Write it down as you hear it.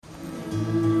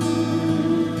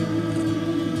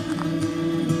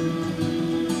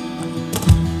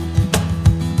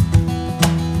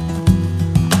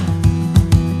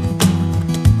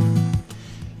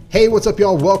Hey, what's up,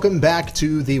 y'all? Welcome back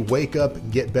to the Wake Up,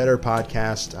 Get Better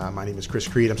podcast. My name is Chris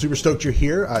Creed. I'm super stoked you're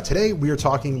here. Today, we are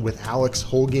talking with Alex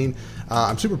Holguin.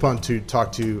 I'm super pumped to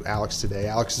talk to Alex today.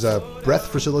 Alex is a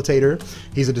breath facilitator.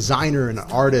 He's a designer and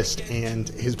an artist, and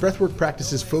his breathwork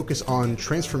practices focus on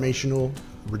transformational,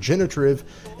 regenerative,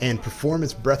 and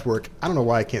performance breathwork. I don't know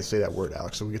why I can't say that word,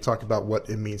 Alex, so we can talk about what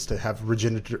it means to have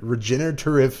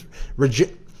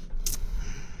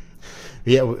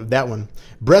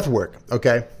breathwork,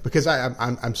 okay? Because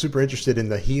I'm super interested in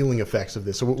the healing effects of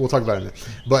this, so we'll talk about it in a minute.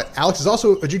 But Alex is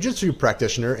also a jiu-jitsu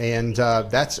practitioner, and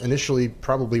that's initially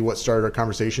probably what started our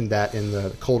conversation, that in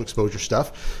the cold exposure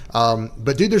stuff.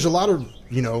 But dude, there's a lot of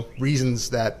reasons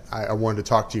that I wanted to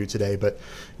talk to you today. But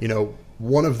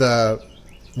one of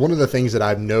the things that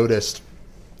I've noticed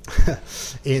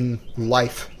in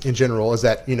life in general is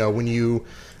that when you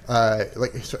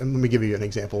so let me give you an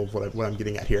example of what I'm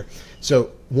getting at here.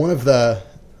 So one of the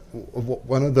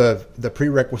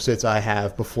prerequisites I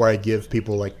have before I give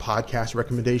people like podcast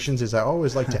recommendations is I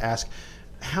always like to ask,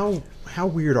 how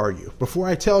weird are you? Before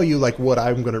I tell you like what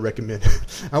I'm going to recommend,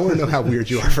 I want to know how weird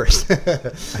you are first.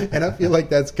 And I feel like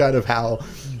that's kind of how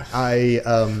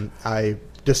I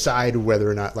decide whether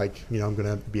or not I'm going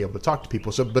to be able to talk to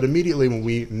people. So, but immediately when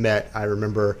we met, I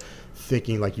remember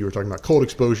thinking like you were talking about cold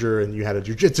exposure and you had a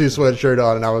jiu-jitsu sweatshirt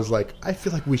on, and I was like, I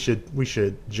feel like we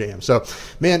should jam. So,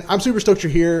 man, I'm super stoked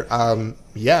you're here.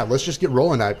 Yeah, let's just get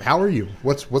rolling. How are you?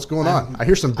 What's going on? I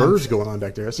hear some birds going on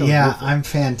back there. Yeah, beautiful. I'm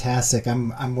fantastic.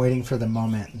 I'm waiting for the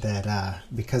moment that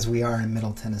because we are in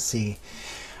Middle Tennessee,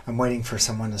 I'm waiting for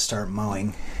someone to start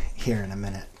mowing here in a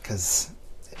minute, because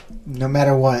no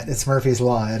matter what, it's Murphy's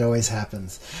Law. It always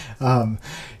happens.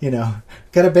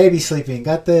 Got a baby sleeping,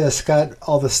 got this, got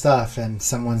all the stuff, and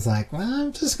someone's like, well,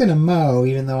 I'm just going to mow,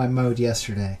 even though I mowed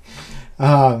yesterday.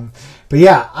 But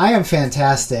yeah, I am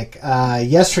fantastic.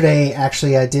 Yesterday,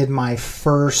 actually, I did my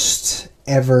first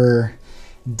ever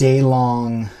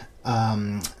day-long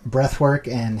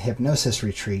breathwork and hypnosis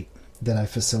retreat that I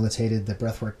facilitated the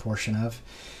breathwork portion of.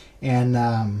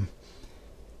 And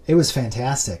it was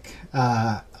fantastic.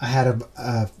 I had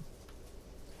a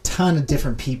ton of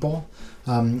different people.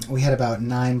 We had about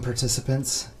 9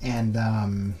 participants,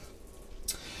 and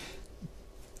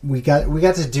we got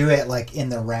to do it like in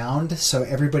the round. So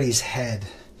everybody's head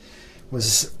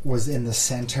was in the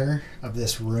center of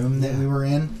this room that we were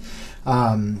in,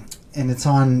 and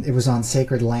it was on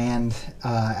sacred land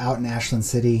out in Ashland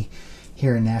City,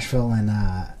 here in Nashville, and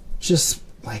just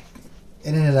like.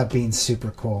 It ended up being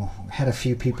super cool. Had a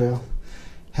few people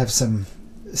have some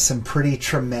pretty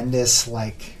tremendous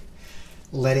like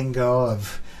letting go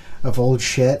of old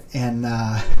shit, and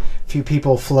a few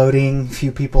people floating,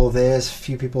 few people this,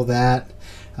 few people that,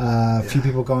 few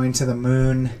people going to the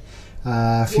moon,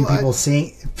 few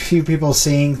people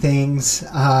seeing things,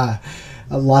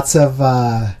 lots of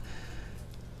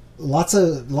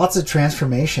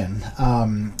transformation,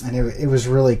 and it was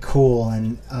really cool.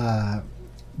 And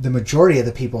the majority of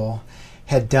the people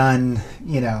had done,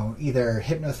 either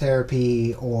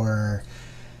hypnotherapy or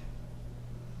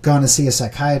gone to see a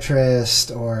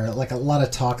psychiatrist or like a lot of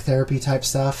talk therapy type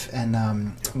stuff. And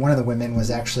one of the women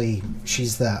was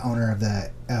she's the owner of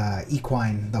the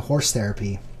equine, the horse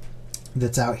therapy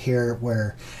that's out here,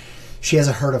 where she has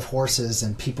a herd of horses,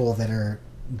 and people that are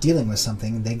dealing with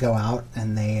something, they go out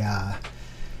and they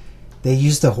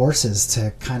use the horses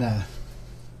to kind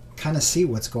of see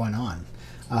what's going on.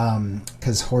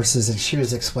 Because horses, and she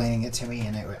was explaining it to me,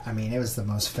 and it was the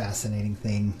most fascinating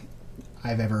thing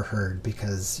I've ever heard,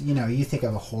 because you think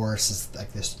of a horse as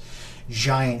like this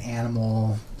giant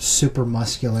animal, super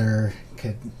muscular,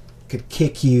 could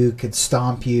kick you, could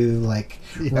stomp you,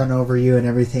 run over you and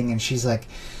everything, and she's like,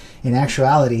 in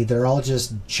actuality, they're all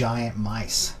just giant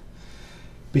mice,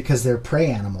 because they're prey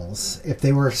animals. If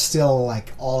they were still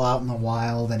like all out in the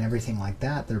wild and everything like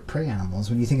that, they're prey animals.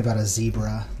 When you think about a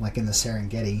zebra, like in the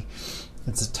Serengeti,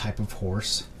 it's a type of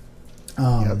horse.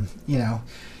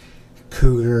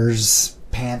 Cougars,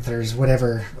 panthers,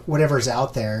 whatever's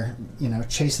out there,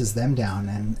 chases them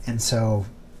down. And so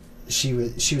she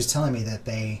was telling me that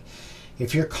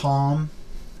if you're calm,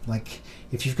 like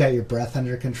if you've got your breath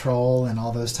under control and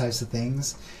all those types of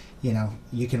things,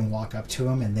 you can walk up to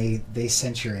them and they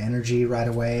sense your energy right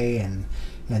away, and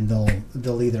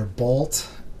they'll either bolt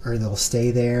or they'll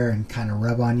stay there and kind of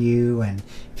rub on you. And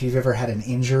if you've ever had an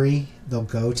injury, they'll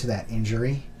go to that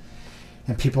injury.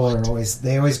 And people always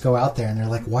go out there and they're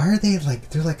like, why are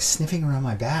they're like sniffing around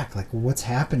my back? Like, what's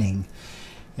happening?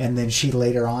 And then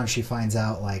later on she finds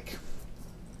out, like,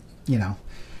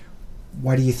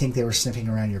 why do you think they were sniffing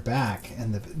around your back?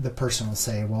 And the person will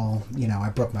say, well, I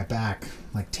broke my back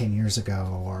like 10 years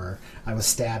ago, or I was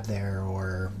stabbed there,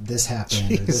 or this happened,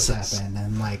 Jesus. or this happened.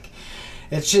 And like,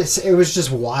 it was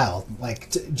just wild.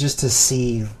 Like just to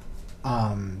see,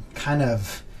 kind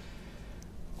of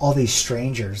all these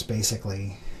strangers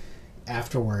basically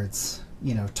afterwards,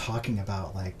 talking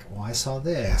about like, well, I saw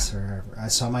this, or I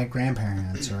saw my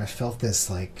grandparents, or I felt this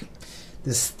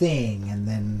thing, and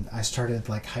then I started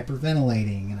like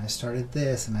hyperventilating, and I started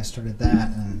this, and I started that,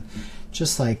 and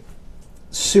just like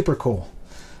super cool,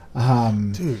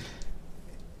 dude.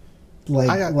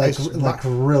 Like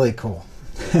really cool.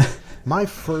 My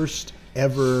first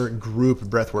ever group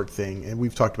breathwork thing, and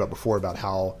we've talked about before about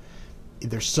how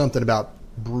there's something about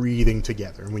breathing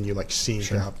together, and when you like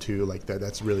sync up to like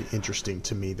that's really interesting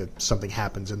to me, that something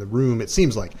happens in the room, it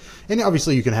seems like. And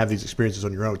obviously you can have these experiences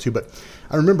on your own too, but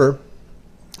I remember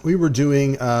we were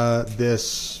doing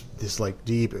this like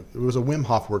deep, it was a Wim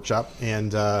Hof workshop,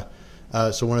 and so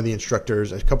one of the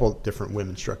instructors, a couple of different Wim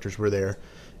instructors were there,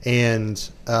 and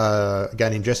a guy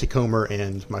named Jesse Comer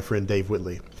and my friend Dave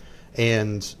Whitley.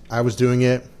 And I was doing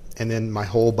it, and then my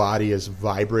whole body is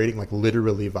vibrating, like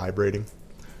literally vibrating.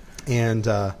 And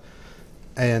I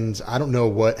don't know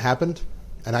what happened,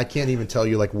 and I can't even tell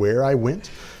you like where I went.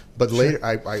 But later,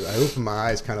 I opened my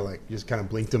eyes, kind of like just kind of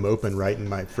blinked them open, right? And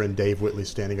my friend Dave Whitley's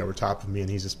standing over top of me, and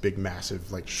he's this big,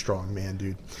 massive, like strong man,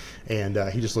 dude. And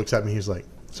he just looks at me. He's like,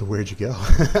 "So where'd you go?"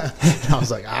 And I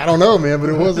was like, "I don't know, man, but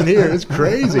it wasn't here. It's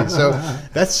crazy." So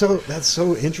that's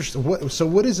so interesting.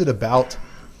 What is it about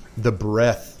the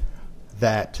breath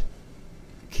that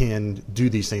can do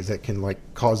these things, that can like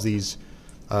cause these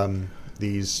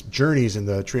journeys and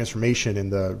the transformation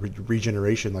and the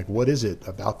regeneration? Like, what is it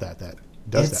about that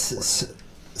does that for us?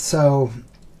 So,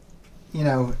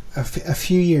 a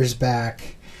few years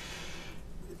back,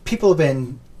 people have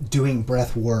been doing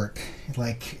breath work.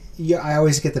 Like, I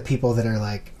always get the people that are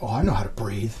like, "Oh, I know how to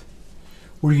breathe.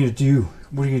 What are you going to do?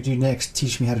 What are you going to do next?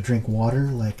 Teach me how to drink water?"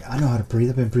 Like, I know how to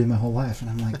breathe. I've been breathing my whole life. And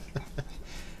I'm like,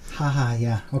 haha,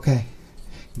 yeah, okay.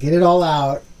 Get it all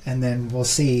out, and then we'll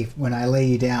see when I lay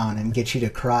you down and get you to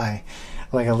cry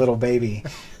like a little baby.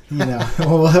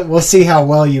 We'll see how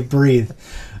well you breathe.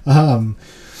 But,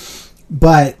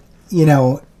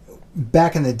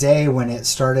 back in the day when it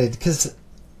started, because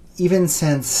even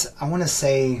since, I want to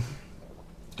say,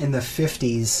 in the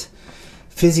 50s,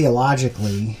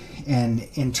 physiologically, and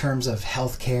in terms of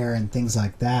healthcare and things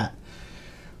like that,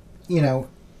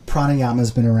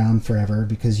 pranayama's been around forever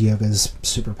because yoga is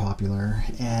super popular,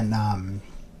 and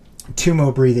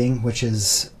Tumo breathing, which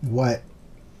is what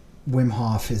Wim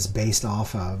Hof is based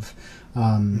off of,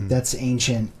 that's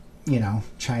ancient,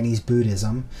 Chinese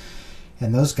Buddhism,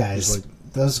 and those guys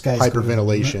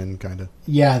hyperventilation kind of.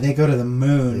 Yeah, they go to the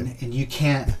moon, and you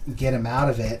can't get them out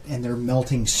of it, and they're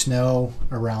melting snow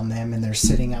around them, and they're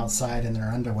sitting outside in their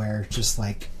underwear, just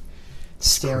like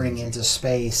staring into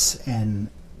space, and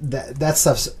that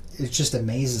stuff, it just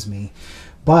amazes me.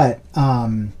 But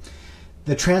the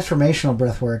transformational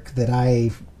breath work that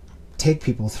I take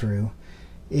people through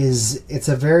it's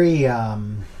a very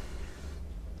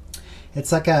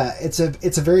it's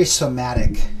a very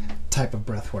somatic type of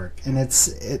breath work, and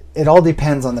it all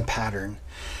depends on the pattern.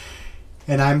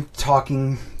 And I'm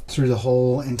talking through the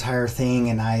whole entire thing,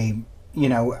 and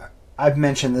I've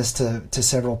mentioned this to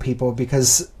several people,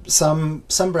 because some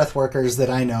breath workers that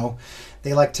I know,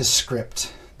 they like to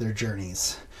script their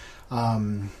journeys.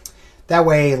 That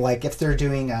way, like if they're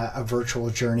doing a virtual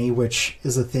journey, which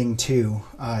is a thing too,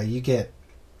 you get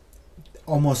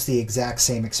almost the exact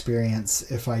same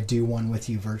experience if I do one with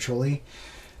you virtually.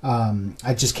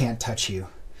 I just can't touch you.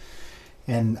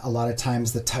 And a lot of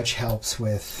times the touch helps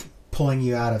with pulling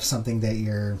you out of something that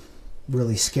you're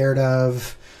really scared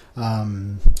of,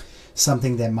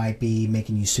 something that might be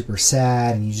making you super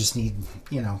sad, and you just need,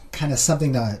 kind of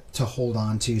something to hold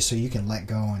on to so you can let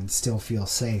go and still feel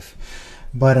safe.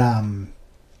 But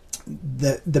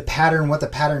the pattern, what the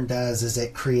pattern does is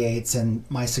it creates, and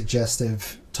my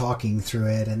suggestive talking through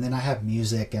it, and then I have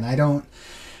music, and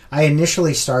I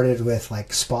initially started with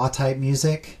like spa type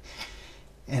music,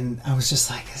 and I was just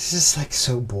like, this is like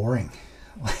so boring.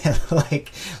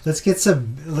 Like, let's get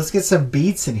some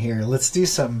beats in here. Let's do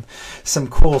some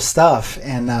cool stuff,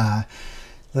 and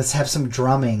let's have some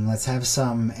drumming. Let's have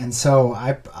some. And so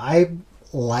I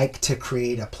like to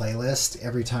create a playlist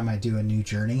every time I do a new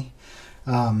journey.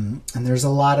 And there's a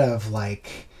lot of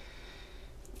like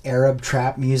Arab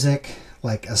trap music,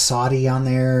 like Asadi on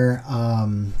there.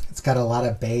 It's got a lot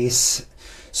of bass.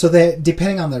 So that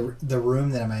depending on the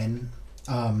room that I'm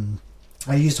in,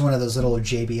 I used one of those little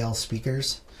JBL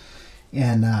speakers,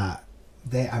 and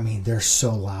they're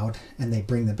so loud, and they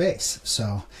bring the bass.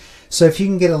 So if you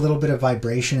can get a little bit of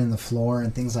vibration in the floor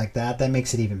and things like that, that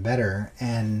makes it even better.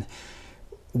 And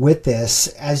with this,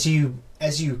 as you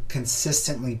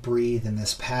consistently breathe in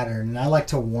this pattern, and I like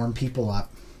to warm people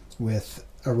up with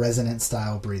a resonant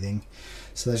style breathing.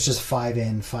 So that's just 5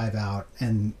 in, 5 out.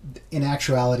 And in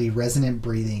actuality, resonant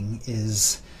breathing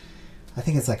is, I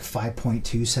think it's like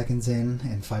 5.2 seconds in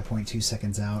and 5.2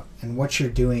 seconds out. And what you're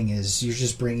doing is you're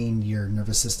just bringing your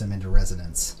nervous system into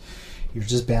resonance. You're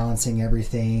just balancing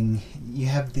everything. You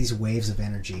have these waves of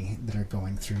energy that are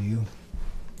going through you.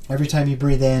 Every time you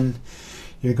breathe in,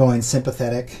 you're going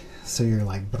sympathetic. So you're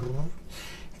like,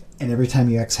 and every time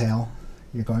you exhale,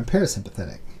 you're going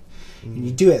parasympathetic. And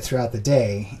you do it throughout the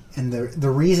day. And the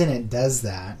reason it does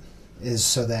that is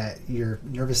so that your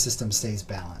nervous system stays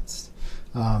balanced.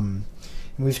 And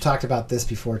we've talked about this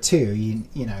before too.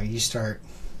 You start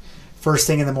first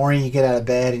thing in the morning, you get out of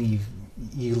bed and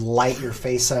you light your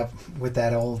face up with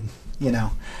that old,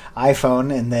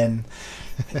 iPhone, and then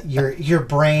your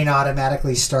brain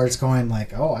automatically starts going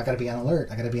like, oh, I got to be on alert.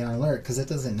 Because it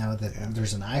doesn't know that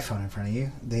there's an iPhone in front of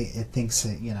you. It thinks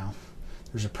that,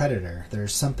 there's a predator.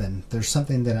 There's something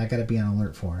that I got to be on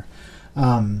alert for.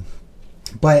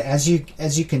 But as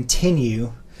you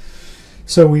continue,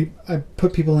 so I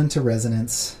put people into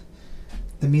resonance.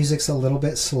 The music's a little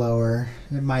bit slower.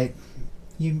 You might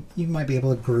be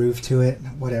able to groove to it,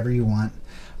 whatever you want.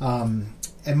 And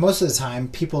most of the time,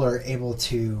 people are able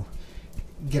to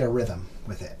get a rhythm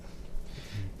with it,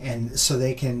 and so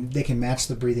they can match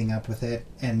the breathing up with it.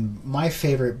 And my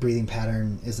favorite breathing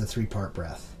pattern is a 3-part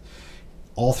breath,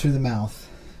 all through the mouth.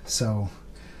 So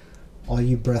all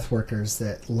you breath workers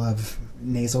that love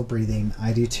nasal breathing,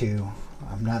 I do too.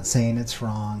 I'm not saying it's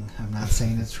wrong. I'm not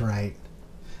saying it's right.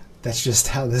 That's just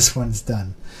how this one's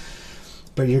done.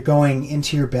 But you're going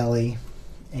into your belly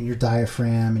and your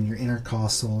diaphragm and your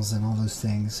intercostals and all those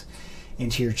things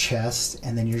into your chest,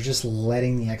 and then you're just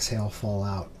letting the exhale fall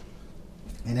out.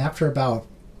 And after about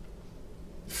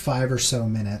 5 or so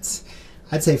minutes,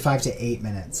 I'd say 5 to 8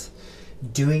 minutes,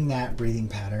 doing that breathing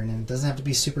pattern, and it doesn't have to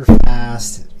be super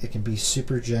fast, it can be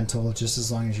super gentle, just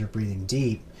as long as you're breathing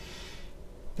deep,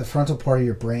 the frontal part of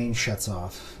your brain shuts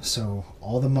off. So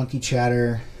all the monkey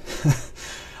chatter,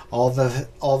 all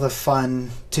the fun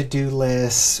to-do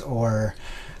lists, or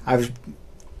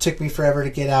took me forever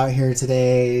to get out here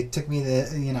today, it took me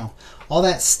all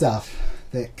that stuff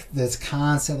that's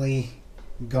constantly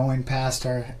going past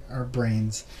our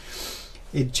brains,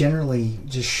 it generally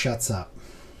just shuts up.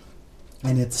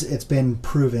 And it's been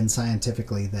proven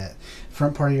scientifically that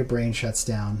front part of your brain shuts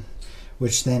down,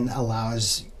 which then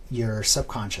allows your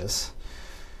subconscious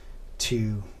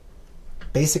to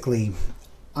basically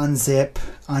unzip,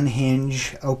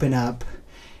 unhinge, open up,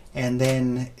 and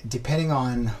then depending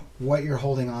on what you're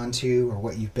holding on to or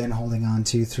what you've been holding on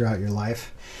to throughout your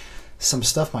life, some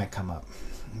stuff might come up.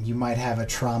 You might have a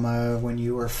trauma when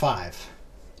you were 5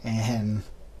 and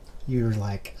you're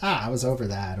like, I was over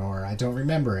that, or I don't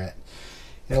remember it.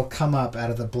 It'll come up out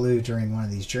of the blue during one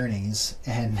of these journeys,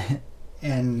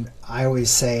 and I always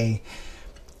say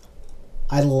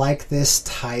I like this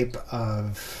type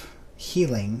of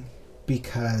healing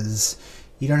because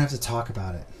you don't have to talk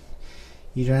about it.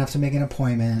 You don't have to make an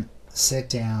appointment, sit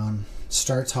down,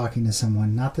 start talking to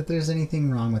someone. Not that there's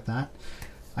anything wrong with that.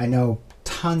 I know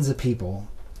tons of people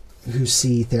who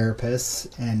see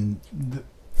therapists, and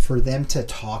for them to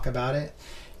talk about it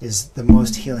is the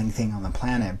most healing thing on the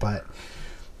planet. But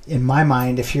in my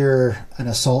mind, if you're an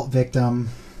assault victim,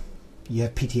 you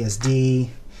have PTSD,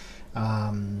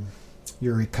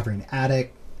 you're a recovering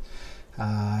addict,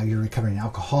 you're a recovering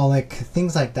alcoholic,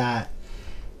 things like that,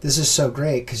 this is so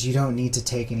great because you don't need to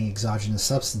take any exogenous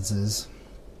substances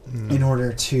in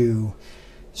order to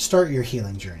start your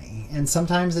healing journey. And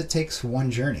sometimes it takes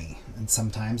one journey, and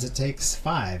sometimes it takes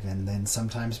 5, and then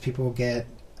sometimes people get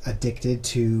addicted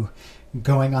to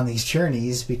going on these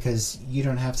journeys because you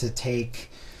don't have to take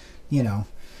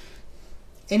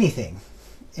anything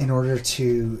in order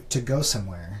to go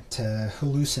somewhere, to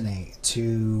hallucinate,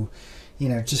 to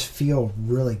just feel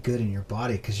really good in your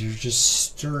body, because you're just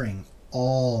stirring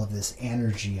all of this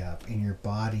energy up in your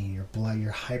body, your blood.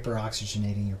 You're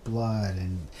hyperoxygenating your blood,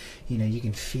 and you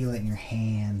can feel it in your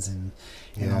hands and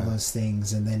all those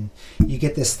things. And then you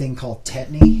get this thing called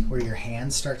tetany, where your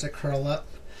hands start to curl up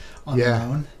on their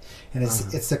own, and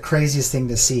it's the craziest thing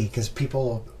to see, because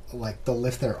people they'll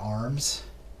lift their arms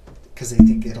because they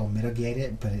think it'll mitigate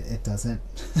it, but it doesn't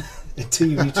until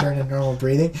you return to normal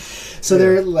breathing. So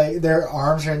they're their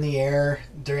arms are in the air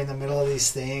during the middle of these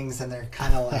things, and they're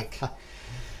kind of like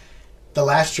the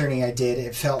last journey I did,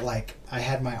 it felt like I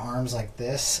had my arms like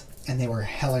this, and they were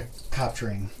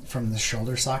helicoptering from the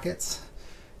shoulder sockets,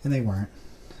 and they weren't.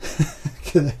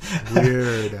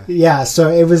 Weird. Yeah,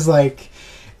 so it was like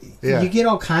Yeah. you get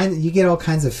all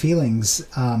kinds of feelings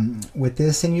with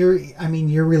this, and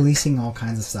you're releasing all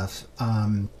kinds of stuff.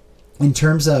 In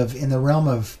terms of in the realm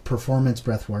of performance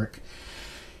breath work,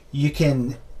 you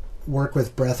can work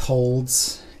with breath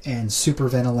holds and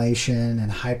superventilation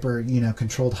and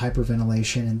controlled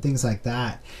hyperventilation and things like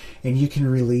that, and you can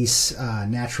release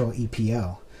natural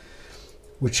EPO,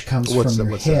 which comes from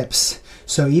your hips.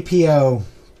 So EPO,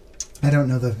 I don't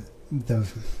know the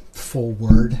full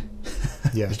word.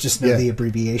 Yeah. I just know the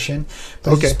abbreviation.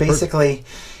 But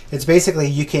it's basically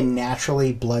you can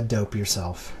naturally blood dope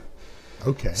yourself.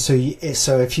 Okay. So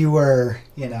if you were,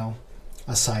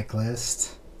 a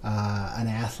cyclist, an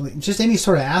athlete, just any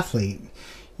sort of athlete,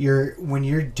 when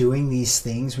you're doing these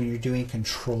things, when you're doing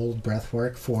controlled breath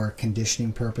work for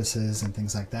conditioning purposes and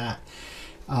things like that,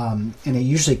 and it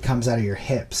usually comes out of your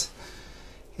hips,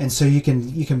 and so you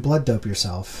can blood dope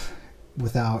yourself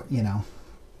without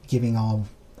giving all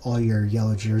your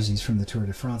yellow jerseys from the Tour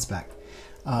de France back,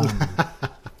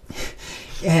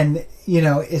 and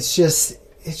it's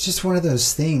just one of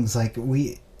those things. Like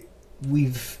we've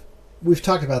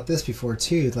talked about this before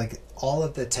too, like all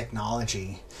of the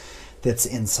technology that's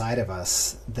inside of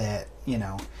us that,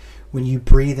 when you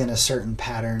breathe in a certain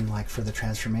pattern, like for the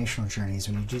transformational journeys,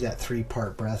 when you do that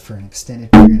 3-part breath for an extended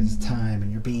period of time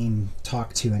and you're being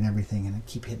talked to and everything, and I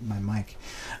keep hitting my mic.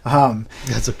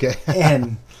 That's okay.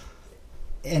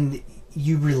 and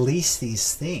you release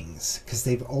these things because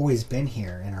they've always been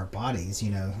here in our bodies.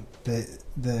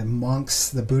 The monks,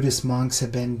 the Buddhist monks,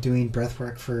 have been doing breath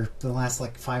work for the last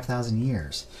 5,000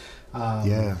 years.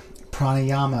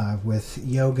 Pranayama with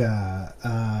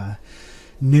yoga,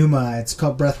 pneuma. It's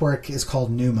called breathwork. Is called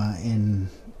pneuma in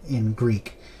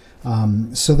Greek.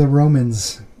 So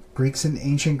the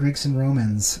ancient Greeks and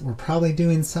Romans were probably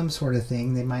doing some sort of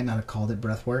thing. They might not have called it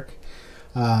breathwork,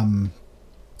 and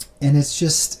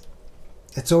it's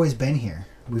always been here.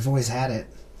 We've always had it,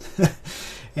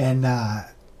 and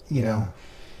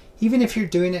even if you're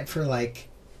doing it for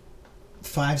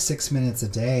 5-6 minutes a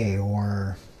day,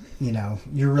 or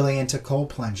you're really into cold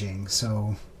plunging,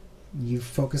 so you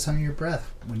focus on your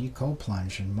breath when you cold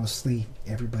plunge, and mostly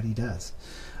everybody does.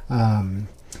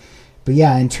 But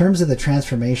yeah, in terms of the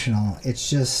transformational, it's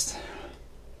just,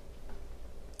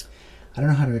 I don't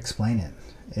know how to explain it.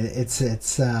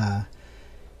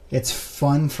 It's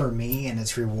fun for me, and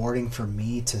it's rewarding for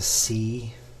me to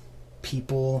see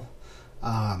people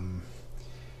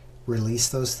release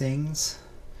those things.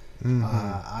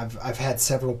 Mm-hmm. I've had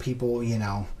several people,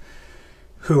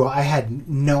 who I had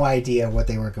no idea what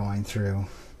they were going through,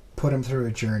 put them through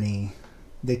a journey.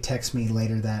 They text me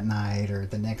later that night or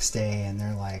the next day, and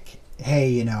they're like,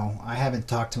 hey, I haven't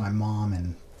talked to my mom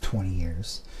in 20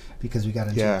 years because we got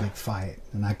into a big fight,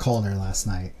 and I called her last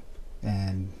night,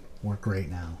 and we're great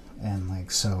now.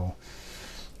 And so,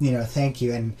 thank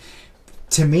you. And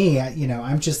to me,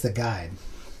 I'm just the guide.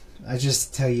 I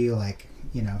just tell you,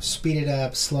 speed it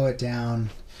up, slow it down.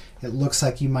 It looks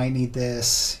like you might need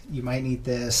this. You might need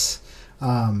this.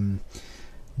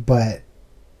 But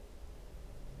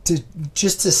to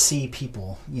see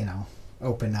people,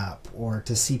 open up, or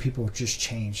to see people just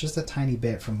change just a tiny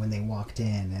bit from when they walked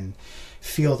in, and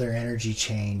feel their energy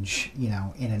change,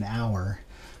 in an hour.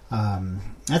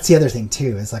 That's the other thing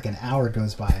too, is an hour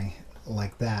goes by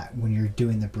like that when you're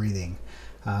doing the breathing.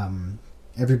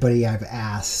 Everybody I've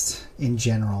asked, in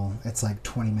general, it's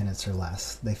 20 minutes or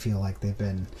less. They feel like they've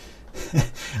been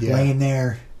laying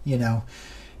there,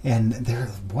 and they're,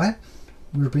 what?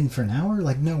 We were breathing for an hour?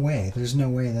 No way. There's no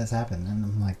way that's happened. And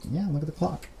I'm like, yeah, look at the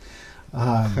clock.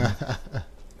 And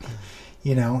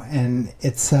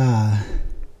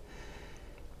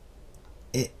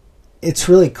it's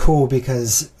really cool,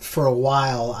 because for a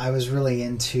while I was really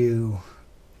into,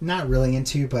 not really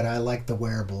into, but I like the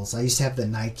wearables. I used to have the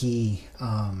Nike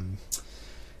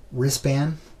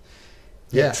wristband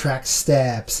that tracked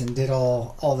steps and did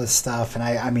all this stuff. And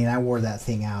I wore that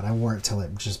thing out. I wore it till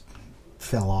it just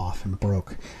fell off and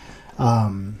broke.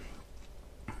 But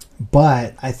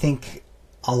I think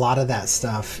a lot of that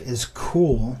stuff is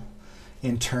cool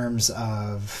in terms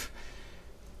of,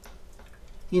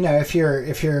 if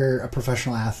you're a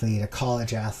professional athlete, a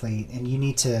college athlete, and you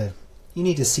need to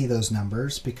see those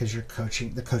numbers because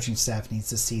the coaching staff needs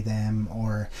to see them,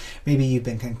 or maybe you've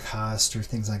been concussed or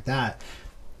things like that.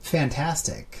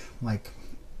 Fantastic.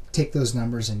 Take those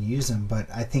numbers and use them. But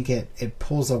I think it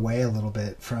pulls away a little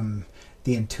bit from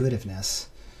the intuitiveness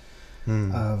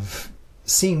of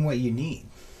seeing what you need.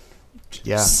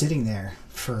 Sitting there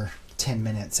for 10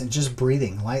 minutes and just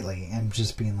breathing lightly and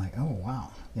just being like, oh,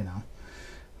 wow, you know,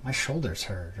 my shoulders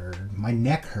hurt or my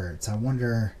neck hurts. I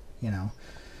wonder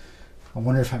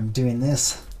if I'm doing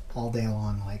this all day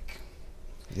long, like,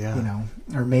 yeah, you know,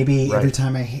 or maybe right. every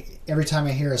time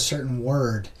I hear a certain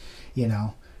word, you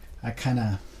know, I kind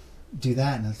of do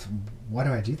that, and it's, why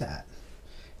do I do that?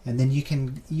 And then you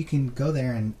can go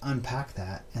there and unpack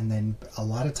that, and then a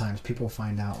lot of times people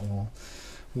find out, well,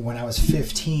 when I was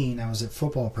 15, I was at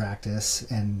football practice,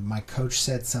 and my coach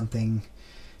said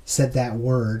that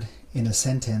word in a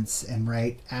sentence, and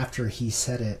right after he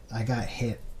said it, I got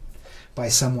hit by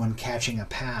someone catching a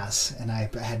pass, and I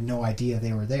had no idea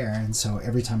they were there, and so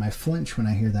every time I flinch when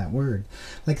I hear that word,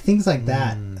 like things like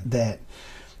that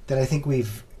I think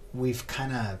we've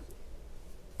kind of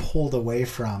pulled away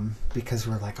from, because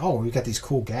we're like, oh, we've got these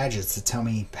cool gadgets to tell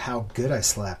me how good I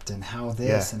slept and how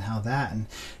this and how that, and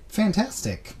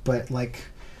fantastic, but like,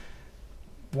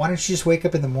 why don't you just wake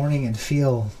up in the morning and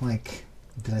feel like,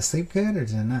 did I sleep good or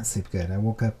did I not sleep good? I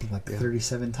woke up like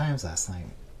 37 times last night.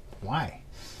 Why?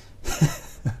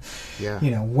 Yeah.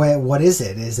 You know, what is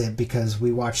it? Is it because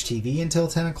we watch TV until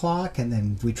 10 o'clock and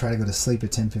then we try to go to sleep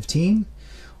at 10:15?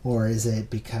 Or is it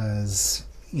because,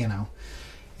 you know,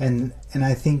 and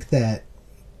I think that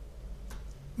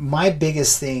my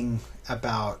biggest thing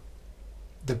about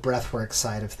the breathwork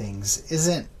side of things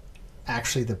isn't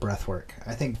actually the breathwork.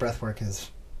 I think breathwork is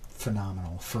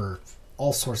phenomenal for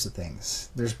all sorts of things.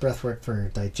 There's breathwork for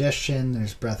digestion,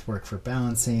 there's breathwork for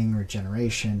balancing,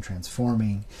 regeneration,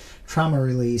 transforming, trauma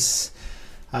release,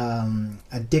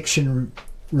 addiction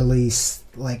release,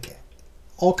 like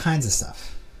all kinds of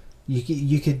stuff.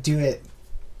 You could do it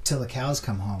till the cows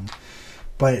come home,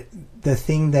 but the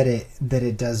thing that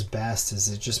it does best is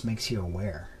it just makes you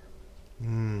aware.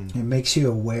 It makes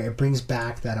you aware. It brings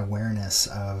back that awareness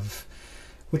of,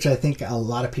 which I think a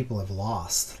lot of people have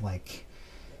lost. Like,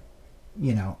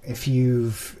 you know, if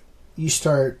you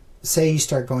start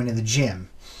going to the gym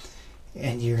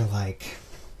and you're like,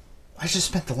 I just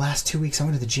spent the last 2 weeks, I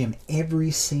went to the gym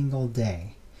every single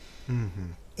day.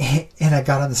 Mm-hmm. And I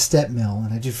got on the step mill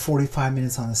and I did 45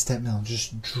 minutes on the step mill,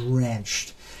 just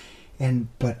drenched.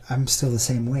 But I'm still the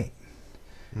same weight.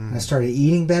 I started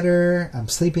eating better, I'm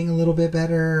sleeping a little bit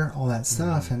better, all that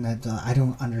stuff, and that I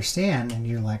don't understand. And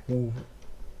you're like, well,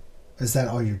 is that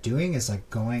all you're doing? Is like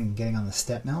going and getting on the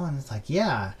step mill? And it's like,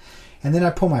 yeah. And then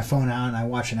I pull my phone out and I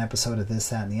watch an episode of this,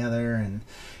 that, and the other, and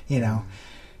you know,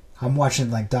 I'm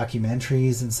watching like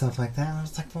documentaries and stuff like that. And I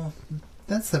was like, well,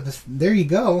 there you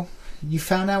go. You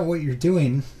found out what you're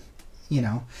doing, you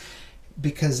know,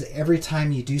 because every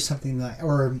time you do something like,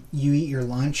 or you eat your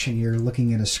lunch and you're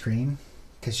looking at a screen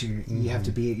because you have to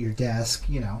be at your desk,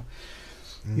 you know,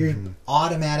 you're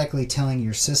automatically telling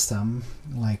your system,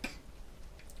 like,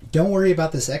 don't worry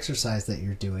about this exercise that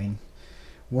you're doing.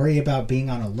 Worry about being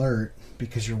on alert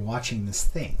because you're watching this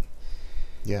thing.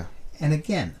 Yeah. And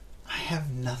again, I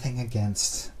have nothing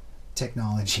against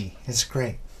technology. It's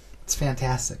great. It's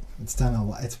fantastic. It's done a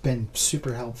lot. It's been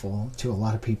super helpful to a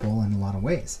lot of people in a lot of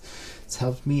ways. It's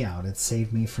helped me out. It's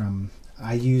saved me from,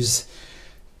 I use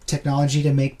technology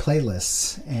to make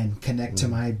playlists and connect to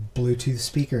my Bluetooth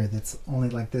speaker that's only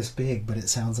like this big, but it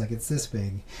sounds like it's this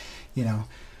big, you know.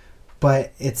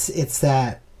 But it's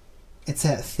that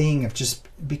thing of just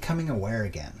becoming aware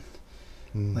again.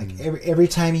 Like every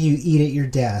time you eat at your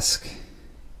desk,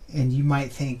 and you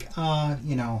might think,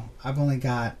 you know, I've only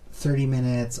got 30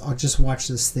 minutes. I'll just watch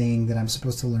this thing that I'm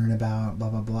supposed to learn about, blah,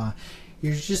 blah, blah.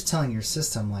 You're just telling your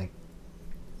system, like,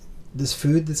 this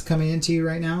food that's coming into you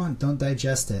right now, don't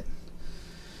digest it.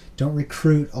 Don't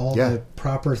recruit all the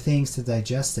proper things to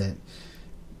digest it.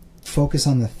 Focus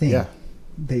on the thing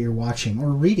that you're watching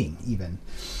or reading even.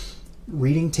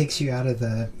 Reading takes you out of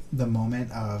the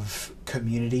moment of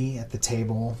community at the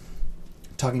table,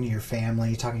 talking to your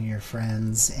family, talking to your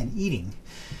friends, and eating.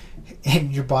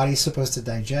 And your body's supposed to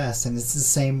digest, and it's the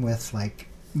same with like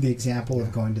the example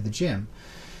of going to the gym.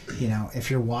 You know, if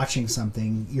you're watching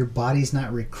something, your body's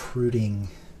not recruiting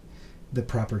the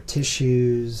proper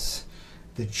tissues,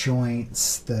 the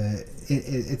joints,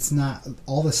 it's not,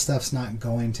 all the stuff's not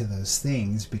going to those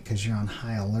things because you're on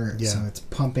high alert. So it's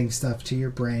pumping stuff to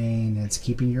your brain, it's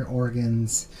keeping your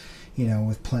organs, you know,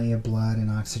 with plenty of blood and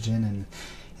oxygen, and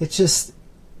it's just,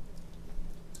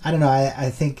 I don't know, I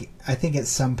think at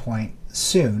some point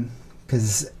soon,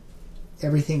 because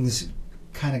everything's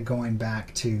kind of going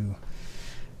back to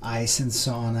ice and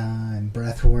sauna and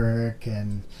breath work,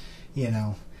 and you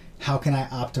know, how can I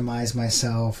optimize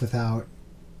myself without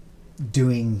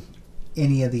doing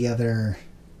any of the other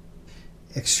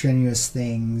extraneous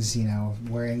things, you know,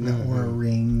 wearing the Oura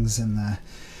rings and the,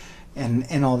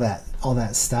 and all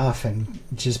that stuff, and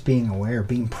just being aware,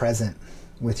 being present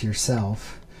with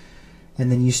yourself.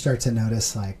 And then you start to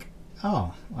notice, like,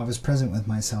 oh, I was present with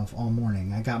myself all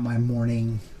morning. I got my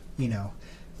morning,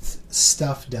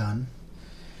 stuff done.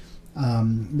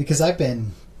 Because I've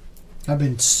been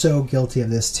so guilty of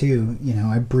this too.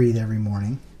 I breathe every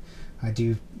morning. I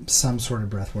do some sort of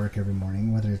breath work every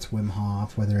morning, whether it's Wim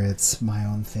Hof, whether it's my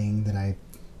own thing that I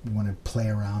want to play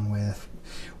around with,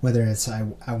 whether it's I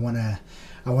want to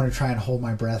try and hold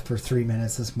my breath for 3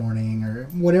 minutes this morning, or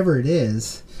whatever it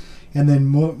is. And then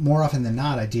more often than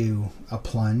not, I do a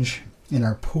plunge in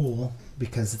our pool,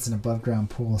 because it's an above ground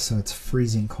pool, so it's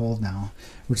freezing cold now,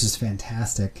 which is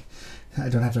fantastic. I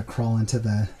don't have to crawl into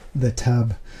the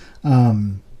tub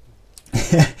and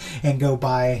go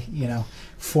buy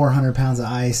 400 pounds of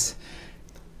ice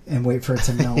and wait for it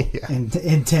to melt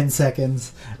in 10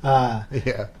 seconds. But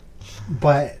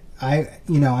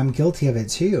I'm guilty of it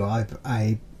too.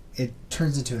 It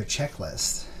turns into a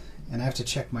checklist, and I have to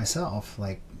check myself.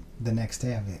 Like the next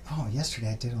day, I'm like, oh,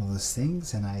 yesterday I did all those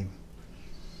things, and I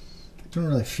don't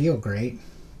really feel great.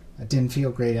 I didn't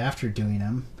feel great after doing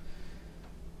them.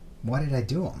 Why did I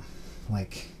do them?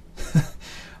 Like,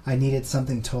 I needed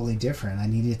something totally different. I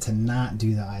needed to not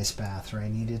do the ice bath, or I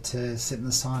needed to sit in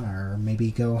the sauna, or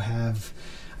maybe go have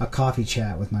a coffee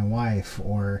chat with my wife,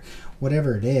 or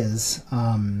whatever it is,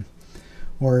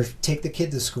 or take the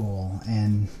kid to school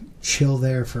and chill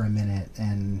there for a minute.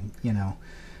 And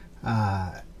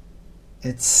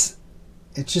it's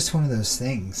just one of those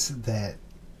things that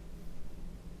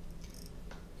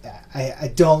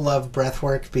I don't love breath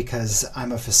work because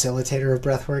I'm a facilitator of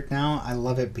breath work now. I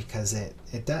love it because it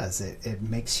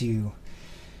brings you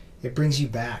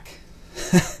back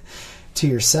to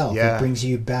yourself. Yeah. It brings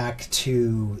you back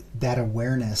to that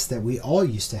awareness that we all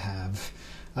used to have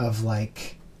of,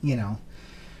 like,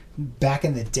 back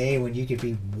in the day when you could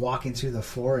be walking through the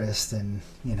forest and,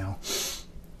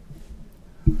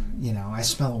 I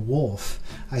smell a wolf.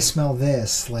 I smell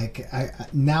this. Like,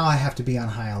 now I have to be on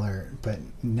high alert. But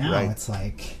now it's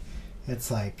like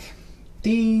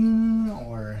ding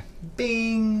or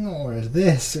bing or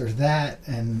this or that,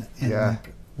 and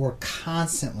like we're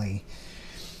constantly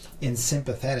in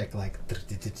sympathetic, like, and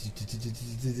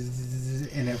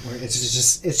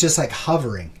it's just like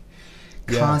hovering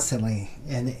constantly,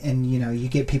 and you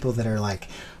get people that are like,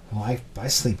 well, I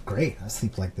sleep great. I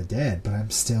sleep like the dead, but I'm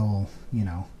still,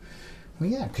 well,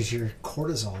 yeah, because your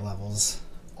cortisol levels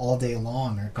all day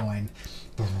long are going,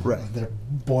 they're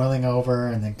boiling over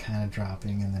and then kind of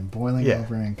dropping, and then boiling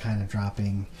over and kind of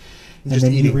dropping. And just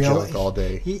then eating junk all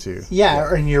day, too.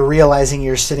 Yeah, and you're realizing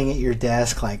you're sitting at your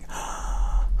desk, like,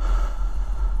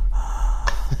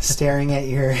 staring at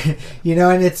your,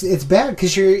 and it's bad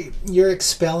because you're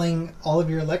expelling all of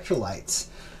your electrolytes.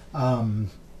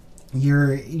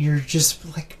 You're just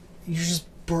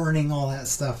burning all that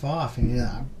stuff off,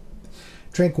 and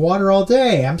drink water all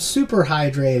day. I'm super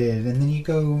hydrated, and then you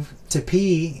go to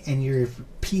pee, and your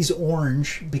pee's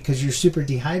orange because you're super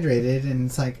dehydrated, and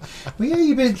it's like, well,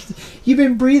 yeah, you've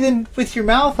been breathing with your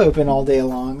mouth open all day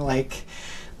long. Like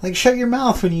shut your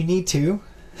mouth when you need to.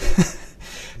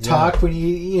 Talk when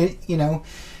you.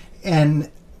 And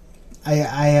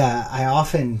I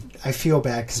often feel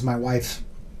bad because my wife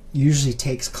usually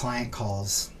takes client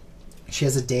calls. She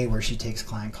has a day where she takes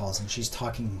client calls, and she's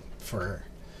talking for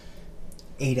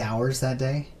 8 hours that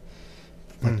day,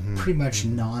 like pretty much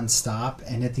nonstop.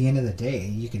 And at the end of the day,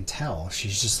 you can tell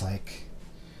she's just like,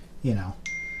 oh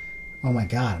my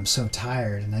God, I'm so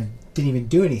tired, and I didn't even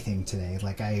do anything today.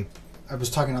 Like I was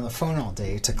talking on the phone all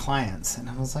day to clients, and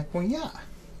I was like, well, yeah,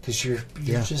 because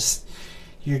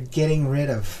you're getting rid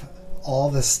of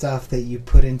all the stuff that you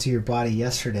put into your body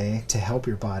yesterday to help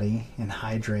your body and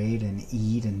hydrate and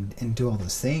eat and do all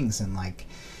those things. And like,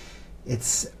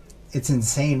 it's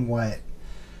insane what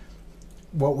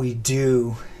we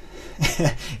do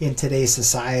in today's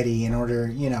society in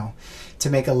order, to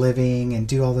make a living and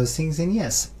do all those things. And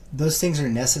yes, those things are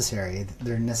necessary.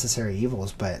 They're necessary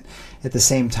evils, but at the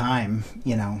same time,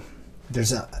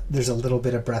 there's a little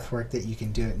bit of breath work that you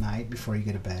can do at night before you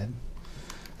go to bed.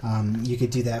 You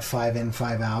could do that 5 in,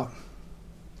 5 out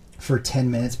for 10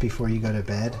 minutes before you go to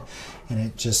bed, and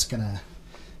it's just gonna,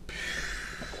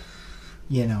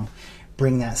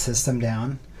 bring that system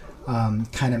down,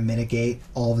 kind of mitigate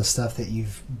all the stuff that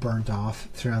you've burnt off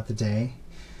throughout the day.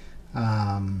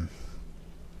 And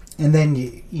then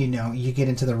you get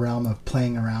into the realm of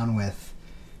playing around with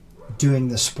doing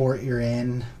the sport you're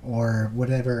in, or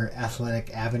whatever athletic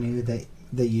avenue that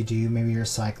you do. Maybe you're a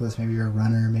cyclist, maybe you're a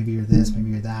runner, maybe you're this,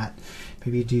 maybe you're that,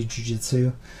 maybe you do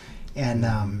jiu-jitsu,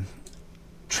 and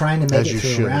trying to make it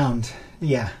through a round.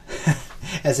 Yeah,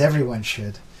 as everyone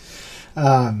should.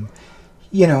 Trying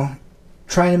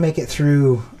to make it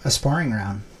through a sparring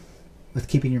round with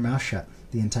keeping your mouth shut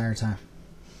the entire time.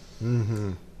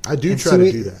 Mm-hmm. I do try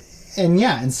to do that.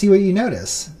 And see what you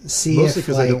notice. Mostly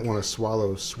because I don't want to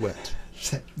swallow sweat.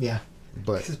 Yeah.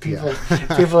 But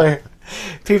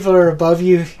people are above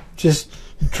you, just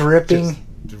dripping.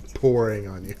 Just pouring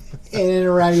on you. In and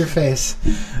around your face.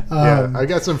 I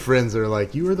got some friends that are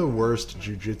like, you are the worst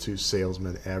jiu-jitsu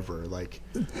salesman ever. Like,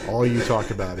 all you talk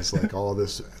about is like all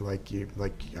this,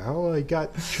 oh, I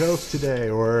got choked today,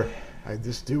 or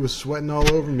this dude was sweating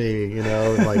all over me,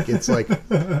 like, it's like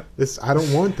this. I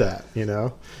don't want that,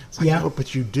 It's like, oh,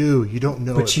 but you do. You don't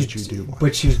know but you do want it.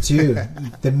 But you do.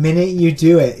 The minute you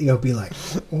do it, you'll be like,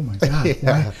 oh my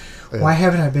God, why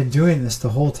haven't I been doing this the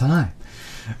whole time?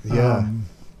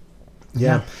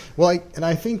 Yeah. Well,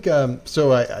 I think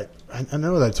so. I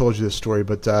know that I told you this story,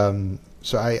 but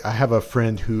so I have a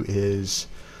friend who is,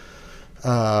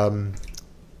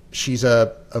 she's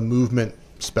a movement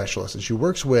specialist, and she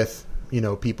works with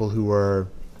people who are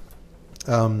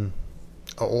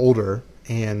older,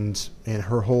 and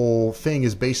her whole thing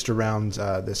is based around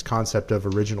this concept of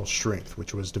original strength,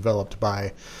 which was developed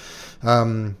by.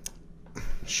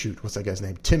 What's that guy's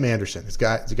name? Tim Anderson. It's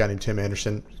a guy named Tim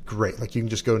Anderson. Great. Like, you can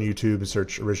just go on YouTube and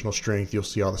search original strength. You'll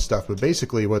see all the stuff. But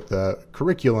basically what the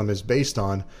curriculum is based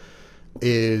on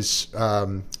is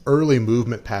early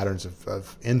movement patterns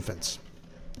of infants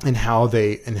and how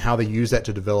they use that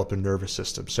to develop a nervous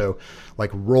system. So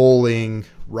like rolling,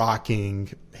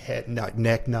 rocking,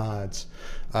 neck nods,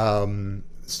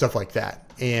 stuff like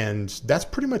that. And that's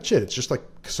pretty much it. It's just like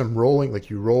some rolling, like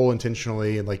you roll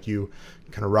intentionally and like you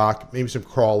kind of rock, maybe some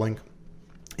crawling.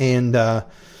 And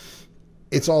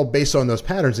it's all based on those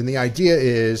patterns. And the idea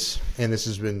is, and this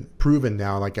has been proven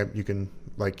now, like you can,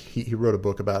 like he wrote a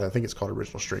book about it. I think it's called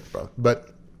Original Strength, but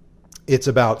it's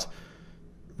about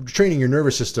training your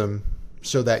nervous system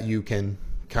so that you can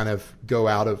kind of go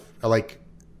out of, like,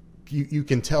 you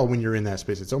can tell when you're in that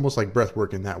space. It's almost like breath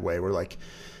work in that way, where like,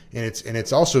 and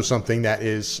it's also something that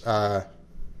is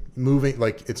moving,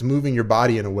 like it's moving your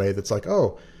body in a way that's like,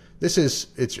 oh, it's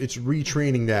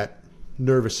retraining that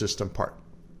nervous system part.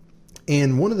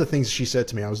 And one of the things she said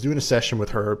to me, I was doing a session with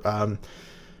her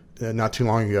not too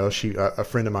long ago. A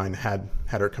friend of mine had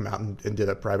her come out and did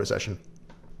a private session,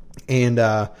 and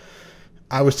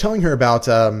I was telling her about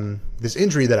this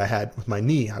injury that I had with my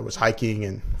knee. I was hiking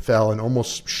and fell and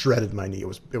almost shredded my knee.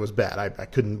 It was bad. I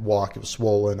couldn't walk. It was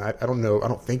swollen. I don't know. I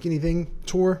don't think anything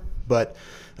tore, but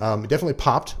it definitely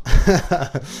popped,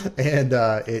 and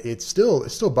it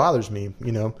still bothers me,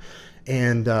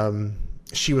 And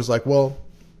she was like, "Well,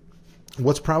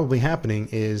 what's probably happening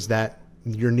is that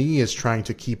your knee is trying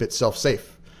to keep itself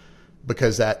safe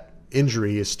because that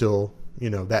injury is still,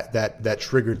 that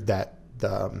triggered that."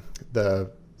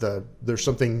 There's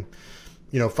something,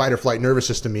 fight or flight nervous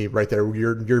system right there.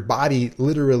 Your body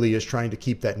literally is trying to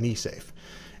keep that knee safe.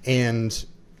 And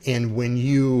when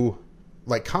you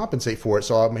like compensate for it,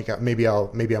 so I'll maybe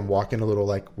I'm walking a little,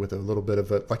 like with a little bit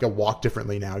of I walk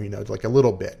differently now, like a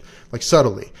little bit, like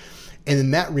subtly. And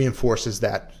then that reinforces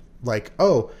that, like,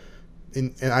 oh,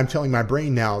 and I'm telling my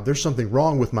brain now there's something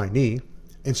wrong with my knee.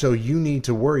 And so you need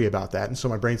to worry about that. And so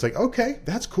my brain's like, okay,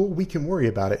 that's cool. We can worry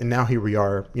about it. And now here we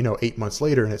are, 8 months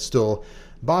later, and it's still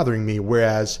bothering me.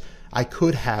 Whereas I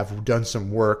could have done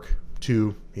some work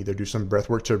to either do some breath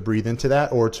work to breathe into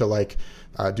that, or to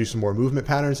do some more movement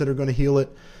patterns that are going to heal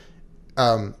it,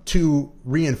 to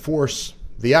reinforce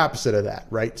the opposite of that,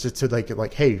 right? So to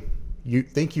like, hey,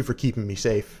 thank you for keeping me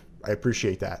safe. I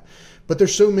appreciate that. But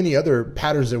there's so many other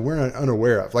patterns that we're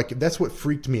unaware of. Like, that's what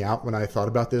freaked me out when I thought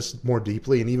about this more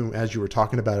deeply. And even as you were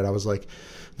talking about it, I was like,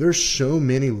 there's so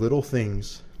many little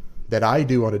things that I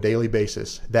do on a daily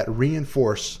basis that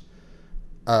reinforce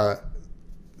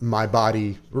my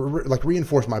body,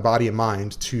 reinforce my body and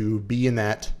mind to be in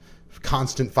that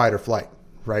constant fight or flight,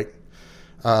 right?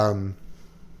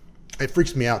 It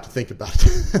freaks me out to think about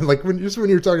it. Like when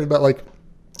you're talking about like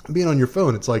being on your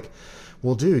phone, it's like,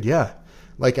 well, dude, yeah.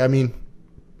 Like, I mean,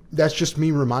 that's just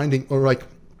me reminding, or like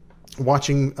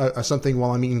watching something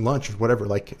while I'm eating lunch or whatever.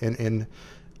 Like,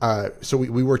 so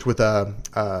we worked with a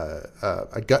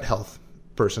gut health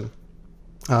person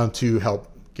to help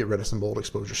get rid of some mold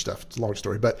exposure stuff. It's a long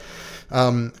story, but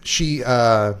she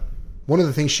one of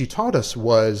the things she taught us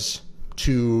was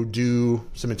to do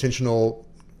some intentional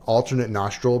alternate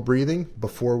nostril breathing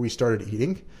before we started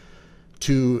eating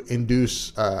to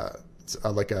induce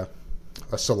like a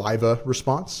saliva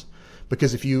response.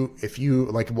 Because if you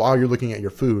like, while you're looking at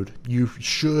your food, you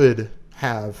should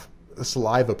have a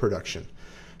saliva production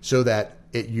so that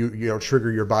you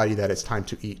trigger your body that it's time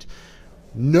to eat.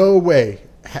 No way,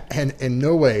 and in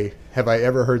no way have I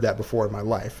ever heard that before in my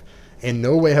life. In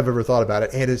no way have I ever thought about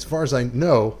it. And as far as I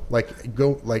know,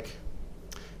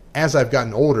 as I've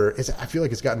gotten older, I feel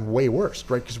like it's gotten way worse,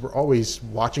 right? Because we're always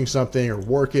watching something or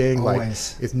working.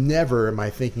 Always. It's never am I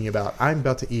thinking about, I'm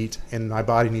about to eat and my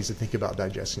body needs to think about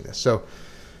digesting this. So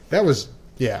that was,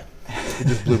 it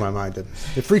just blew my mind.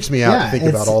 It freaks me out to think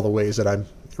about all the ways that I'm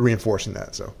reinforcing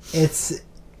that. So it's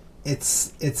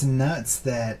nuts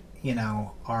that,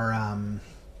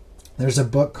 there's a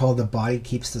book called The Body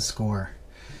Keeps the Score.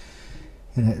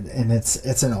 And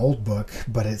it's an old book,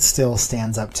 but it still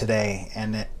stands up today.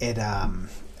 And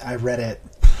I read it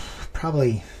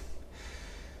probably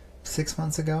 6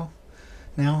 months ago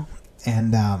now,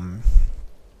 and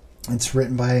it's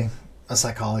written by a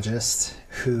psychologist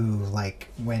who,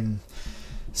 when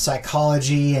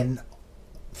psychology and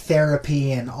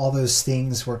therapy and all those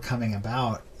things were coming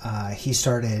about, he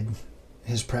started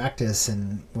his practice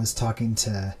and was talking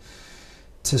to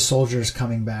soldiers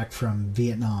coming back from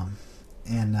Vietnam.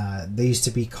 And they used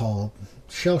to be called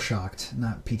shell-shocked,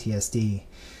 not PTSD.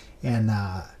 And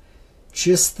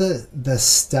just the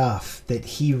stuff that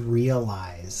he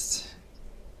realized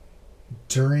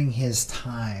during his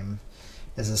time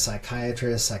as a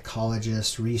psychiatrist,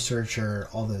 psychologist, researcher,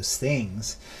 all those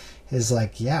things, is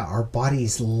our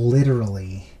bodies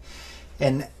literally...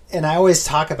 And I always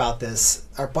talk about this.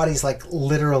 Our bodies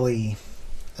literally,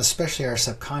 especially our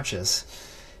subconscious,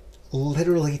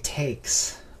 literally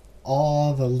takes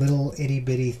all the little itty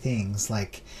bitty things,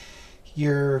 like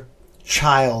your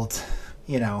child,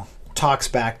 talks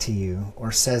back to you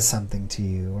or says something to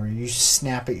you, or you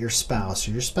snap at your spouse,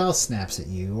 or your spouse snaps at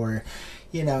you, or,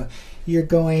 you're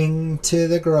going to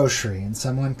the grocery and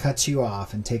someone cuts you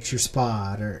off and takes your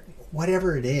spot, or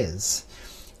whatever it is.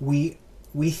 We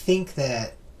think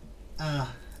that,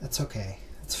 that's okay.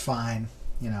 It's fine,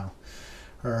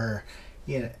 or,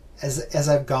 as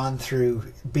I've gone through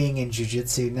being in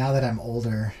jiu-jitsu, now that I'm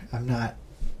older, I'm not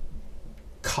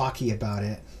cocky about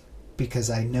it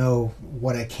because I know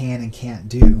what I can and can't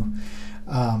do.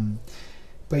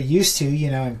 But used to,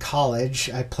 in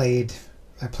college, I played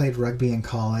rugby in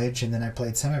college, and then I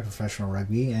played semi-professional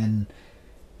rugby, and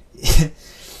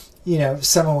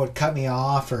someone would cut me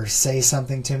off or say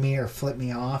something to me or flip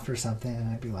me off or something, and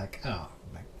I'd be like, oh,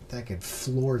 I could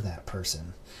floor that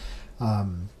person.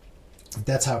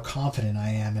 That's how confident I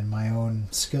am in my own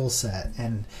skill set.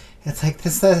 And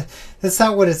it's that's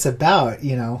not what it's about,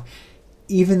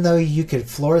 Even though you could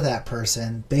floor that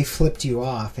person, they flipped you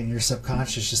off and your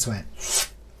subconscious just went,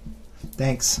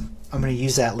 thanks, I'm going to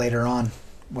use that later on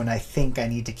when I think I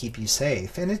need to keep you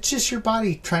safe. And it's just your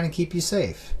body trying to keep you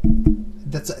safe.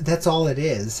 That's all it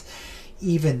is.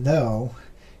 Even though,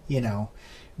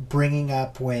 bringing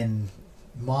up when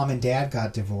mom and dad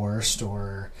got divorced,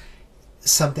 or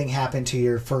something happened to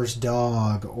your first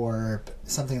dog, or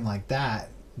something like that,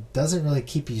 doesn't really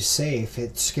keep you safe.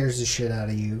 It scares the shit out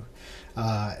of you.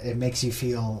 It makes you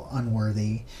feel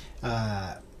unworthy.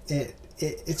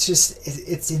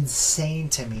 It's insane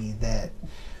to me that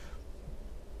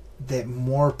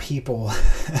more people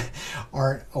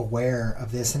aren't aware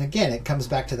of this. And again, it comes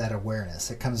back to that awareness.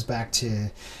 It comes back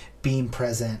to being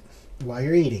present while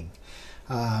you're eating,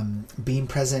 being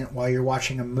present while you're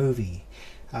watching a movie,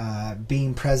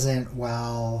 being present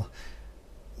while,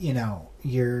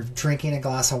 you're drinking a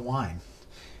glass of wine.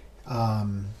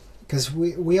 Because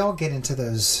we all get into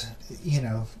those,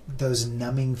 those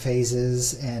numbing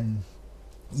phases, and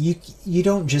you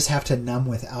don't just have to numb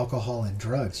with alcohol and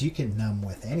drugs. You can numb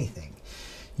with anything.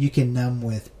 You can numb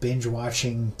with binge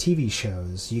watching TV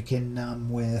shows. You can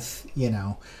numb with,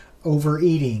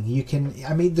 overeating. You can,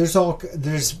 there's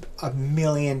a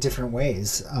million different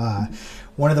ways.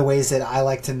 One of the ways that I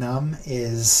like to numb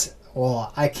is,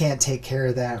 well, I can't take care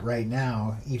of that right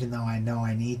now, even though I know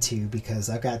I need to, because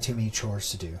I've got too many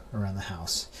chores to do around the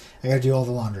house. I got to do all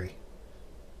the laundry.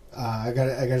 I got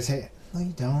to take. No,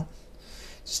 you don't.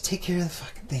 Just take care of the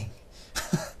fucking thing.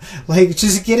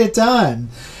 Just get it done,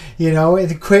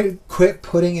 and quit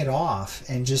putting it off,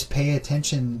 and just pay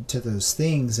attention to those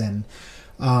things. And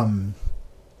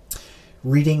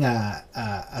reading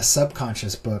a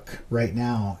subconscious book right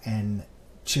now, and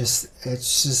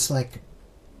it's just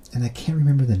and I can't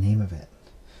remember the name of it,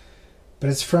 but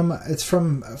it's from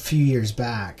a few years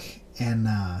back, and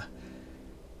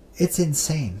it's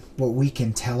insane what we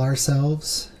can tell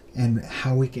ourselves and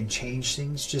how we can change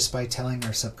things just by telling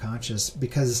our subconscious,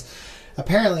 because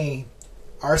apparently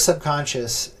our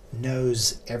subconscious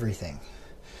knows everything.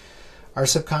 Our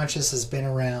subconscious has been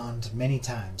around many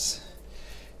times.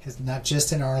 It's not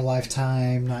just in our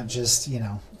lifetime, not just,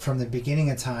 from the beginning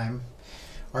of time,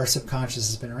 our subconscious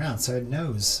has been around. So it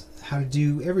knows how to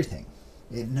do everything.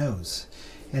 It knows.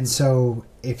 And so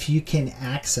if you can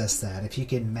access that, if you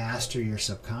can master your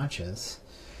subconscious,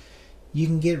 you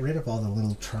can get rid of all the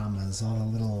little traumas, all the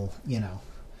little,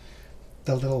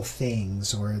 the little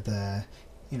things, or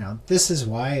this is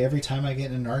why every time I get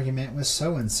in an argument with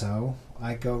so-and-so,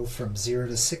 I go from 0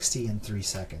 to 60 in 3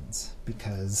 seconds,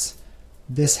 because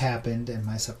this happened and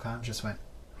my subconscious went,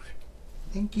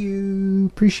 thank you,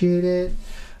 appreciate it.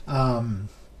 And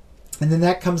then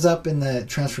that comes up in the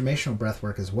transformational breath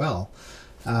work as well.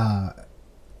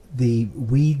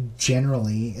 We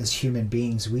generally, as human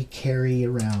beings, we carry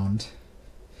around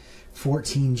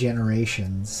 14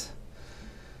 generations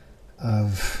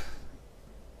of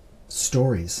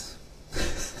stories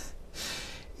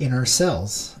in our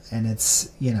cells. And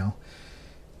it's,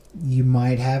 you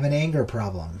might have an anger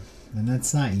problem, and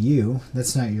that's not you.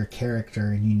 That's not your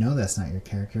character, and that's not your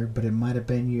character, but it might have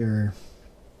been your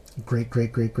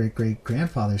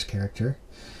great-great-great-great-great-grandfather's character.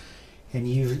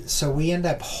 And so we end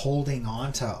up holding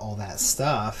on to all that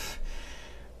stuff,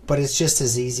 but it's just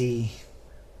as easy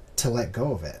to let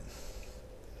go of it.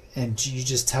 And you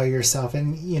just tell yourself,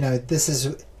 and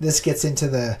this gets into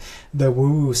the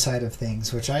woo-woo side of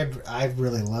things, which I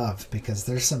really love, because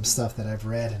there's some stuff that I've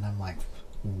read and I'm like,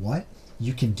 what?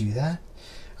 You can do that?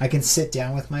 I can sit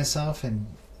down with myself and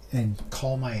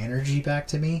call my energy back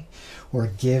to me, or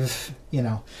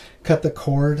cut the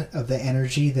cord of the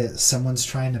energy that someone's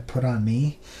trying to put on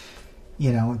me,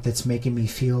 that's making me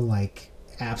feel like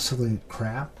absolute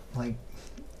crap. Like,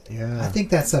 yeah, I think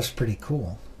that stuff's pretty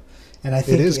cool. And I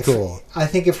think it is cool. I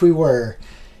think if we were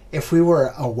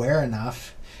aware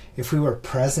enough, if we were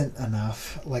present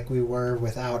enough, like we were,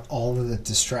 without all of the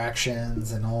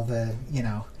distractions and all the,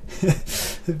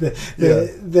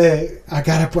 I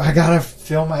gotta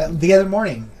fill the other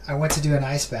morning I went to do an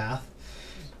ice bath,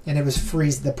 and it was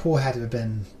freezing. The pool had to have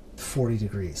been 40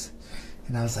 degrees,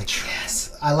 and I was like,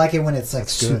 yes, I like it when it's like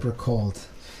super cold,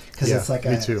 because it's like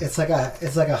it's like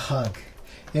a hug.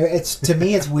 It's, to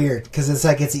me, it's weird, because it's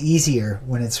like it's easier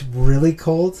when it's really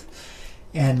cold.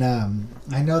 And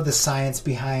I know the science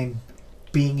behind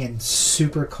being in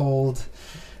super cold,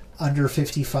 under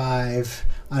 55,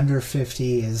 under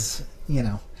 50 is,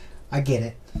 I get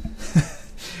it.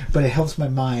 But it helps my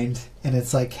mind, and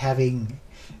it's like having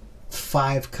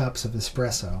 5 cups of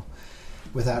espresso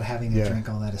without having to drink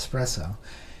all that espresso.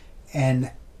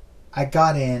 And I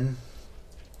got in,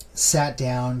 sat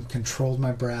down, controlled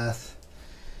my breath,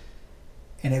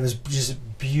 and it was just a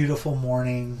beautiful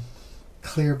morning,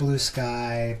 clear blue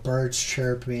sky, birds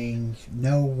chirping,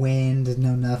 no wind,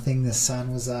 no nothing, the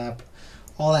sun was up,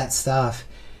 all that stuff.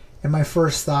 And my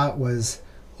first thought was,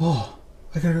 I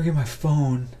gotta go get my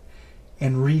phone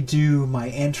and redo my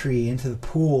entry into the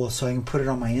pool so I can put it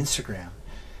on my Instagram.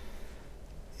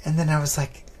 And then I was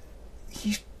like,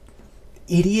 you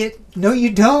idiot. No,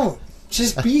 you don't.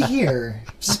 Just be here.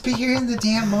 Just be here in the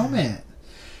damn moment.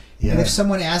 Yeah. And if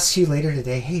someone asks you later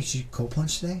today, hey, did you cold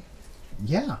plunge today?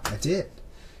 Yeah, I did.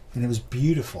 And it was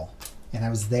beautiful. And I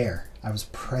was there. I was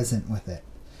present with it.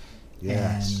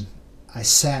 Yes. And I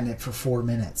sat in it for 4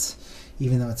 minutes,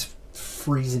 even though it's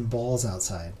freezing balls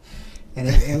outside. And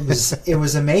it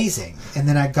was amazing. And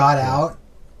then I got out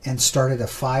and started a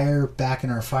fire back in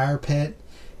our fire pit.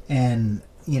 And,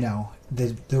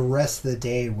 the rest of the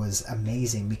day was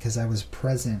amazing, because I was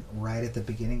present right at the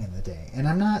beginning of the day. And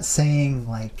I'm not saying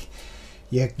like,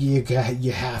 you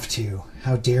have to.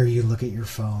 How dare you look at your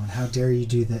phone? How dare you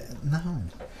do that? No.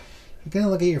 You're going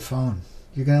to look at your phone.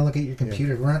 You're going to look at your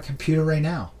computer. We're on a computer right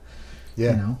now.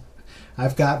 Yeah.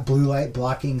 I've got blue light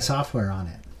blocking software on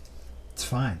it. It's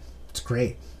fine. It's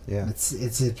great. Yeah. It's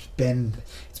been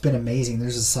amazing.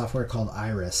 There's a software called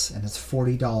Iris, and it's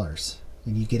 $40,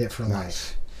 and you get it for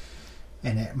life.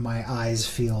 And my eyes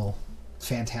feel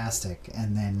fantastic.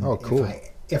 And then cool.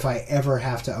 if I ever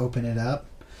have to open it up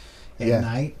at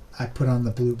night, I put on the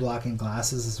blue blocking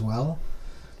glasses as well.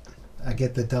 I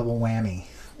get the double whammy,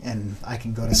 and I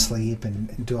can go to sleep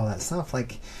and do all that stuff.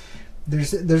 Like,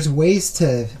 there's ways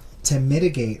to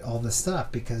mitigate all this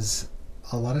stuff, because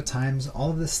a lot of times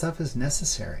all of this stuff is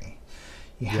necessary.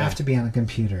 You have to be on a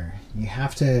computer. You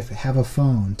have to have a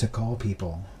phone to call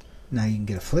people. Now you can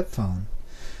get a flip phone,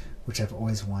 which I've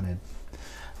always wanted.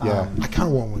 Yeah, I kind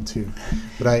of want one too,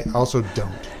 but I also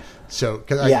don't. So,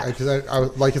 because I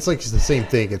like, it's like the same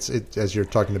thing. It's as you're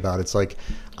talking about. It's like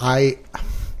I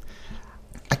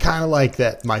kind of like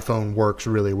that my phone works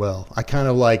really well. I kind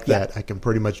of like that I can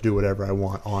pretty much do whatever I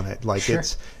want on it. Like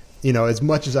it's, as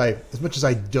much as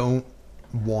I don't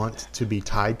want to be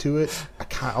tied to it,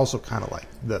 also kind of like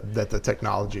that the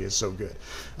technology is so good.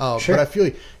 Sure. But I feel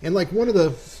like, and like one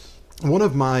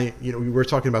of my, we were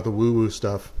talking about the woo woo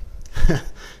stuff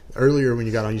earlier when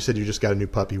you got on. You said you just got a new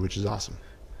puppy, which is awesome.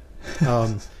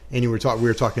 And we were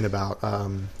talking about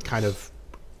kind of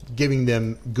giving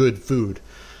them good food,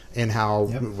 and how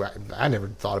I never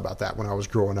thought about that when I was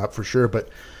growing up for sure. But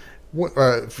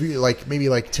maybe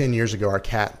like 10 years ago, our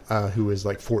cat, who was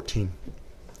like 14,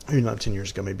 maybe not 10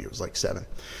 years ago, maybe it was like 7.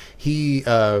 He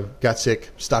got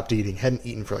sick, stopped eating, hadn't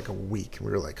eaten for like a week.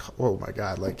 We were like, oh my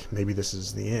God, like maybe this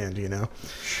is the end,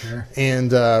 Sure.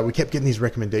 And we kept getting these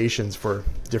recommendations for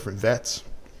different vets.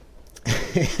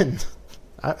 And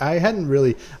I hadn't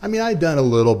really, I'd done a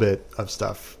little bit of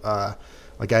stuff.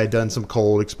 Like I had done some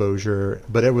cold exposure,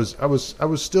 but I was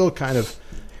still kind of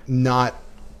not,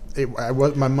 I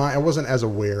wasn't as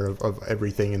aware of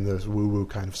everything in this woo woo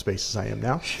kind of space as I am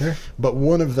now. Sure. But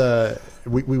one of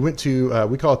we went to,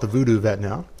 we call it the voodoo vet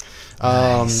now.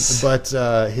 Nice. But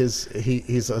he's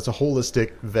a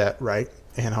holistic vet, right?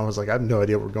 And I was like, I have no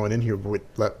idea what we're going in here,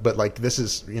 but like this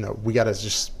is, we got to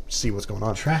just see what's going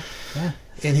on. Try. Yeah.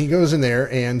 And he goes in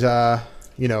there, and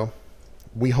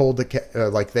we hold the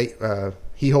cat.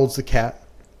 He holds the cat,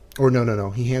 or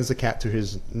no. He hands the cat to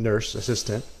his nurse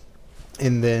assistant,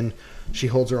 and then she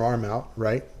holds her arm out,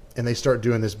 right? And they start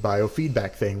doing this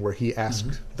biofeedback thing where he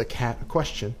asks the cat a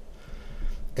question,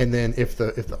 and then if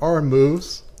the arm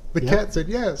moves, the cat said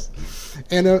yes.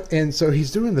 And so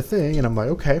he's doing the thing, and I'm like,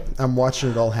 okay. I'm watching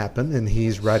it all happen, and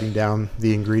he's writing down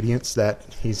the ingredients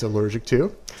that he's allergic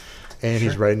to. And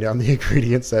he's writing down the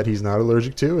ingredients that he's not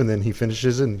allergic to. And then he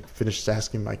finishes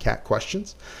asking my cat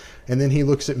questions. And then he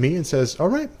looks at me and says, all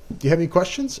right, do you have any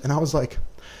questions? And I was like,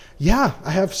 yeah,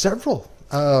 I have several.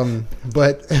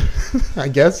 But I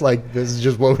guess like this is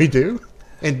just what we do.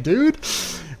 And dude,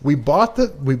 we bought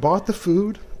the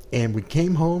food, and we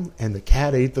came home, and the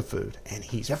cat ate the food, and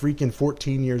he's freaking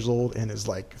 14 years old and is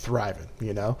like thriving,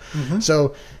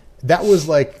 So that was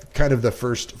like kind of the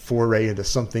first foray into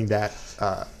something that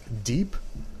deep,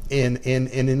 and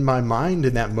in my mind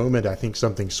in that moment, I think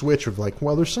something switched of like,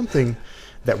 well, there's something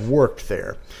that worked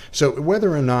there. So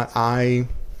whether or not I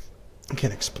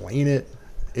can explain it,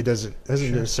 it doesn't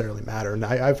necessarily matter. And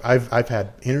I've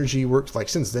had energy work, like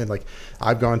since then, like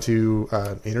I've gone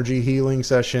to energy healing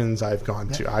sessions. I've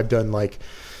done like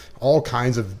all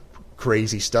kinds of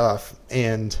crazy stuff.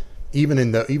 And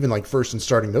even like first in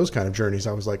starting those kind of journeys,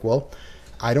 I was like, well,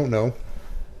 I don't know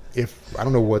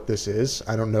what this is.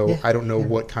 I don't know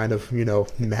what kind of,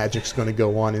 magic's going to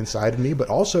go on inside of me, but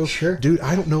also, dude,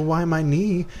 I don't know why my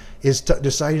knee is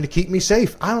deciding to keep me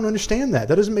safe. I don't understand that.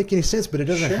 That doesn't make any sense, but it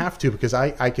doesn't have to, because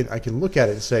I can look at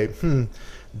it and say,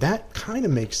 that kind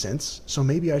of makes sense. So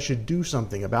maybe I should do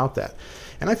something about that.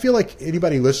 And I feel like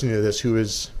anybody listening to this who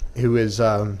is,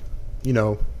 I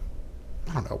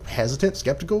don't know, hesitant,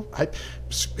 skeptical.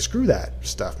 Screw that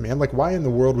stuff, man. Like, why in the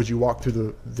world would you walk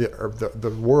through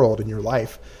the world in your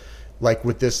life, like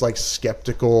with this like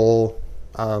skeptical,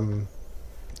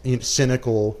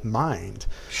 cynical mind?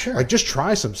 Sure. Like, just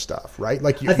try some stuff, right?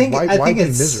 Like, I think why be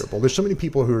miserable? There's so many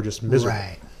people who are just miserable.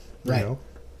 Right.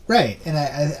 Right. And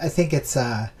I think it's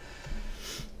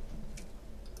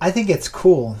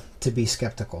cool to be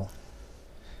skeptical.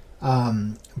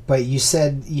 But you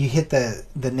said you hit the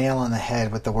nail on the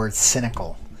head with the word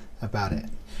cynical about it.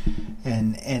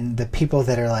 And the people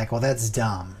that are like, well, that's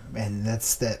dumb. And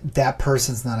that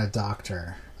person's not a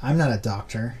doctor. I'm not a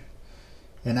doctor.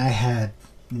 And I had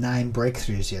 9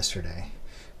 breakthroughs yesterday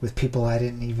with people I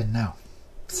didn't even know.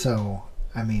 So,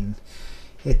 I mean,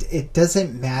 it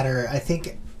doesn't matter. I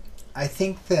think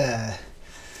that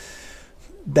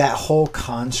whole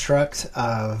construct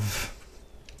of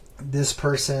this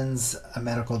person's a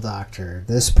medical doctor,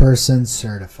 this person's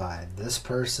certified, this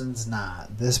person's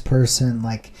not, this person,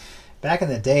 like back in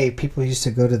the day, people used to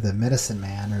go to the medicine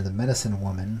man or the medicine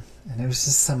woman, and it was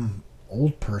just some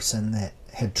old person that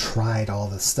had tried all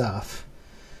the stuff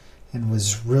and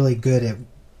was really good at,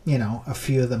 a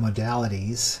few of the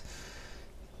modalities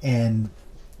and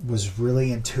was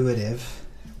really intuitive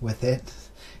with it,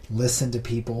 listened to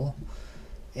people,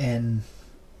 and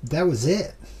that was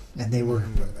it. And they were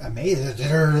amazed.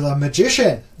 They're a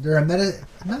magician.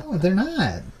 No, they're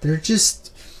not. They're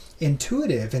just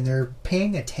intuitive, and they're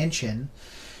paying attention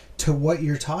to what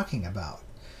you're talking about,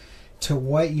 to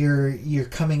what you're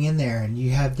coming in there, and you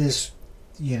have this,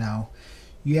 you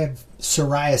have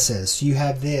psoriasis, you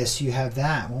have this, you have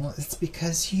that. Well, it's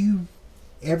because you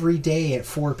every day at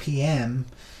 4 p.m.,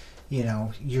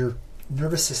 your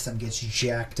nervous system gets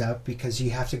jacked up because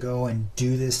you have to go and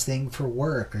do this thing for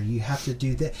work, or you have to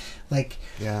do that. Like,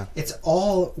 it's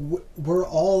all, we're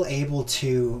all able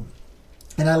to,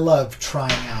 And I love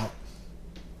trying out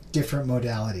different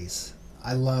modalities.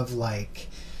 I love, like,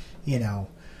 you know,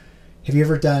 have you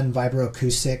ever done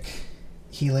vibroacoustic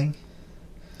healing?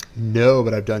 No,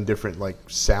 but I've done different like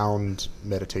sound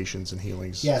meditations and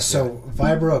healings. Yeah, so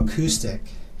vibroacoustic,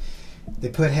 they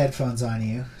put headphones on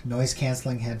you, noise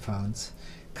canceling headphones,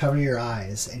 cover your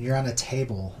eyes, and you're on a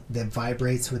table that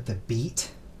vibrates with the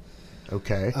beat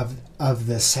Okay. of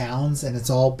the sounds, and it's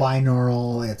all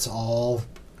binaural, it's all,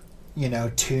 you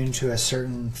know, tuned to a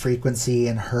certain frequency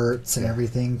and hertz and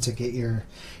everything to get your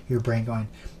brain going.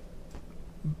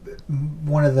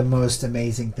 One of the most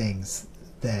amazing things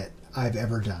that I've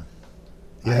ever done.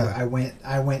 Yeah.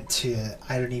 I went to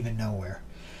I don't even know where,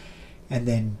 and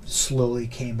then slowly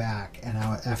came back, and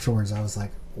afterwards I was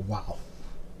like, wow,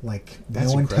 like That's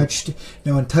no one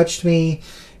touched me,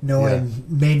 no one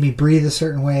made me breathe a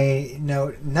certain way,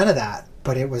 none of that.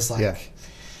 But it was like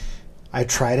I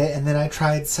tried it, and then I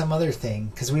tried some other thing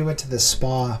because we went to the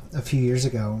spa a few years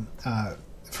ago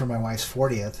for my wife's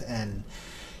 40th, and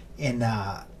in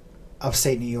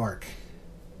upstate New York,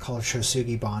 called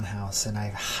Shosugi Bon House, and I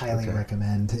highly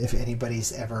recommend if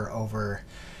anybody's ever over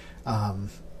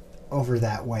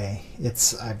that way.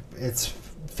 It's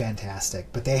fantastic.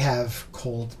 But they have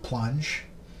cold plunge.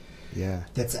 Yeah.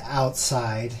 That's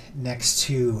outside next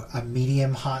to a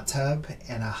medium hot tub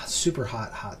and a super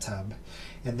hot tub,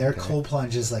 and their cold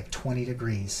plunge is like 20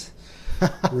 degrees,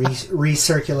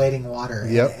 recirculating water.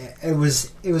 Yep. And it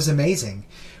was amazing.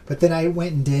 But then I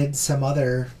went and did some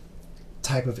other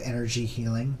type of energy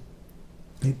healing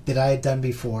that I had done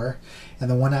before, and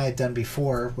the one I had done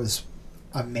before was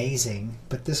amazing,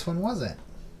 but this one wasn't.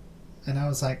 And I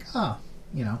was like,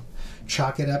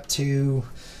 chalk it up to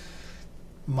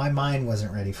my mind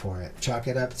wasn't ready for it. Chalk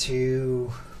it up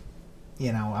to,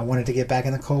 I wanted to get back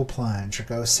in the cold plunge or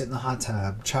go sit in the hot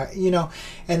tub.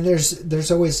 And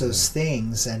there's always those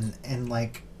things, and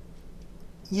like,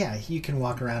 you can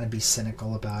walk around and be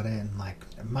cynical about it, and like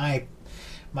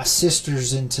my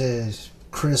sister's into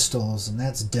crystals and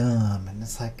that's dumb, and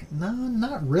it's like, no,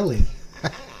 not really.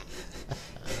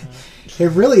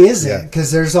 It really isn't,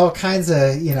 because there's all kinds of,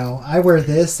 I wear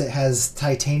this that has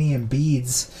titanium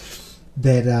beads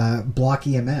that block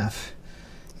EMF,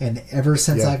 and ever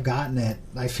since I've gotten it,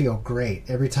 I feel great.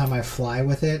 Every time I fly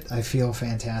with it, I feel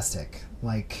fantastic.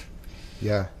 Like,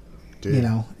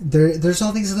 dude. There's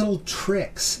all these little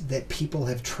tricks that people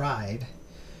have tried,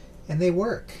 and they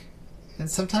work. And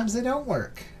sometimes they don't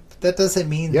work. But that doesn't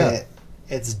mean that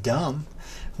it's dumb.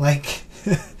 Like,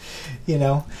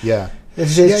 Yeah.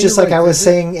 It's just like right. I was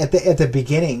saying at the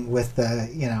beginning with the,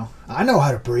 I know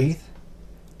how to breathe.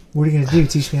 What are you going to do?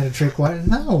 Teach me how to drink water?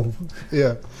 No.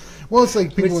 Yeah. Well, it's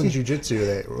like people in jiu-jitsu,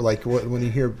 they like when you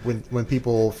hear when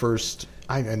people first,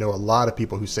 I know a lot of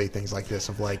people who say things like this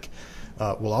of like,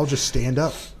 well, I'll just stand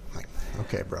up. I'm like,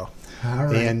 okay, bro. All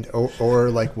right. And or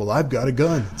like, well, I've got a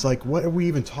gun. It's like, what are we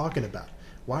even talking about?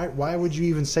 Why would you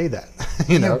even say that?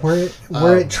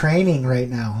 We're at training right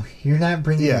now. You're not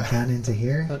bringing a gun into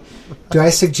here. Do I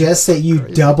suggest that you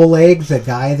double leg the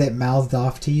guy that mouthed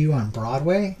off to you on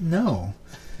Broadway? No,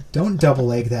 don't double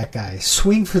leg that guy.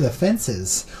 Swing for the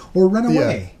fences or run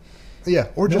away. Yeah,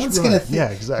 or no just run.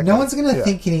 Exactly. No one's gonna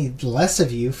think any less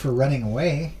of you for running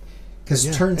away,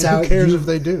 because turns out who cares if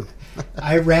they do.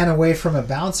 I ran away from a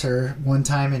bouncer one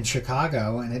time in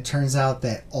Chicago, and it turns out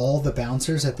that all the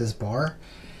bouncers at this bar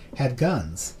had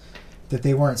guns that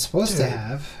they weren't supposed to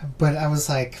have. But I was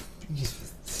like,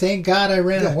 thank God I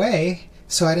ran away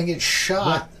so I didn't get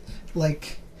shot.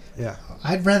 Like,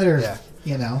 I'd rather,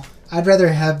 I'd rather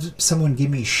have someone give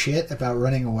me shit about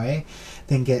running away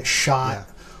than get shot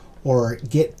or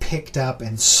get picked up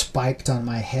and spiked on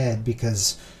my head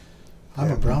because I'm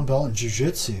a brown belt in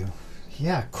jiu-jitsu.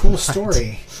 Yeah, cool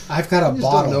story. I've got a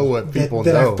bottle don't know what people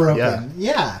that know. I've broken.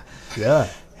 Yeah.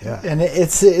 And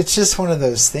it's just one of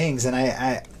those things, and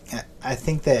I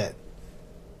think that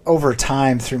over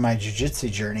time through my jiu-jitsu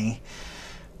journey,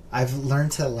 I've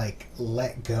learned to like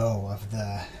let go of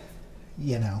the,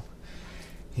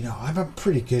 I'm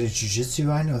pretty good at jiu-jitsu.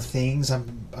 I know things.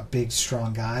 I'm a big,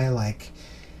 strong guy. Like,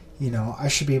 I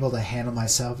should be able to handle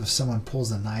myself if someone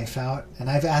pulls a knife out. And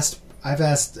I've asked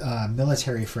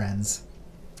military friends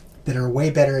that are way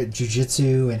better at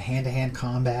jiu-jitsu and hand-to-hand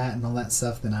combat and all that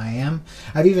stuff than I am.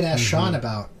 I've even asked Sean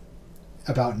about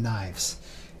knives.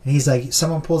 And he's like,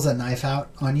 someone pulls a knife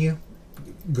out on you,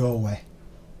 go away.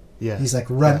 Yeah. He's like,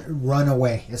 run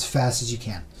away as fast as you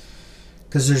can.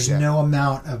 Because there's no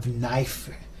amount of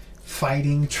knife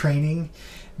fighting training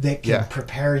that can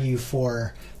prepare you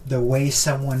for the way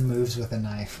someone moves with a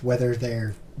knife, whether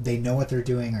they know what they're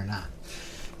doing or not.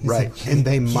 Right. And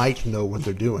they might know what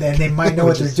they're doing. And they might know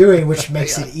what they're doing, which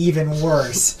makes it even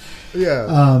worse.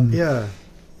 Yeah. Yeah.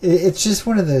 It's just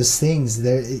one of those things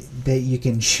that you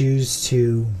can choose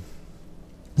to,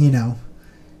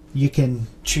 you can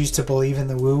choose to believe in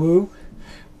the woo-woo,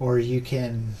 or you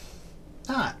can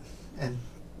not. And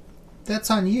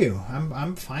that's on you.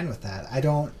 I'm fine with that.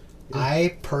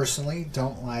 I personally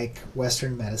don't like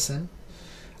Western medicine.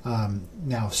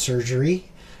 Now,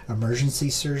 surgery, emergency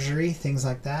surgery, things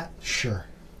like that, sure.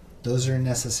 Those are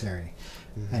necessary.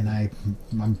 Mm-hmm. And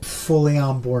I'm fully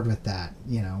on board with that.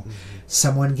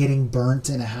 Someone getting burnt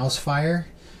in a house fire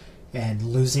and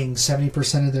losing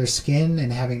 70% of their skin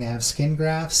and having to have skin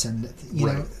grafts and,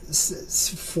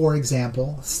 for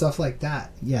example, stuff like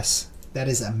that. Yes, that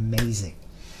is amazing.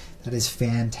 That is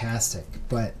fantastic.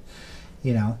 But,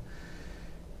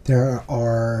 there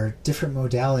are different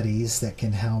modalities that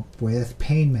can help with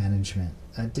pain management,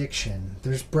 addiction.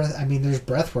 There's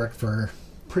breath work for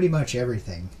pretty much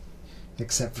everything,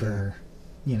 except for,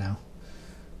 I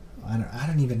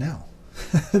don't even know.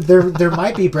 there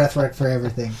might be breath work for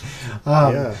everything,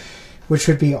 which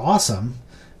would be awesome.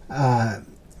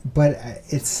 But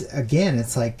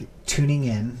it's like tuning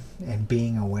in and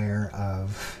being aware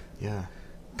of,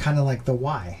 kind of like the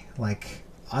why. Like,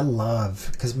 I love,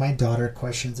 because my daughter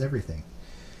questions everything.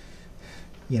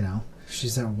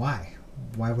 She's like, why?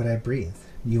 Why would I breathe?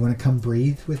 You want to come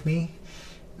breathe with me?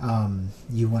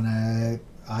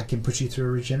 I can put you through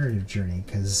a regenerative journey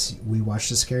because we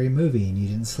watched a scary movie and you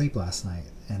didn't sleep last night,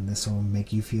 and this will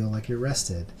make you feel like you're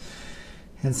rested.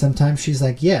 And sometimes she's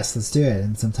like, yes, let's do it.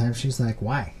 And sometimes she's like,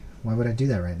 why? Why would I do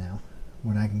that right now?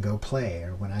 When I can go play,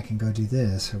 or when I can go do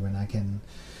this, or when I can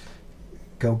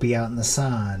go be out in the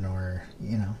sun, or,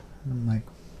 I'm like,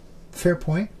 fair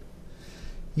point.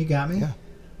 You got me.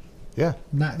 Yeah.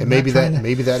 And maybe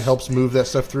that helps move that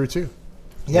stuff through too.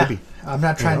 Yeah. Maybe. I'm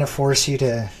not trying to force you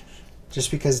to, just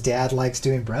because Dad likes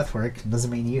doing breath work doesn't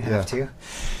mean you have to.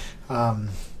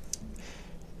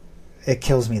 It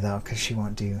kills me though, because she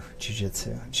won't do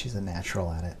jiu-jitsu, and she's a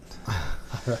natural at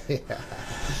it.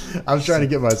 I was trying to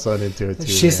get my son into it too.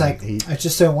 She's like, I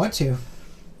just don't want to.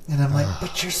 And I'm like,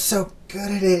 but you're so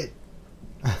good at it.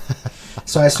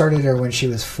 So I started her when she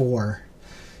was 4.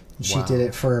 And she did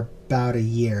it for about a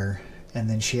year, and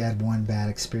then she had one bad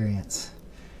experience.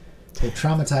 It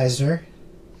traumatized her.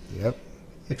 Yep.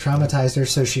 It traumatized her,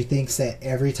 so she thinks that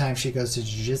every time she goes to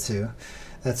jiu-jitsu,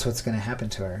 that's what's going to happen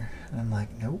to her. And I'm like,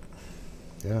 nope.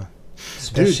 Yeah.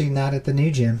 Especially not at the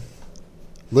new gym.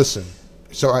 Listen,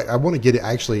 so I want to get it.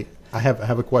 Actually, I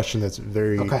have a question that's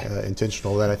very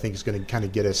intentional that I think is going to kind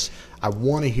of get us. I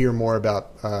want to hear more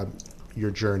about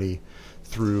your journey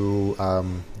through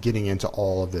getting into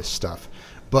all of this stuff.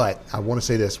 But I want to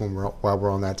say this while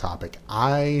we're on that topic.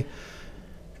 I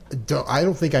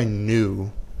don't think I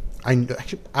knew.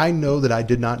 I know that I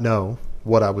did not know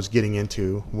what I was getting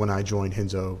into when I joined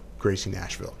Henzo Gracie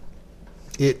Nashville.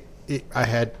 I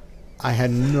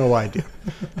had no idea.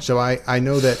 So I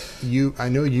know that you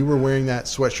were wearing that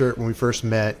sweatshirt when we first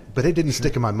met, but it didn't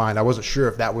stick in my mind. I wasn't sure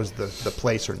if that was the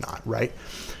place or not, right?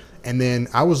 And then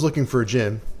I was looking for a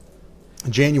gym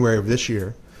in January of this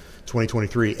year,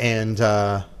 2023, and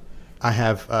I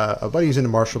have a buddy who's into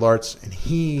martial arts, and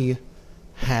he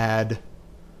had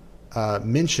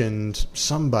mentioned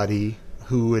somebody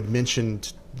who had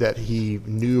mentioned that he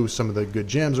knew some of the good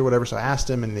gyms or whatever. So I asked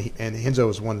him, and Henzo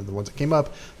was one of the ones that came up.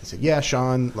 I said, yeah,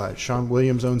 Sean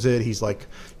Williams owns it. He's like,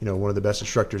 one of the best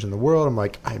instructors in the world. I'm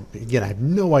like, I have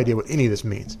no idea what any of this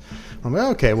means. I'm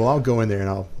like, okay, well, I'll go in there and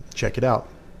I'll check it out.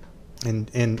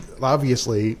 And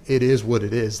obviously it is what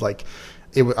it is. Like,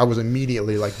 I was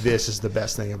immediately like, this is the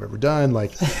best thing I've ever done.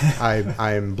 Like,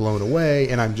 I am blown away,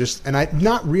 and I'm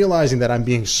not realizing that I'm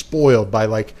being spoiled by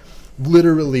like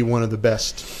literally one of the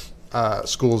best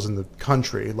schools in the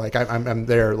country. Like, I'm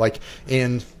there, like,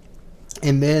 and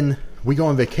then we go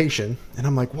on vacation, and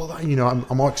I'm like, well,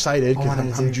 I'm all excited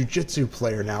because I'm a jiu-jitsu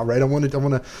player now, right? I'm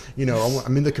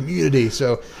in the community.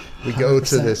 So we go 100%.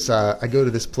 To this, I go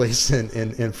to this place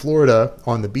in Florida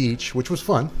on the beach, which was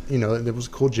fun. It was a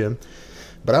cool gym.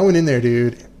 But I went in there,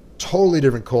 dude, totally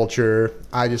different culture.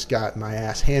 I just got my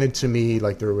ass handed to me.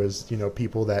 Like, there was,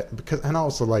 people and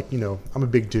also, like, I'm a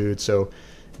big dude. So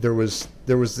there was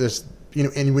this,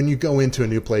 and when you go into a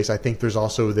new place, I think there's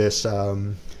also this,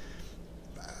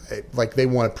 like, they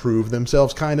want to prove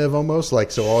themselves kind of almost.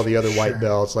 Like, so all the other white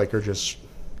belts, like, are just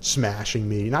smashing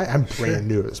me. And I'm brand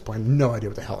new at this point. I have no idea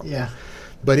what the hell I'm doing.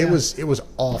 But it was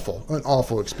awful, an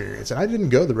awful experience. And I didn't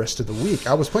go the rest of the week.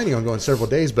 I was planning on going several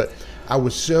days, but I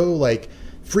was so, like,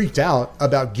 freaked out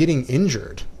about getting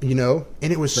injured, and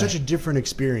it was such a different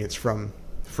experience from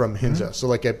Henzo. Mm-hmm. So,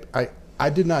 like, I I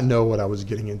did not know what I was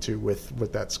getting into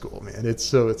with that school, man. It's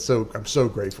so I'm so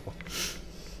grateful.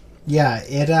 Yeah,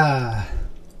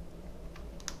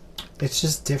 it's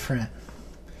just different.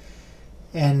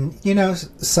 And,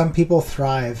 some people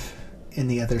thrive in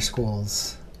the other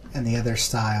schools and the other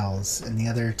styles and the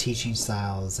other teaching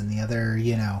styles and the other,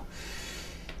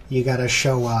 you got to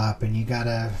show up and you got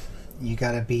to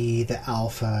be the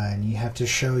alpha and you have to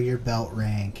show your belt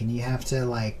rank and you have to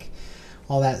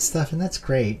all that stuff. And that's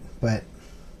great. But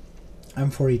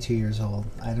I'm 42 years old.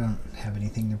 I don't have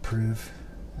anything to prove.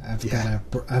 I've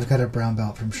got a brown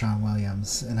belt from Sean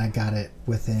Williams, and I got it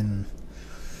within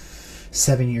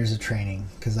 7 years of training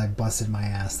because I busted my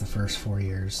ass the first 4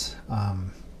 years.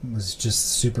 Was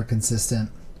just super consistent,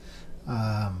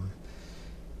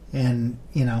 and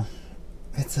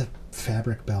it's a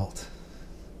fabric belt.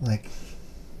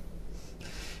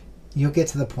 You'll get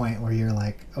to the point where you're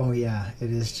like, oh yeah,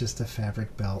 it is just a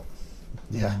fabric belt.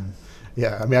 Yeah.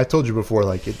 Yeah, I mean, I told you before,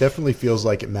 it definitely feels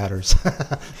like it matters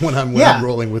when I'm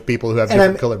rolling with people who have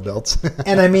different colored belts.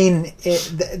 And I mean,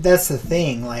 that's the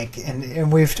thing.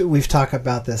 And we've talked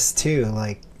about this too.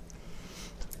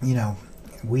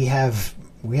 We have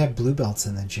blue belts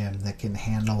in the gym that can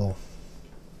handle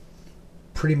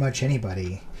pretty much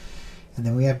anybody, and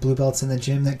then we have blue belts in the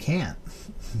gym that can't.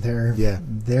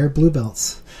 They're blue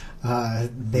belts.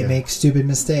 They make stupid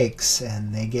mistakes,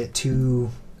 and they get too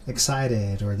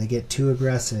excited, or they get too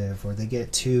aggressive, or they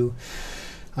get too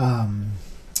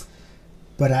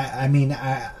but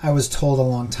I was told a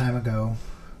long time ago,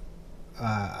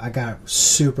 I got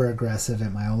super aggressive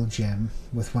at my old gym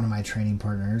with one of my training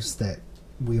partners that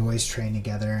we always train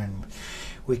together, and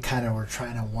we kind of were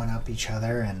trying to one up each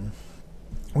other, and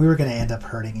we were going to end up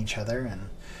hurting each other. And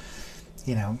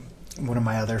one of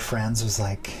my other friends was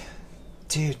like,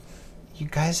 dude,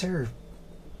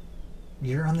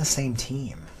 you're on the same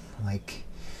team.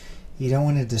 You don't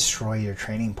want to destroy your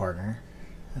training partner.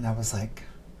 And I was like,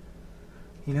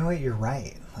 you know what? You're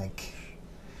right.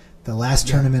 The last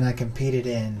tournament I competed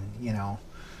in, I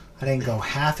didn't go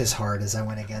half as hard as I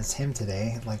went against him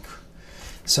today.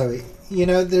 So,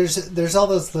 there's all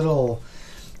those little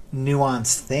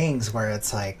nuanced things where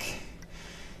it's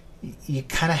you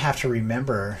kind of have to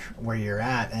remember where you're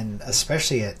at. And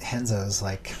especially at Henzo's,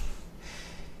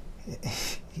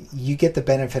 you get the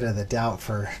benefit of the doubt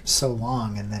for so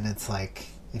long, and then it's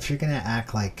if you're going to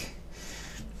act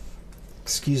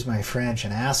excuse my French,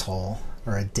 an asshole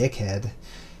or a dickhead,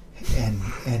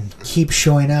 and keep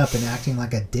showing up and acting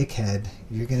like a dickhead,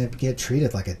 you're going to get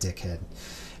treated like a dickhead.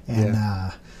 And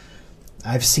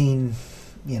I've seen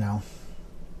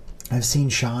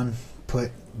Sean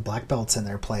put black belts in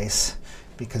their place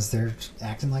because they're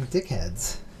acting like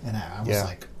dickheads, and I was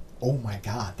like, oh my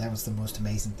God, that was the most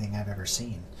amazing thing I've ever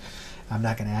seen. I'm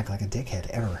not going to act like a dickhead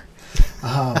ever.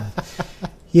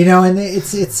 And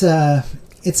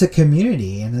it's a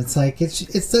community, and it's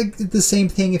the same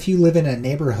thing if you live in a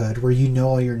neighborhood where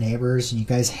all your neighbors and you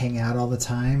guys hang out all the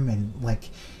time, and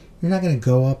you're not going to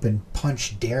go up and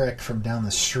punch Derek from down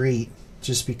the street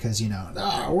just because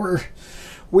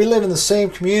we live in the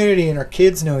same community and our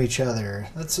kids know each other.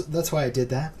 That's why I did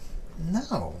that.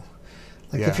 No.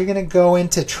 If you're going to go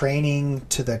into training,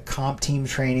 to the comp team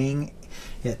training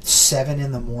at 7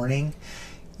 a.m,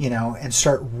 and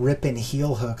start ripping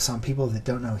heel hooks on people that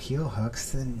don't know heel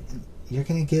hooks, then you're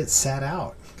going to get sat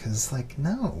out. Because,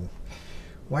 no.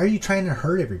 Why are you trying to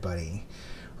hurt everybody?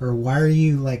 Or why are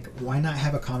you, why not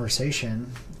have a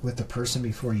conversation with the person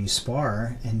before you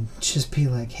spar and just be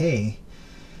like, hey,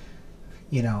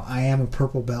 I am a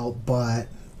purple belt, but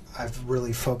I've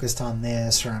really focused on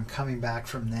this, or I'm coming back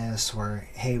from this, or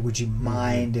hey, would you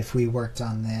mind if we worked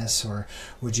on this, or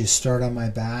would you start on my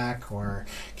back, or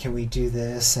can we do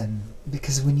this? And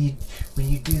because when you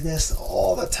do this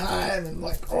all the time, and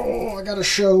I got to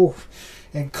show,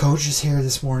 and coach is here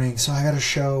this morning, so I got to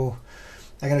show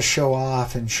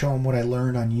off and show him what I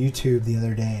learned on YouTube the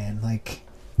other day,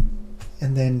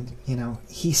 and then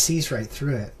he sees right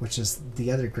through it, which is the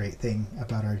other great thing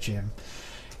about our gym.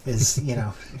 Is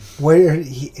where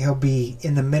he'll be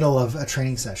in the middle of a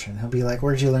training session. He'll be like,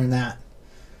 "Where'd you learn that?"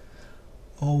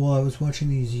 Oh, well, I was watching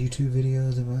these YouTube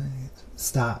videos.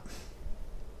 Stop.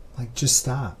 Just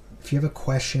stop. If you have a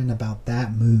question about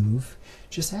that move,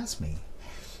 just ask me,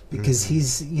 because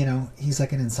he's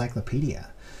like an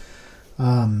encyclopedia.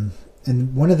 And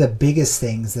one of the biggest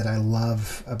things that I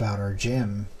love about our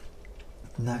gym,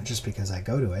 not just because I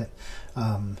go to it.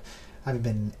 I haven't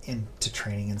been into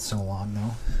training in so long,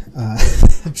 though,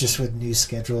 just with new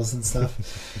schedules and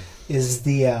stuff, is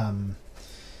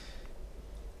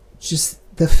just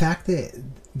the fact that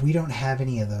we don't have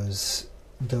any of those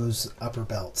upper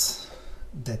belts.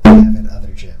 that they have at other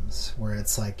gyms, where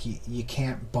it's like you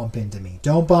can't bump into me.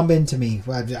 Don't bump into me.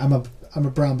 I'm a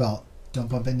brown belt. Don't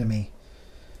bump into me.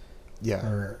 Yeah.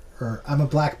 Or I'm a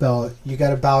black belt. You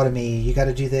got to bow to me. You got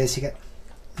to do this.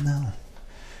 No.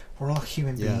 We're all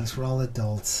human beings. We're all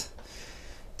adults.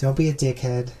 Don't be a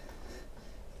dickhead,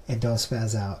 and don't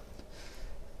spaz out.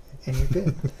 And you're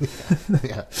good.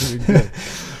 Yeah, you're good.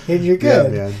 And you're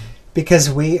good. Yeah, man. Because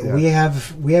we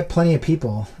have plenty of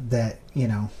people that,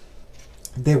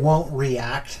 they won't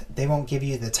react. They won't give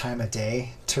you the time of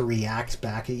day to react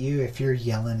back at you if you're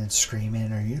yelling and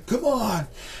screaming, or you come on,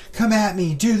 come at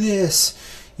me, do this.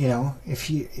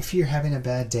 If you're having a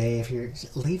bad day, if you're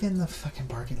leaving the fucking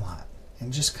parking lot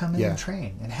and just come in and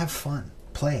train and have fun,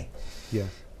 play. Yeah.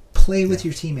 Play with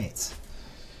your teammates.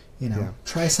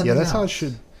 Try something out. Yeah, that's how it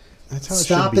should. That's how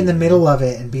Stop it should be, in the middle of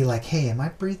it and be like, hey, am I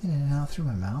breathing in and out through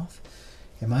my mouth?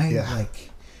 Am I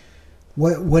like,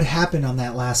 what happened on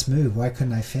that last move? Why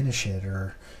couldn't I finish it?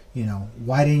 Or,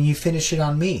 why didn't you finish it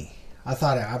on me? I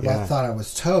thought I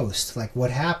was toast. Like, what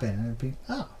happened? And it'd be,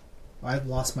 oh, I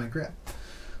lost my grip.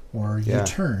 Or you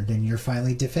turned and you're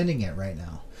finally defending it right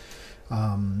now.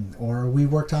 Or we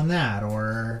worked on that.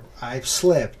 Or I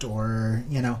slipped. Or,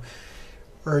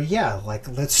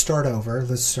 let's start over.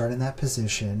 Let's start in that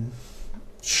position.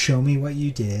 Show me what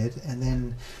you did. And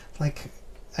then,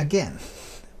 again,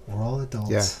 we're all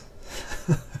adults. Yeah.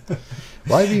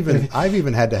 Well, I've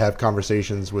even had to have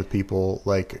conversations with people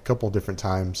a couple different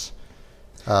times,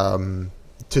 to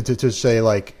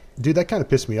say dude, that kind of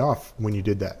pissed me off when you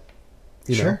did that.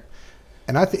 You know?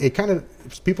 And I think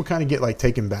people kind of get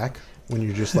taken back when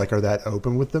you just are that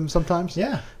open with them sometimes.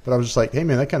 Yeah. But I was just like, hey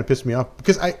man, that kind of pissed me off,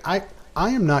 because I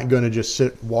am not going to just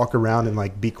walk around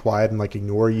and be quiet and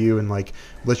ignore you and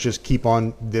let's just keep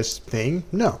on this thing.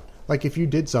 No. If you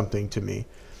did something to me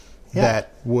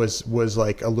that was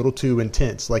a little too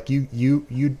intense, you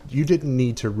didn't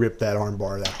need to rip that arm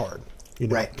bar that hard.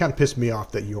 Right. It kind of pissed me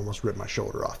off that you almost ripped my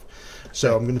shoulder off.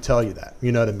 So I'm going to tell you that.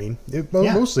 You know what I mean?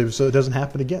 Mostly so it doesn't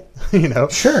happen again.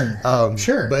 Sure.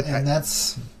 Sure. But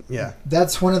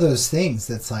that's one of those things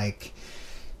that's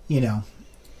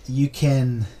you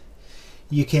can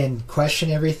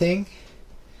question everything,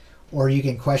 or you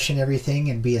can question everything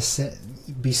and be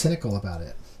cynical about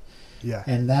it. Yeah.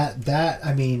 And that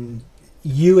I mean,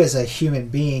 you as a human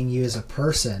being, you as a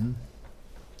person,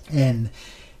 and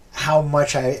how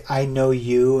much I know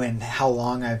you and how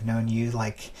long I've known you,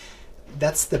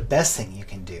 that's the best thing you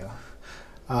can do.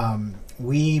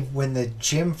 When the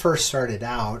gym first started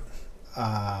out,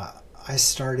 I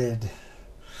started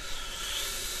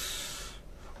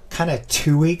kind of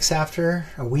a week after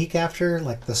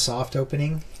the soft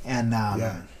opening, and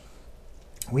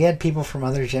we had people from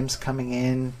other gyms coming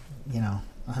in.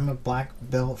 I'm a black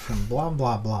belt from blah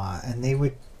blah blah, and they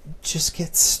would just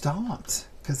get stomped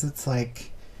because it's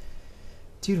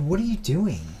dude, what are you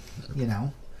doing?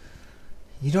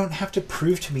 You don't have to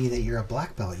prove to me that you're a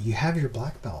black belt. You have your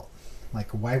black belt.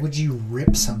 Why would you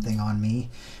rip something on me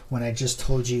when I just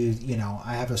told you,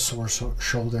 I have a sore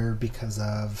shoulder because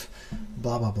of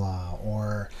blah, blah, blah.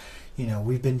 Or,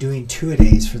 we've been doing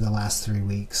 2-a-days for the last 3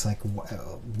 weeks.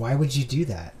 Why would you do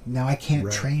that? Now I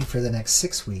can't train for the next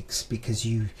 6 weeks because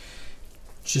you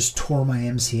just tore my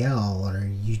MCL, or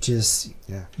you just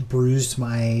bruised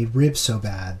my rib so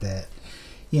bad that,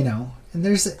 and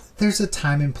there's a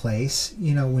time and place,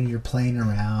 when you're playing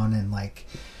around, and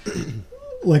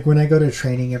when I go to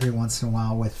training every once in a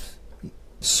while with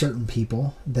certain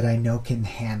people that I know can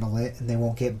handle it and they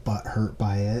won't get butt hurt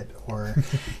by it, or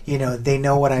they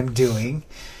know what I'm doing.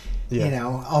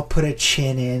 I'll put a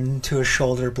chin into a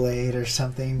shoulder blade or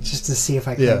something just to see if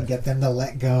I can get them to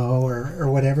let go, or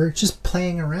whatever. Just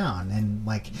playing around, and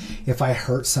if I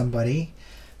hurt somebody,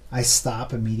 I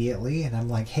stop immediately and I'm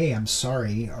like, hey, I'm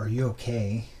sorry. Are you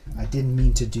okay? I didn't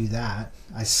mean to do that.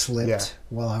 I slipped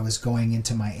while I was going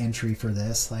into my entry for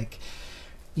this.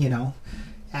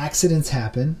 Accidents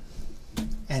happen,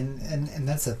 and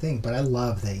that's the thing. But I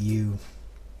love that you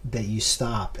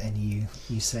stop and you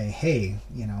say, hey,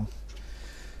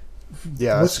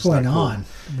 what's going on?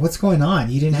 What's going on?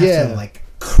 You didn't have to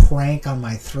crank on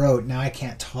my throat. Now I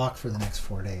can't talk for the next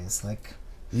 4 days.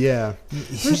 Yeah,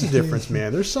 there's a difference,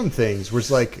 man. There's some things where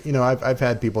it's I've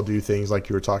had people do things like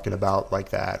you were talking about, like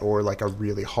that, or a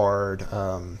really hard,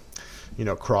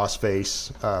 cross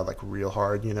face, real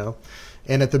hard,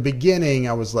 And at the beginning,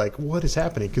 I was like, "What is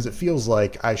happening?" Because it feels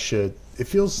like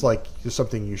there's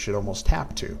something you should almost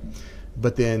tap to.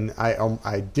 But then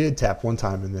I did tap one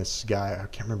time, and this guy, I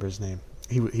can't remember his name.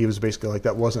 He was basically like,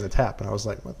 that wasn't a tap, and I was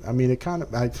like, what? I mean, it kind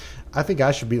of. I think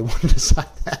I should be the one to decide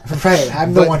that. Right,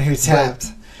 I'm the one who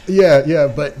tapped. Yeah,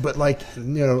 but like,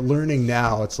 learning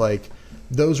now, it's like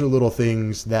those are little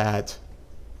things that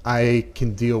I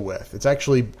can deal with. It's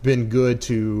actually been good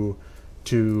to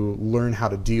learn how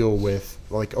to deal with,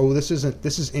 like, oh, this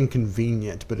is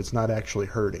inconvenient, but it's not actually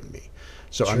hurting me.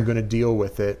 So Sure. I'm going to deal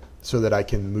with it so that I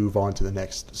can move on to the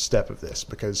next step of this,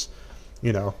 because,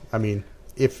 I mean,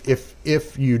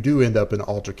 if you do end up in an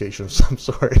altercation of some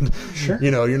sort, Sure.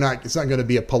 it's not going to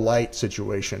be a polite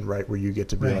situation, right? Where you get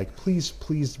to be Right. like, please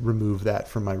remove that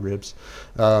from my ribs.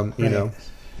 Right.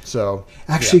 So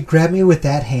Actually, grab me with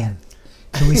that hand.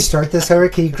 Can we start this over?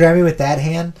 Can you grab me with that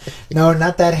hand? No,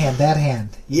 not that hand. That hand.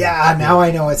 Yeah, now I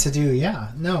know what to do. Yeah,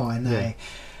 no, and Yeah.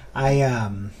 I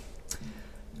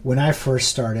when I first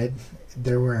started,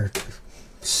 there were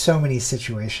so many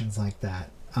situations like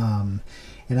that, and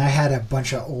I had a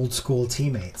bunch of old school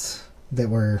teammates that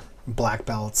were black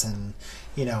belts and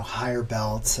higher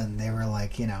belts, and they were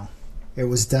like, it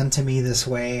was done to me this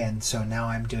way, and so now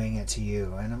I'm doing it to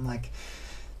you, and I'm like,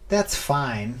 that's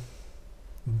fine,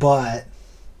 but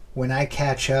when I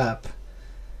catch up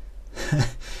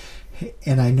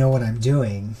and I know what I'm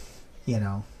doing,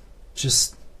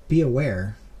 just be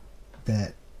aware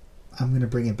that I'm going to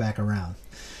bring it back around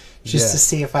just to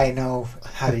see if I know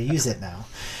how to use it now.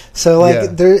 So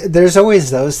there's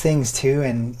always those things too,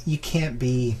 and you can't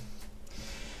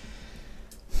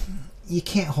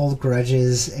hold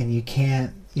grudges, and you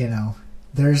can't,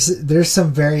 there's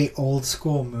some very old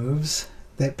school moves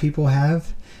that people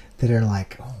have that are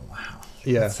like, oh wow.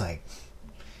 Yeah. It's like,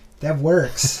 that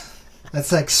works.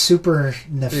 That's like super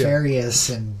nefarious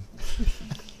and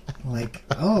like,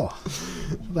 oh,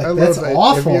 like that's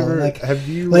awful. Have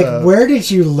you where did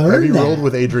you learn that? Have you rolled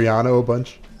with Adriano a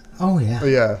bunch? Oh yeah. Oh,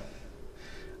 yeah.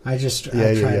 I try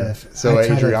So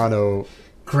to Adriano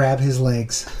grab his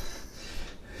legs.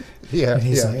 Yeah, and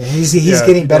he's yeah. like, he's Yeah,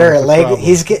 getting better at leg. problem.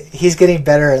 He's getting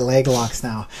better at leg locks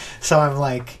now. So I'm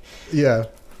like,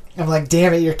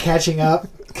 damn it, you're catching up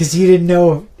because you didn't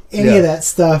know any of that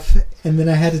stuff, and then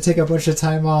I had to take a bunch of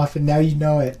time off, and now you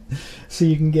know it, so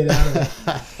you can get out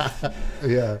of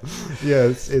it.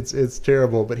 yeah. It's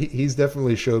terrible, but he's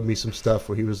definitely showed me some stuff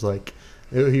where he was like,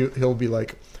 he'll be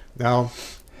like, now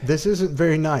this isn't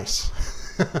very nice.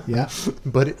 Yeah,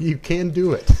 but you can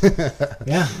do it.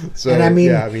 Yeah. So and I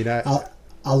mean,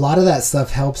 a lot of that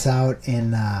stuff helps out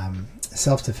in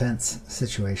self-defense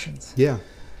situations. Yeah,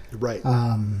 right.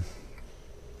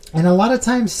 And a lot of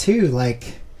times too,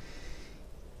 like,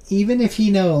 even if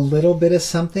you know a little bit of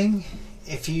something,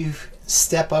 if you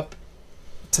step up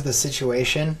to the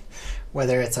situation,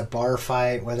 whether it's a bar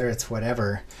fight, whether it's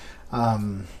whatever,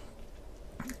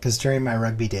 because during my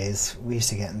rugby days, we used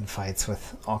to get in fights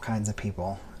with all kinds of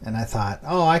people. And I thought,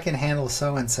 oh, I can handle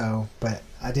so-and-so, but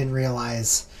I didn't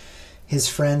realize his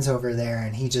friend's over there,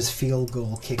 and he just field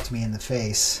goal kicked me in the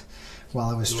face while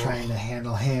I was trying to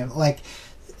handle him. Like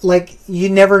you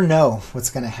never know what's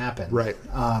going to happen. Right.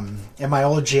 And my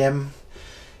old gym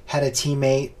had a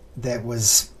teammate that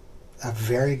was a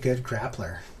very good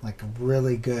grappler, like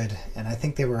really good. And I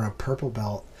think they were a purple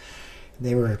belt.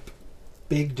 They were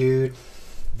big dude,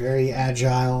 very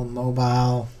agile,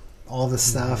 mobile, all the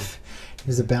stuff. He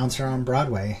was a bouncer on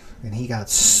Broadway, and he got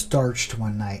starched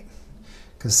one night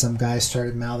because some guy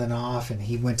started mouthing off, and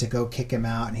he went to go kick him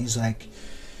out, and he's like,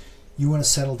 you want to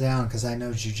settle down because I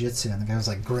know jiu-jitsu. And the guy was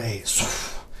like, great.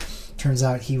 Turns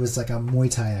out he was like a Muay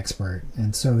Thai expert.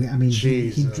 And so, I mean,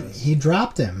 he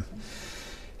dropped him.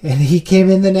 And he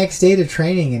came in the next day to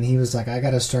training, and he was like, I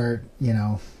got to start,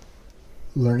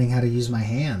 learning how to use my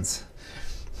hands.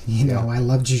 I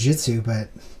love jiu-jitsu, but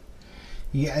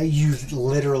you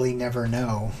literally never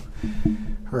know.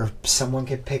 Or someone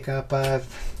could pick up a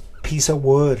piece of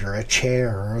wood or a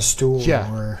chair or a stool,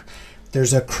 or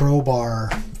there's a crowbar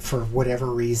for whatever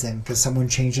reason because someone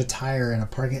changed a tire in a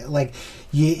parking. Like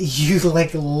you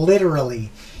like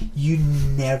literally, you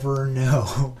never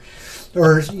know.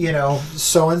 Or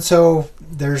so and so.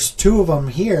 There's 2 of them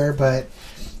here, but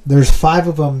there's 5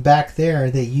 of them back there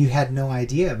that you had no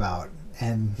idea about,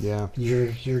 and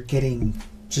you're getting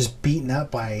just beaten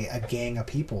up by a gang of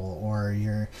people, or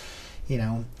you're,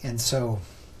 and so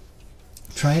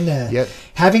trying to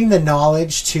having the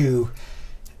knowledge to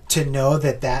know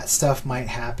that stuff might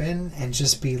happen, and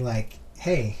just be like,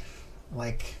 hey,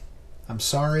 like, I'm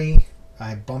sorry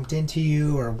I bumped into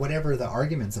you, or whatever the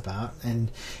argument's about,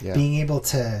 and being able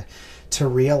to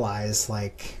realize,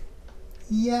 like,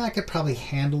 I could probably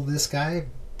handle this guy,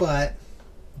 but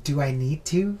do I need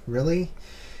to really?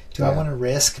 Do I want to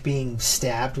risk being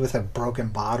stabbed with a broken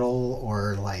bottle,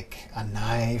 or like a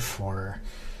knife, or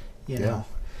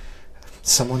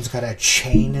someone's got a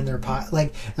chain in their pocket.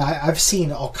 Like I've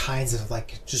seen all kinds of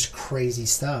like just crazy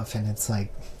stuff, and it's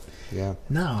like, yeah,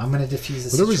 no, I'm going to diffuse the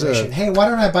situation. Hey, why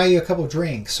don't I buy you a couple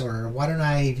drinks, or why don't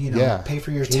I, pay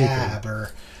for your tab,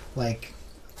 or like,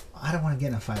 I don't want to get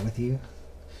in a fight with you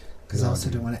because I also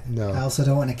don't want to. I also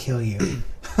don't want to kill you.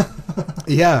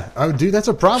 Yeah, oh, dude, that's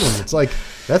a problem. It's like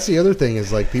that's the other thing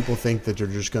is like people think that you're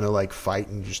just gonna like fight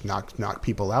and just knock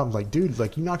people out. I'm like, dude,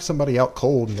 like you knock somebody out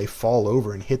cold and they fall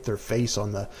over and hit their face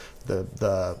on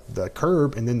the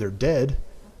curb and then they're dead.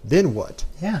 Then what?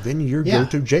 Yeah. Then you go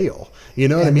to jail. You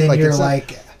know what I mean? Then like you're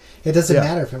like, it doesn't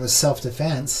matter if it was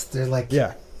self-defense. They're like,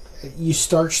 you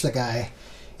starched the guy.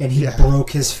 And he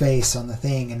broke his face on the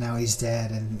thing, and now he's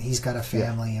dead, and he's got a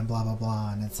family, and blah blah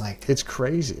blah. And it's like, it's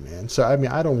crazy, man. So I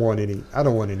mean, I don't want any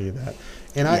of that.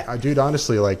 And I dude,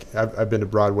 honestly, like I've been to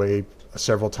Broadway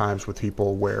several times with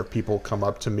people where people come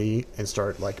up to me and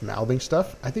start like mouthing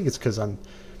stuff. I think it's because I'm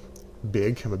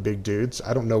big. I'm a big dude. So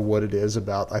I don't know what it is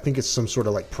about. I think it's some sort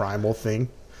of like primal thing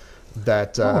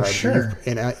that sure.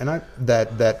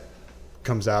 That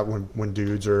comes out when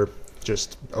dudes are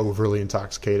just overly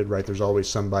intoxicated, right? There's always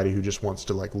somebody who just wants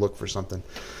to like look for something.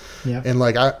 Yeah. And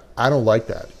like I don't like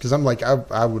that because I'm like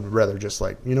I would rather just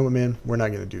like, you know what, man, we're not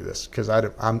going to do this because I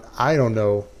don't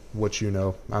know what you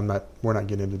know. We're not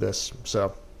getting into this.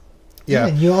 So yeah.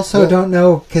 And you also don't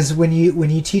know because when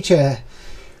you teach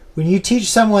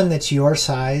someone that's your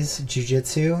size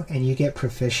jiu-jitsu and you get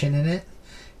proficient in it,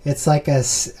 it's like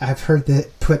I've heard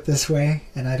that put this way,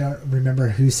 and I don't remember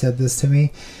who said this to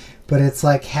me. But it's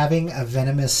like having a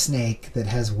venomous snake that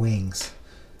has wings.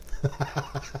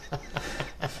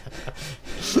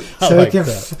 So it can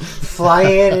fly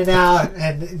in and out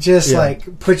and just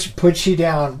like put you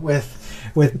down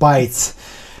with bites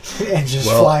and just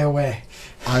fly away.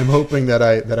 I'm hoping that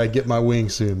I get my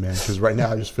wings soon, man, because right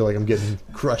now I just feel like I'm getting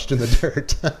crushed in the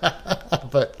dirt.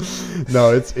 But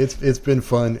no, it's been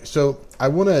fun. So I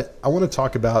want to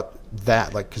talk about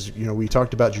that, like, because we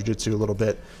talked about jiu-jitsu a little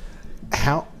bit.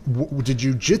 How did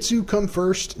jiu-jitsu come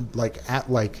first? Like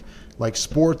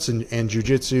sports and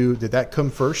jiu-jitsu, did that come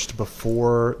first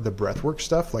before the breathwork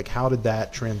stuff? Like, how did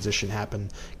that transition happen?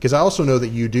 Because I also know that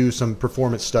you do some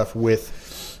performance stuff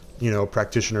with,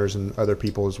 practitioners and other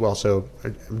people as well. So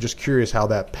I'm just curious how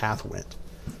that path went.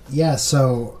 Yeah.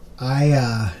 So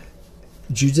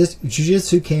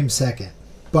jiu-jitsu came second,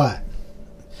 but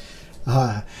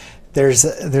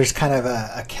there's kind of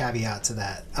a caveat to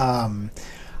that.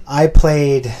 I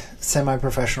played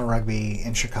semi-professional rugby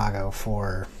in Chicago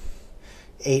for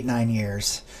 8-9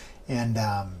 years, and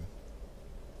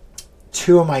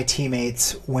two of my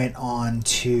teammates one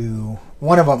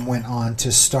of them went on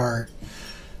to start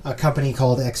a company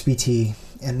called XBT,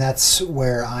 and that's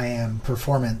where I am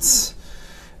performance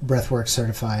breathwork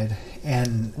certified.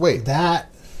 And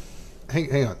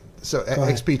hang on. So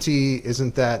XBT,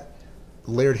 isn't that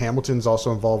Laird Hamilton's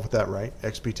also involved with that, right?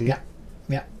 XBT? Yeah.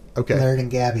 Okay. Laird and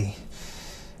Gabby.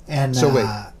 And so wait,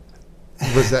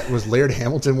 was Laird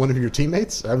Hamilton one of your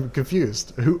teammates? I'm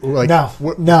confused. Who? Like, no.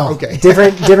 Okay.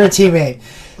 different teammate.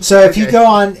 So if you go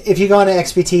on to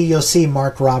XBT, you'll see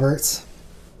Mark Roberts.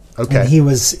 Okay. And he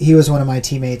was one of my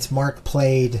teammates. Mark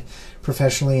played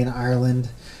professionally in Ireland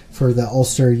for the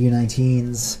Ulster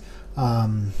U19s.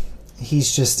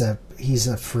 He's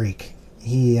a freak.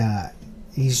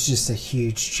 He's just a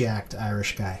huge, jacked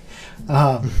Irish guy.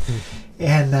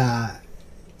 And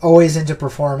always into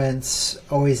performance,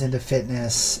 always into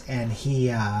fitness. And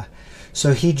he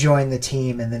joined the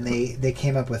team, and then they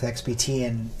came up with XBT.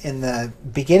 And in the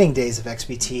beginning days of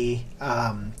XBT,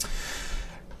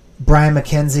 Brian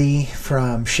McKenzie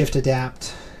from Shift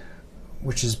Adapt,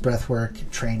 which is breathwork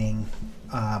training,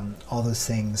 all those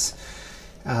things.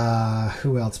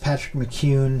 Who else? Patrick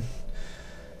McCune,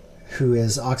 who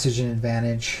is Oxygen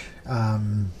Advantage,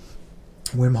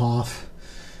 Wim Hof.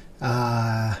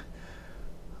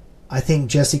 I think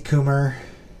Jesse Coomer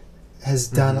has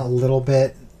done a little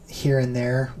bit here and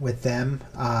there with them.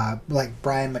 Like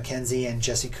Brian McKenzie and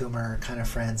Jesse Coomer are kind of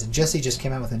friends. And Jesse just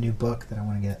came out with a new book that I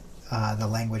want to get, The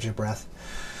Language of Breath.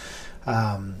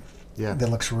 That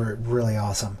looks really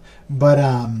awesome.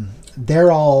 But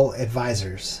they're all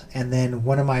advisors. And then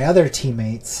one of my other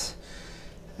teammates,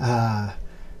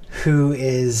 who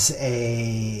is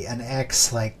an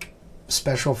ex like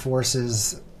Special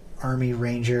Forces Army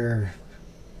Ranger,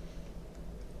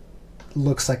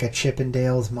 looks like a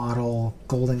Chippendales model,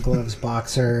 Golden Gloves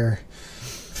boxer,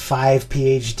 5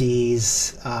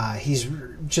 PhDs. He's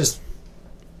just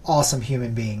awesome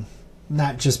human being.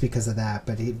 Not just because of that,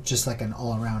 but he's just like an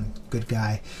all-around good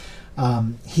guy.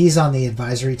 He's on the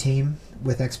advisory team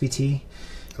with XBT.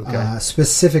 Okay.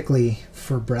 Specifically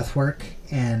for breathwork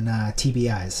and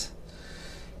TBIs.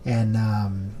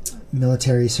 And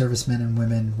military servicemen and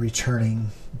women returning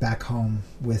back home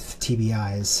with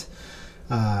TBIs.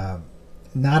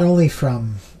 Not only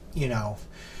from,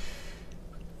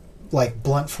 like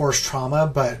blunt force trauma,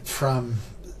 but from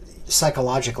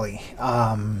psychologically.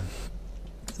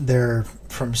 They're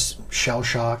from shell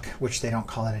shock, which they don't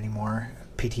call it anymore,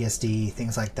 PTSD,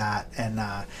 things like that. And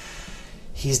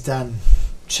he's done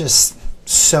just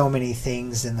so many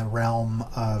things in the realm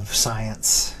of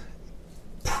science,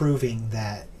 proving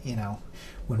that,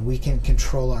 when we can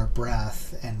control our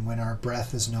breath and when our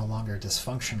breath is no longer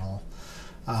dysfunctional,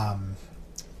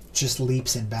 just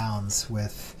leaps and bounds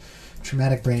with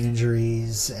traumatic brain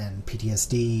injuries and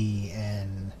PTSD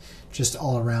and just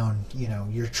all around,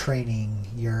 your training,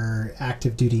 your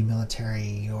active duty military,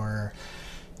 your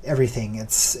everything.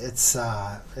 It's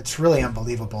really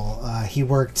unbelievable.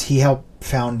 He helped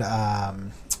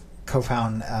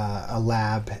co-found a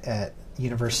lab at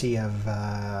University of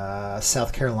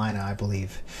South Carolina, I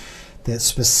believe, that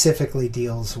specifically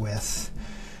deals with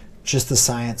just the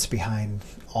science behind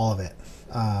all of it.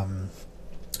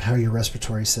 How your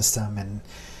respiratory system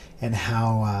and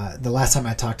how the last time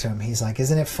I talked to him, he's like,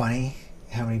 isn't it funny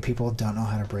how many people don't know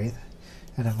how to breathe?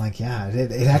 And I'm like, yeah,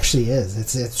 it actually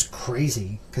is. It's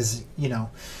crazy because,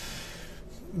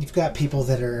 you've got people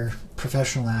that are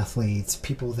professional athletes,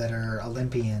 people that are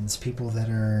Olympians, people that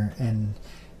are, and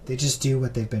they just do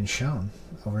what they've been shown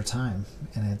over time.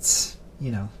 And it's,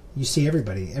 you see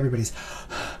everybody's,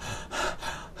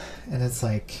 and it's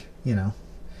like,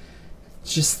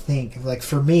 just think, like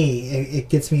for me, it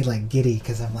gets me like giddy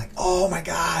because I'm like, oh my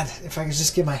God, if I could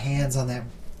just get my hands on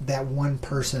that one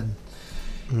person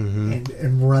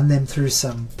and run them through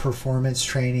some performance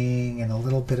training and a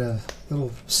little bit of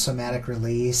little somatic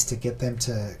release to get them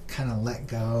to kind of let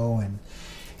go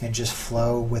and just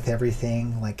flow with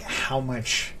everything, like how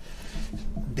much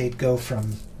they'd go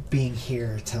from being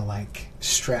here to like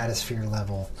stratosphere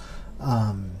level.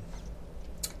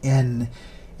 And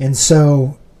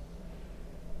so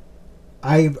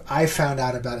I found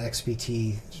out about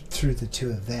XPT through the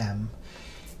two of them,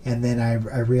 and then I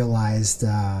realized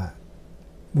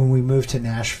when we moved to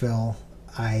Nashville,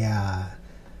 I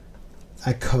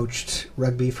coached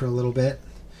rugby for a little bit,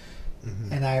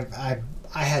 and I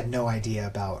had no idea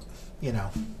about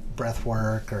breath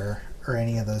work or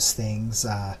any of those things.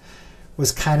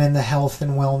 Was kind of in the health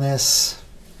and wellness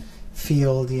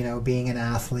field, being an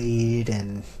athlete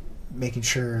and making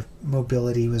sure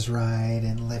mobility was right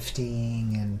and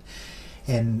lifting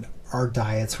and our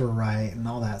diets were right and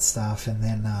all that stuff. And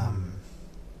then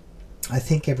I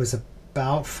think it was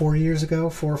about 4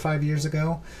 or 5 years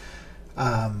ago,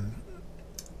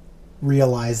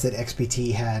 realized that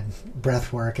XPT had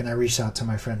breath work, and I reached out to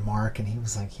my friend Mark, and he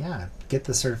was like, yeah, get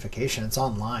the certification. It's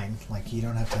online. Like you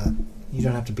don't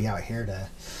have to be out here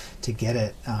to get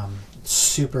it.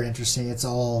 Super interesting. It's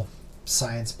all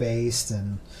science based,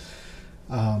 and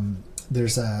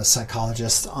there's a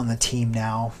psychologist on the team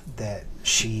now that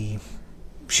she's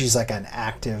like an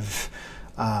active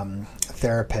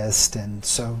therapist, and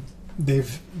so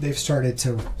they've started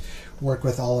to work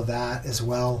with all of that as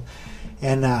well.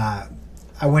 And I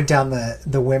went down the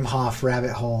Wim Hof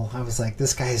rabbit hole. I was like,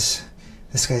 this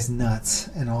guy's nuts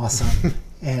and awesome.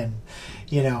 And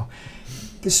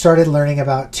started learning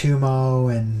about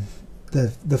Tumo and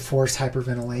the forced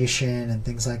hyperventilation and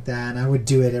things like that. And I would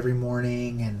do it every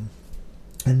morning,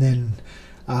 and then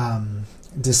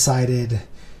decided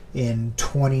in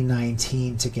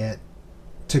 2019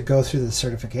 to go through the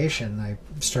certification. I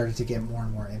started to get more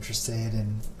and more interested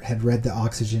and had read the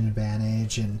Oxygen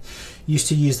Advantage and used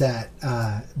to use that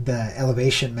the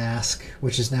elevation mask,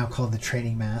 which is now called the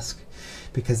training mask,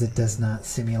 because it does not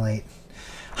simulate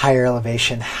higher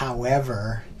elevation.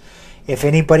 However, if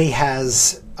anybody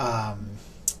has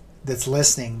that's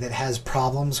listening that has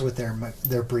problems with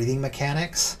their breathing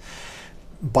mechanics,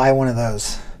 buy one of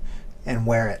those and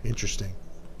wear it. Interesting.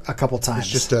 A couple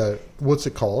times. It's just what's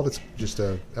it called? It's just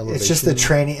a elevation. It's just the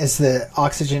training. It's the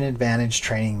Oxygen Advantage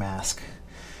training mask,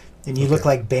 and you look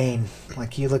like Bane.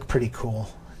 Like you look pretty cool,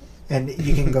 and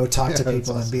you can go talk to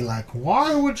people and be like,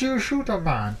 "Why would you shoot a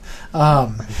man?"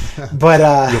 But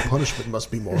your punishment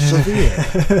must be more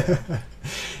severe.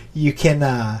 You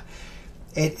can.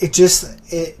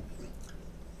 It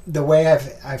the way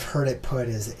I've heard it put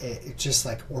is it just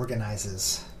like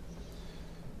organizes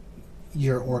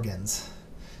your organs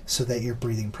so that you're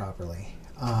breathing properly.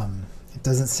 It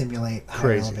doesn't simulate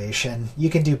higher elevation. You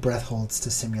can do breath holds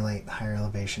to simulate higher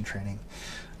elevation training.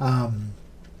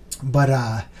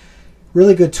 But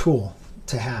really good tool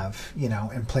to have,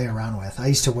 and play around with. I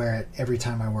used to wear it every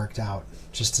time I worked out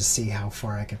just to see how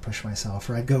far I could push myself.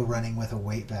 Or I'd go running with a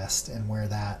weight vest and wear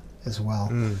that as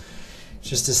well,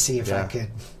 just to see if I could,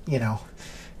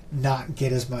 not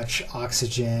get as much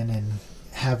oxygen and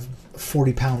have a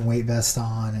 40-pound weight vest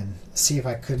on and see if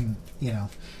I couldn't,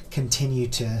 continue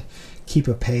to keep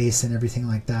a pace and everything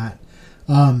like that.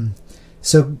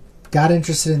 So got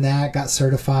interested in that, got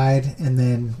certified, and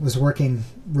then was working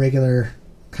regular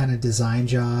kind of design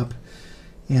job,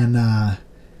 and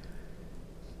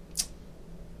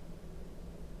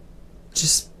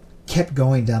just kept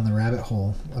going down the rabbit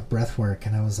hole of breath work.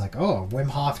 And I was like, oh, Wim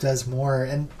Hof does more.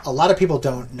 And a lot of people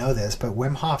don't know this, but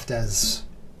Wim Hof does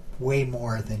way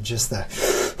more than just the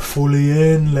fully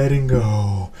in, letting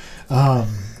go.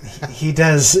 He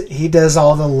does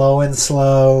all the low and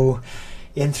slow,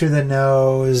 in through the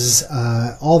nose,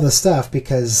 all the stuff,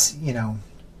 because,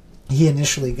 he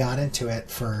initially got into it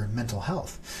for mental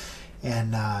health.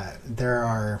 And there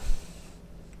are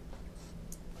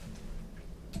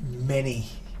many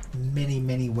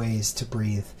ways to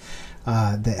breathe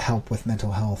that help with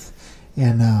mental health.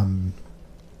 And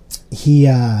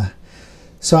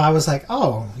so I was like,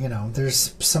 oh,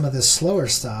 there's some of this slower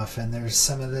stuff, and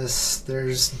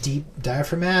there's deep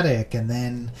diaphragmatic, and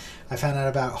then I found out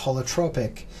about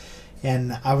holotropic,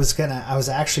 and I was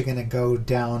actually gonna go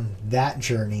down that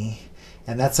journey,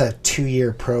 and that's a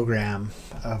 2-year program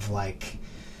of like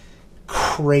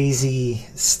crazy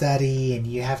study, and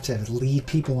you have to lead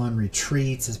people on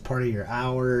retreats as part of your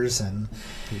hours, and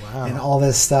and all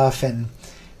this stuff. And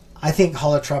I think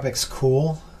holotropic's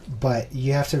cool, but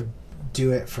you have to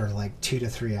do it for like 2 to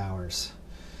 3 hours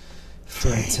for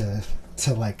it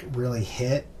to like really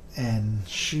hit. And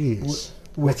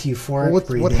with euphoric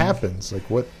breathing, what happens? Like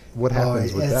what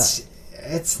happens with that?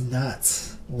 It's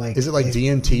nuts. Like, is it like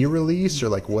DMT release, or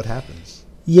like what happens?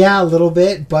 Yeah, a little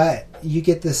bit, but you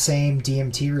get the same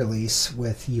DMT release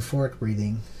with euphoric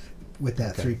breathing with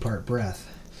that 3-part breath.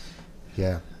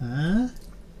 Yeah. 2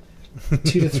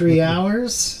 to 3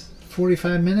 hours,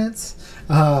 45 minutes.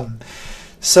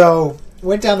 So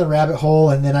went down the rabbit hole,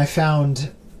 and then I found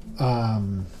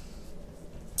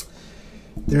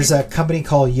there's a company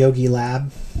called Yogi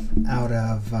Lab out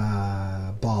of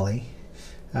Bali.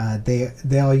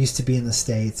 They all used to be in the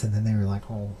States, and then they were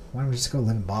like, oh, why don't we just go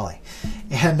live in Bali?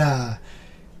 And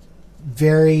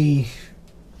very,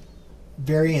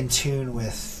 very in tune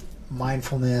with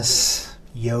mindfulness,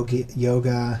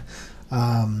 yoga,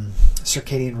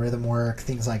 circadian rhythm work,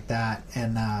 things like that.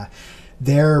 And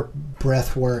their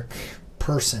breathwork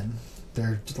person,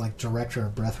 their like director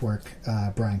of breathwork,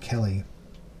 Brian Kelly,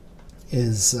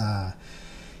 is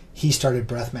he started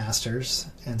Breath Masters,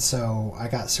 and so I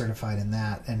got certified in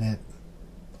that, and it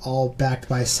all backed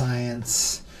by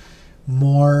science,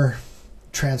 more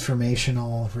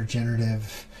transformational,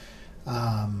 regenerative,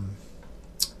 kind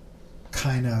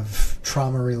of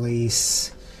trauma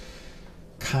release,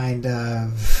 kind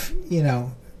of,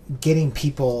 getting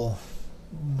people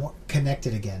more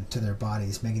connected again to their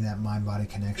bodies, making that mind-body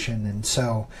connection. And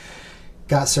so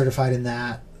got certified in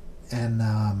that,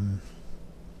 and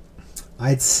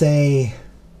I'd say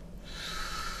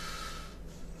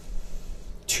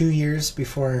 2 years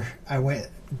before I went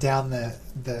down the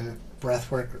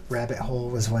breathwork rabbit hole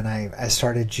was when I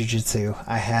started jiu-jitsu.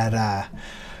 I had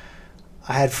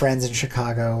friends in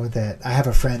Chicago I have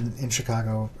a friend in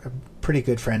Chicago, a pretty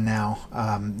good friend now,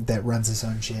 that runs his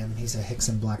own gym. He's a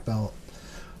Hickson black belt.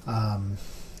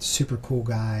 Super cool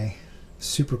guy,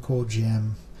 super cool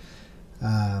gym.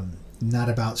 Not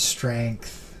about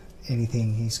strength,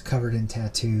 anything. He's covered in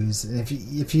tattoos. And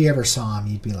if you ever saw him,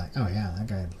 you'd be like, oh yeah, that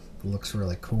guy looks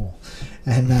really cool.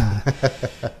 And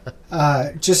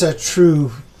just a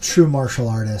true martial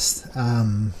artist.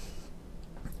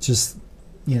 Just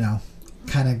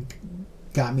kind of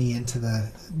got me into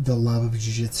the love of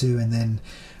jiu-jitsu. And then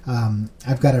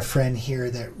I've got a friend here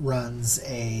that runs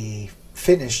a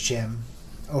fitness gym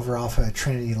over off of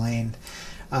Trinity Lane,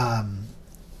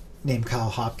 named Kyle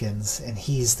Hopkins, and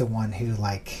he's the one who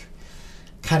like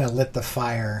kind of lit the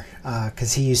fire,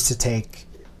 because he used to take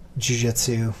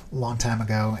jiu-jitsu a long time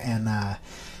ago, and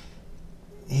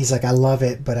he's like, I love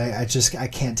it, but I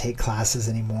can't take classes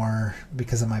anymore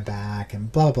because of my back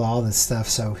and blah blah, all this stuff.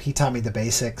 So he taught me the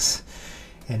basics,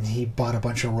 and he bought a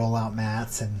bunch of rollout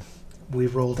mats, and we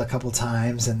rolled a couple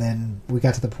times, and then we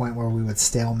got to the point where we would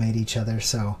stalemate each other.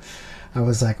 So I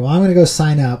was like, well, I'm going to go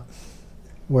sign up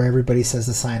where everybody says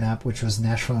to sign up, which was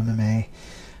Nashville MMA.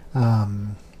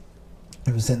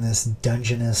 It was in this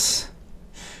Dungeness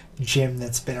gym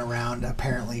that's been around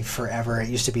apparently forever. It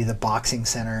used to be the boxing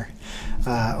center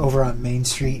over on Main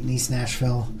Street in East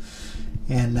Nashville.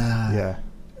 and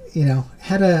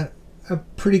had a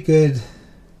pretty good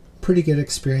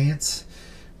experience,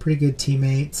 pretty good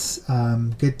teammates,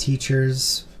 good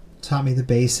teachers, taught me the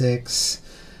basics,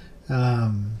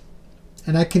 and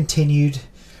I continued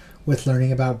with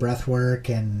learning about breath work,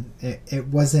 and it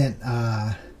wasn't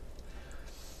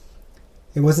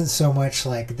so much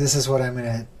like this is what I'm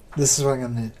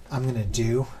gonna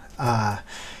do,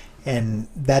 and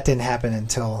that didn't happen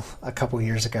until a couple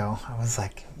years ago. I was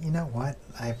like, you know what,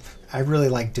 I really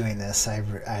like doing this. I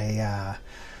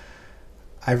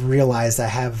realized I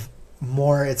have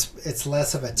more. It's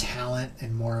less of a talent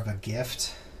and more of a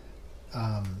gift.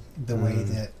 The way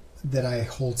that I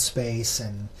hold space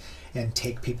and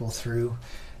take people through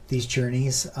these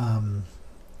journeys,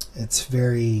 it's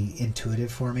very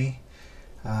intuitive for me.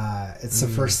 It's the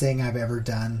first thing I've ever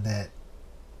done that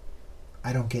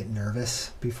I don't get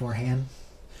nervous beforehand.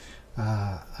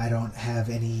 I don't have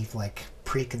any like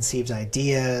preconceived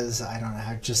ideas.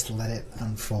 I just let it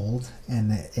unfold,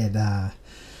 and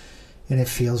it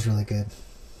feels really good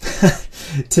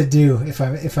to do. If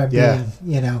I'm being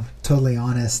totally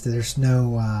honest, there's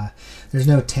no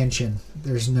tension.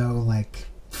 There's no like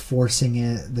forcing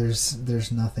it.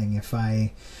 There's nothing. If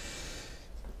I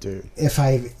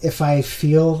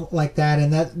feel like that,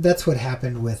 and that's what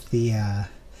happened with the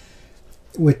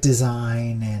with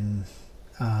design and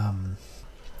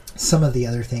some of the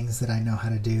other things that I know how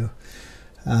to do.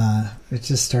 It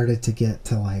just started to get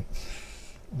to like,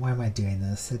 why am I doing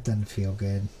this? It doesn't feel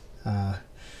good.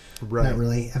 Right.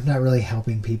 I'm not really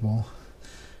helping people.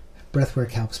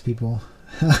 Breathwork helps people.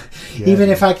 Even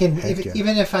if I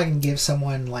can give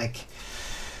someone like,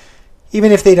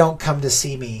 even if they don't come to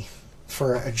see me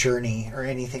for a journey or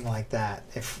anything like that,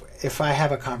 if I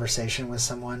have a conversation with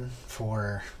someone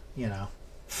for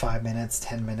 5 minutes,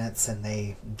 10 minutes, and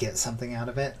they get something out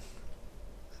of it,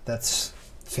 that's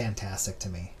fantastic to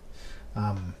me.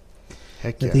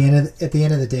 Heck yeah. At the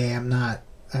end of the day,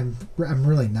 I'm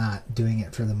really not doing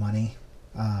it for the money.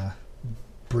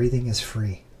 Breathing is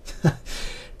free.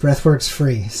 Breathwork's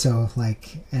free. So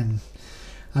and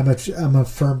I'm a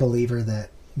firm believer that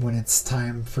when it's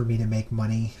time for me to make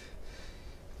money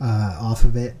off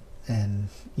of it, and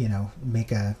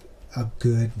make a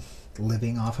good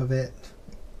living off of it,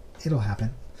 it'll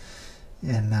happen.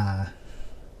 And I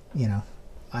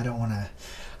don't want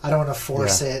to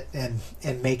force it and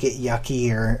make it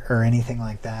yucky or anything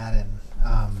like that. And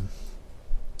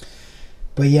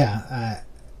but yeah,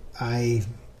 I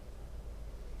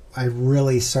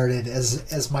really started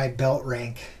as my belt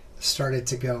rank started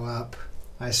to go up.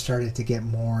 I started to get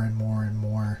more and more and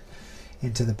more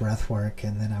into the breath work,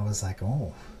 and then I was like,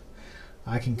 oh,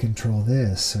 I can control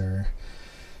this. Or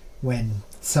when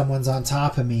someone's on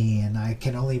top of me and I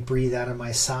can only breathe out of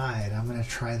my side, I'm going to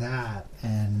try that.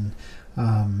 And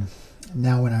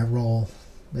now when I roll,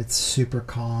 it's super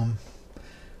calm.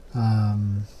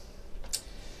 And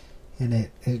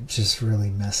it just really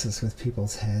messes with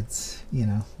people's heads.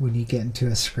 When you get into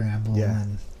a scramble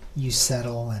and you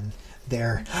settle and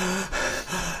they're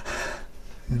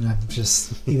and I'm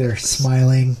just either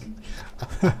smiling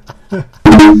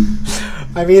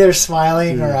I'm either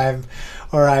smiling or I'm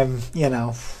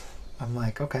I'm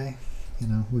like, okay,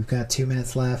 we've got 2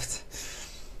 minutes left.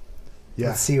 Yeah.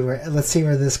 Let's see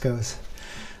where this goes.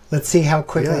 Let's see how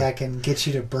quickly I can get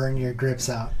you to burn your grips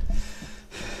out.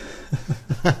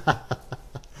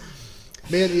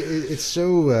 Man, it's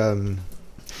so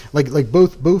like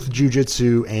both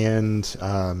jiu-jitsu and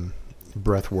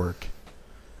breath work,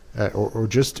 or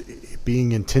just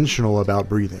being intentional about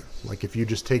breathing. Like if you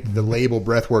just take the label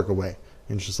breath work away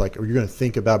and it's just like, you're going to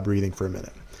think about breathing for a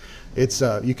minute, it's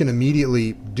you can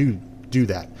immediately do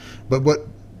that. But what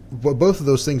both of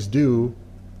those things do,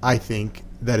 I think,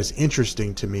 that is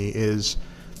interesting to me is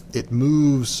it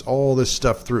moves all this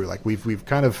stuff through. Like we've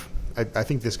kind of, I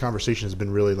think this conversation has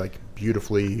been really like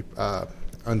beautifully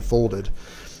unfolded,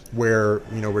 where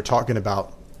we're talking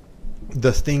about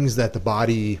the things that the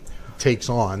body takes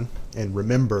on and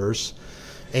remembers,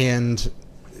 and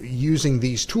using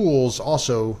these tools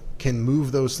also can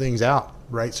move those things out,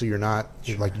 right? So you're not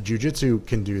like jiu-jitsu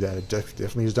can do that. It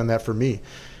definitely has done that for me.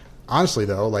 Honestly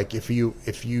though, like if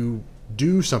you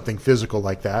do something physical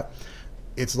like that,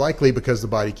 it's likely because the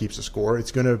body keeps a score.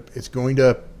 It's going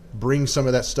to bring some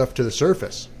of that stuff to the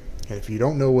surface. And if you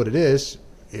don't know what it is,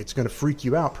 it's going to freak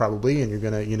you out probably, and you're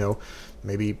going to,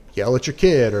 maybe yell at your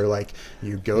kid, or like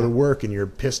you go to work and you're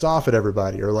pissed off at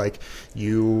everybody, or like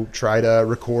you try to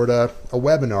record a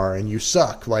webinar and you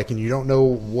suck, and you don't know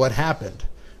what happened.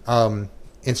 And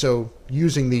so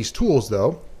using these tools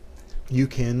though, you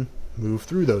can move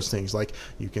through those things. Like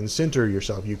you can center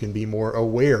yourself, you can be more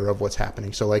aware of what's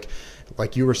happening. So like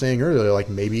you were saying earlier, like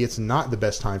maybe it's not the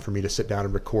best time for me to sit down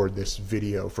and record this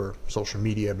video for social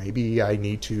media. Maybe I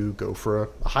need to go for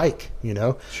a hike, you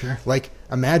know? Sure. Like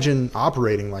imagine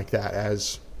operating like that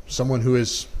as someone who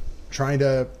is trying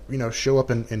to, you know, show up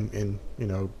and you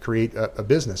know, create a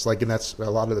business. Like, and that's a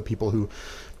lot of the people who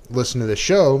listen to this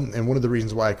show. And one of the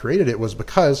reasons why I created it was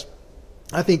because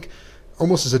I think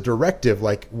almost as a directive,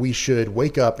 like we should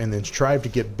wake up and then strive to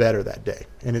get better that day.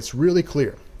 And it's really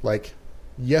clear, like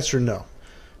yes or no,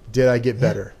 did I get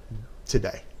better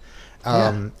today?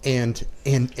 And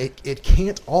it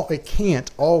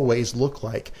can't always look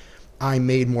like I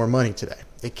made more money today.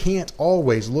 It can't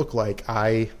always look like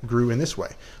I grew in this way.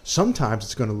 Sometimes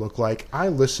it's going to look like I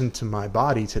listened to my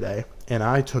body today and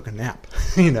I took a nap,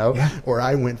 you know, or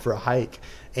I went for a hike.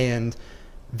 And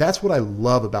that's what I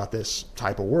love about this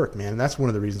type of work, man. And that's one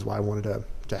of the reasons why I wanted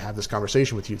to have this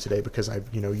conversation with you today, because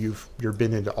you've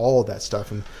been into all of that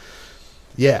stuff. And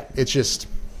yeah, it just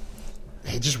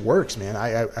works, man.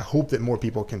 I hope that more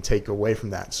people can take away from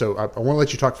that. So I want to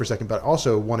let you talk for a second, but I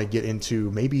also want to get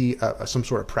into maybe some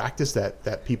sort of practice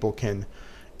that people can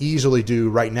easily do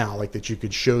right now, like that you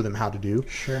could show them how to do.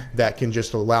 Sure. That can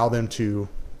just allow them to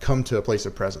come to a place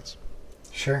of presence.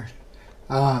 Sure.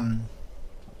 And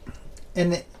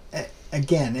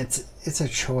again, it's a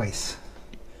choice.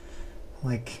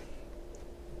 Like,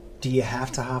 do you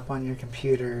have to hop on your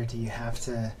computer? Do you have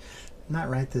to? Not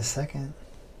right this second.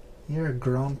 You're a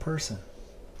grown person.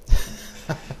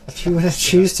 If you want to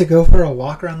choose to go for a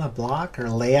walk around the block or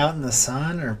lay out in the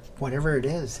sun or whatever it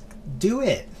is, do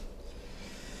it.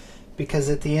 Because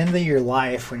at the end of your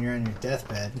life, when you're on your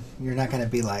deathbed, you're not going to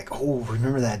be like, oh,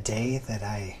 remember that day that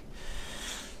I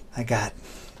got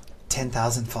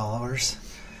 10,000 followers?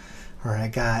 Or I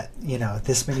got,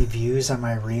 this many views on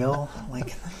my reel?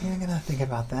 Like, you're not going to think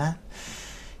about that.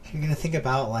 You're going to think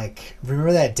about, like,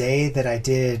 remember that day that I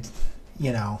did,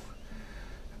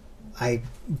 I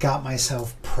got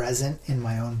myself present in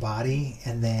my own body,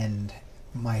 and then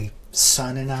my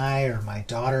son and I, or my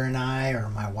daughter and I, or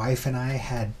my wife and I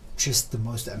had just the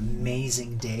most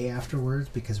amazing day afterwards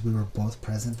because we were both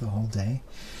present the whole day.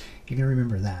 You're going to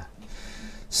remember that.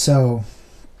 So,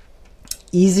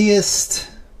 easiest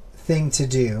thing to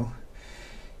do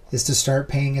is to start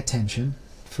paying attention,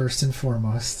 first and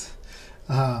foremost.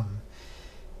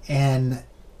 And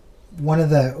one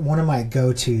of my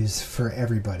go-tos for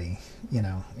everybody,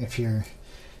 if you're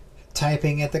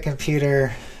typing at the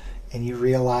computer and you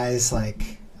realize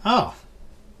like, oh,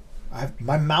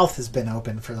 my mouth has been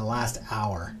open for the last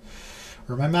hour,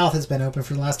 or my mouth has been open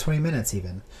for the last 20 minutes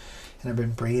even, and I've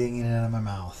been breathing in and out of my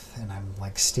mouth, and I'm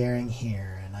like staring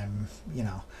here, and I'm,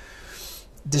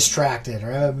 distracted,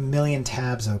 or I have a million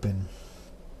tabs open.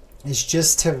 It's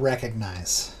just to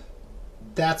recognize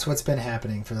that's what's been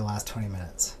happening for the last 20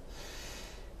 minutes.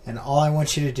 And all I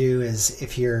want you to do is,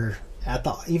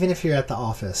 even if you're at the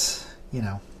office,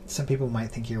 some people might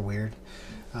think you're weird,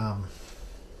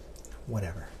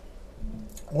 whatever.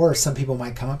 Or some people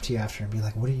might come up to you after and be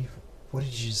like, what did you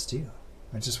just do?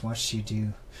 I just watched you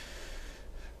do,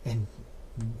 and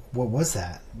what was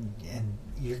that? And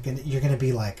you're gonna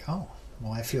be like, oh,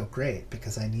 well, I feel great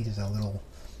because I needed a little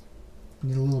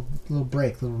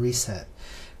break, little reset.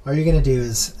 All you're gonna do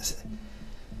is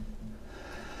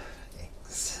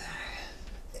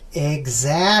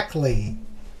exactly,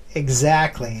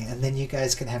 and then you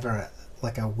guys can have a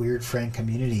weird friend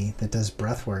community that does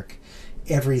breath work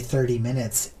every 30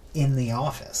 minutes in the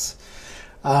office.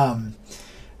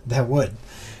 That would.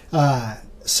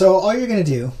 So all you're going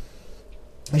to do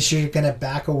is you're going to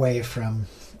back away from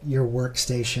your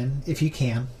workstation if you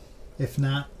can. If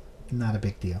not, not a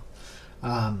big deal.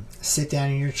 Sit down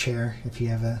in your chair if you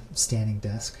have a standing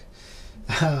desk.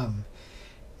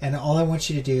 And all I want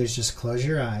you to do is just close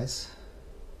your eyes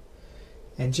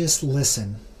and just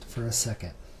listen for a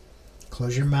second.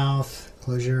 Close your mouth,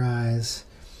 close your eyes.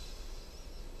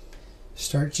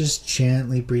 Start just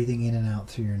gently breathing in and out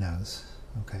through your nose,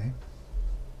 okay?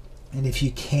 And if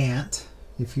you can't,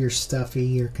 if you're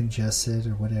stuffy or congested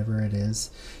or whatever it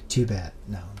is, too bad.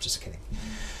 No, I'm just kidding.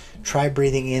 Try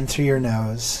breathing in through your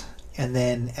nose and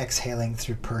then exhaling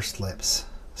through pursed lips.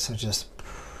 So just...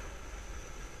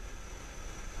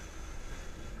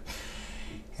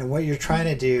 And what you're trying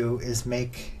to do is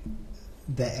make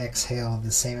the exhale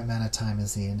the same amount of time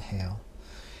as the inhale.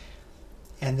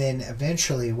 And then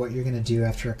eventually what you're going to do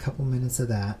after a couple minutes of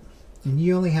that, and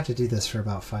you only have to do this for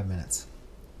about 5 minutes,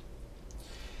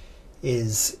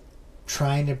 is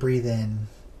trying to breathe in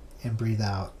and breathe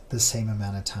out the same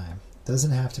amount of time.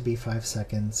 Doesn't have to be 5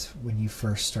 seconds when you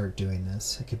first start doing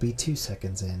this. It could be 2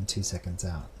 seconds in, 2 seconds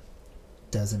out.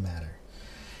 Doesn't matter.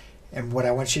 And what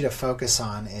I want you to focus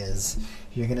on is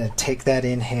you're going to take that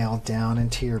inhale down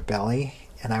into your belly.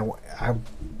 And I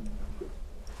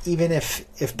even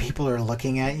if people are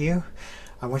looking at you,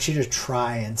 I want you to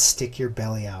try and stick your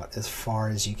belly out as far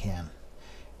as you can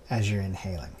as you're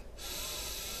inhaling.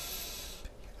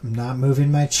 I'm not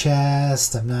moving my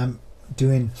chest. I'm not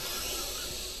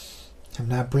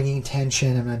bringing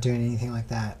tension. I'm not doing anything like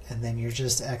that. And then you're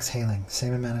just exhaling,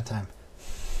 same amount of time.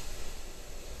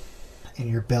 And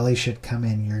your belly should come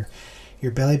in.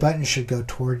 Your belly button should go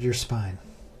toward your spine.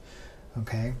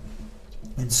 Okay?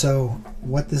 And so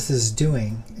what this is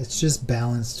doing, it's just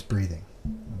balanced breathing.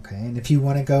 Okay? And if you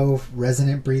want to go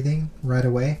resonant breathing right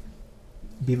away,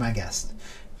 be my guest.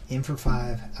 In for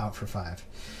 5, out for 5.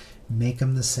 Make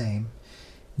them the same.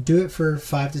 Do it for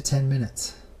 5 to 10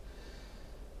 minutes.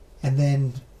 And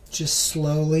then just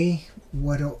slowly,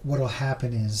 what'll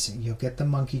happen is you'll get the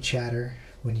monkey chatter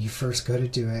when you first go to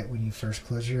do it, when you first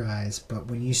close your eyes. But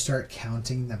when you start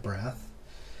counting the breath,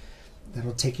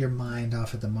 that'll take your mind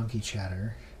off of the monkey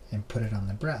chatter and put it on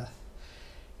the breath.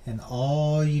 And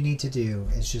all you need to do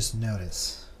is just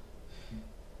notice,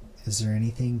 is there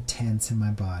anything tense in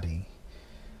my body?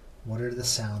 What are the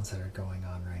sounds that are going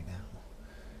on right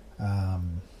now?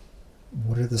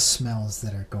 What are the smells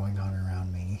that are going on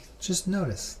around me? Just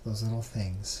notice those little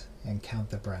things and count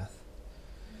the breath.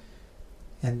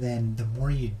 And then the more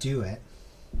you do it,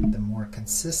 the more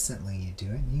consistently you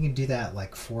do it. You can do that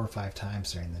like 4 or 5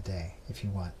 times during the day if you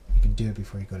want. You can do it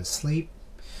before you go to sleep.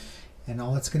 And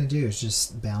all it's going to do is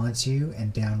just balance you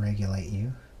and down-regulate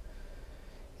you.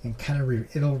 And kind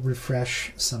of it'll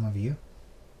refresh some of you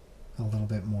a little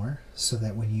bit more so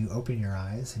that when you open your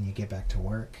eyes and you get back to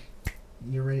work,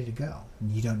 you're ready to go.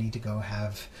 You don't need to go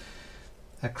have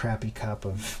a crappy cup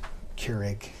of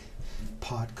Keurig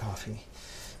pod coffee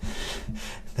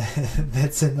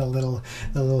that's in the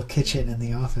little kitchen in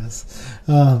the office.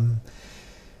 And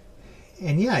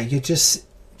yeah, you just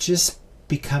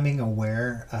becoming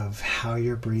aware of how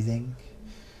you're breathing.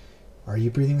 Are you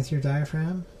breathing with your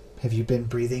diaphragm? Have you been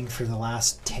breathing for the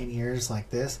last 10 years like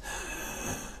this?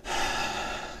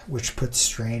 Which puts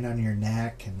strain on your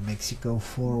neck and makes you go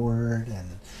forward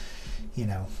and,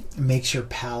 makes your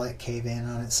palate cave in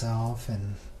on itself.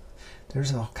 And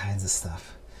there's all kinds of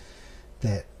stuff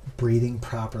that breathing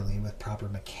properly with proper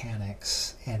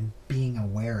mechanics and being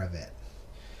aware of it.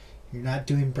 You're not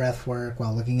doing breath work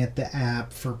while looking at the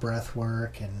app for breath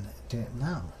work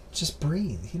no, just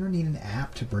breathe. You don't need an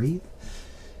app to breathe.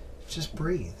 Just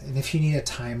breathe. And if you need a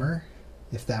timer,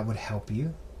 if that would help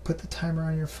you, put the timer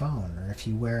on your phone. Or if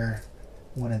you wear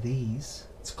one of these,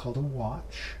 it's called a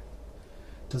watch.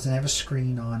 It doesn't have a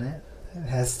screen on it. It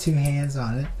has 2 hands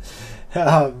on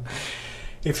it.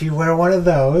 If you wear one of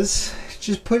those,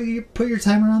 just put your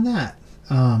timer on that.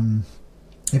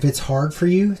 If it's hard for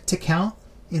you to count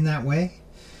in that way,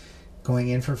 going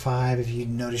in for 5, if you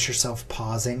notice yourself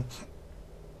pausing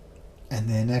and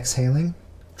then exhaling,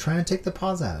 try and take the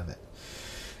pause out of it.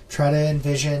 Try to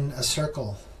envision a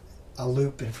circle, a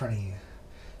loop in front of you.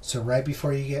 So right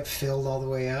before you get filled all the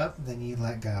way up, then you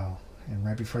let go. And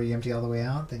right before you empty all the way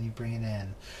out, then you bring it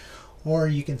in. Or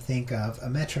you can think of a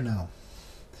metronome.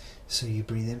 So you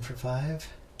breathe in for 5,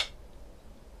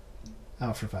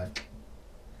 out for 5.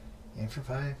 In for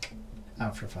 5,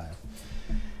 out for 5.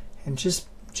 And just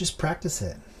practice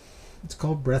it. It's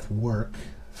called breath work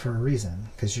for a reason,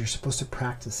 because you're supposed to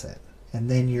practice it. And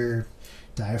then your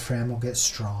diaphragm will get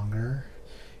stronger,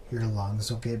 your lungs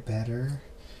will get better,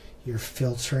 you're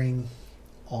filtering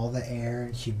all the air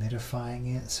and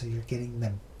humidifying it, so you're getting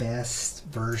the best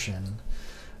version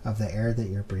of the air that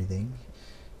you're breathing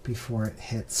before it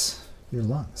hits your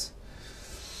lungs.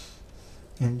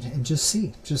 And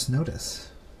just notice.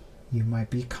 You might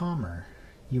be calmer.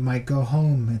 You might go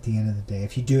home at the end of the day.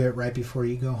 If you do it right before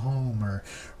you go home or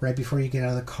right before you get out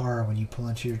of the car when you pull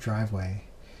into your driveway,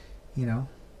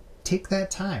 take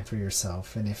that time for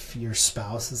yourself. And if your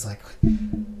spouse is like,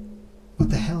 what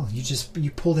the hell?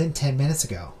 You pulled in 10 minutes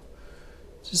ago.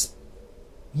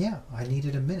 I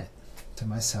needed a minute to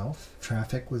myself.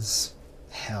 Traffic was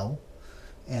hell.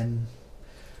 And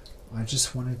I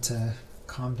just wanted to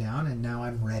calm down, and now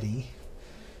I'm ready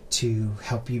to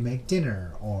help you make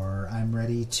dinner, or I'm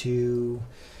ready to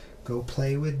go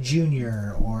play with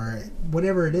Junior, or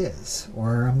whatever it is,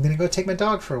 or I'm going to go take my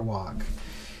dog for a walk.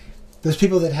 Those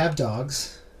people that have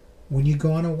dogs, when you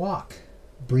go on a walk,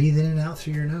 breathe in and out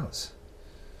through your nose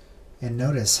and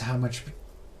notice how much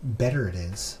better it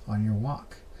is on your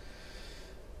walk.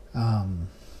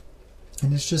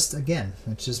 And it's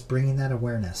just bringing that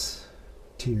awareness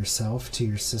to yourself, to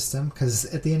your system. Because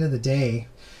at the end of the day,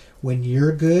 when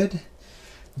you're good,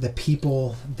 the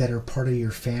people that are part of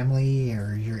your family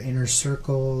or your inner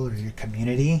circle or your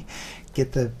community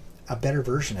get a better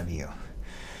version of you.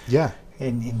 Yeah.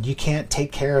 And you can't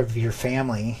take care of your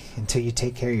family until you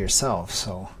take care of yourself.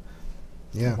 So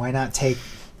why not take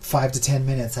 5 to 10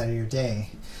 minutes out of your day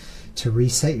to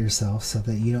reset yourself so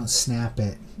that you don't snap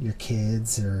at your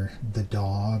kids or the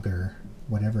dog or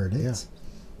whatever it is.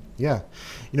 Yeah.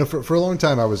 For a long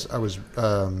time I was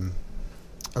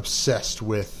obsessed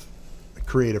with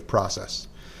creative process,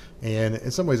 and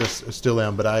in some ways I still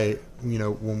am. But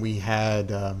when we had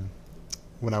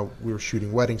we were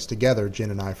shooting weddings together,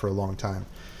 Jen and I, for a long time,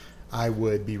 I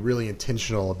would be really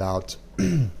intentional about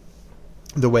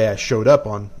the way I showed up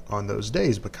on those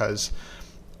days, because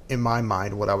in my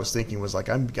mind what I was thinking was like,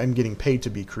 I'm getting paid to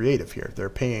be creative here. They're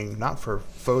paying not for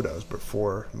photos but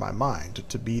for my mind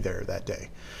to be there that day,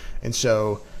 and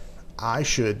so I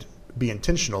should be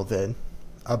intentional then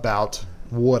about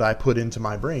what I put into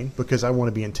my brain, because I want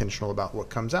to be intentional about what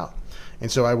comes out.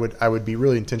 And so I would be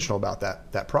really intentional about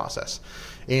that process.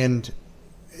 And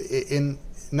in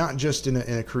not just in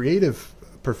a creative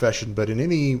profession, but in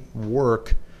any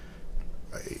work,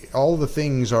 all the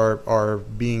things are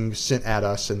being sent at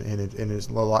us, and it's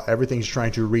a lot, everything's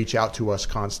trying to reach out to us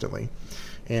constantly.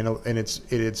 And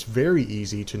it's very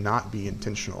easy to not be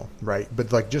intentional, right?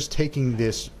 But like just taking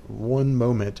this one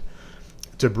moment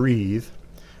to breathe,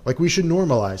 like we should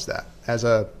normalize that as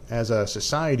a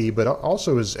society, but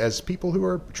also as people who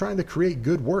are trying to create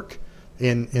good work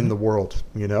in the world,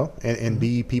 and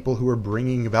be people who are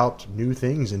bringing about new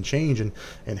things and change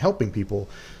and helping people.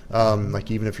 Like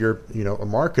even if you're, a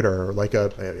marketer or like an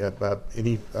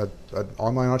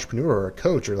online entrepreneur or a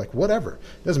coach or like whatever,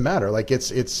 it doesn't matter. Like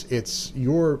it's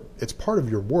part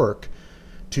of your work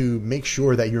to make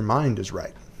sure that your mind is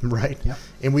right. Right. Yep.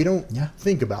 And we don't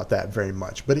think about that very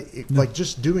much, but like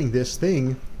just doing this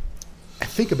thing, I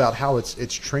think about how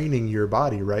it's training your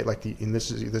body, right? Like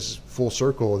this is full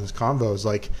circle. This convo is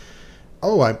like,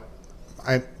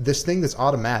 I this thing that's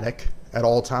automatic at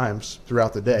all times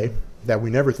throughout the day that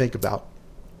we never think about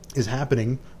is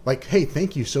happening. Like, hey,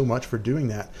 thank you so much for doing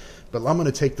that, but I'm going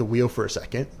to take the wheel for a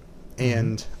second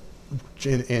and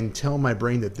tell my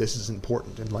brain that this is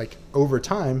important. And like over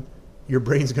time, your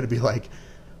brain's going to be like,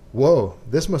 whoa,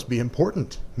 this must be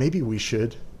important. Maybe we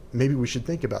should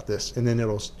think about this. And then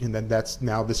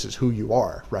this is who you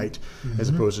are, right? As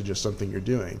opposed to just something you're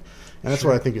doing. And that's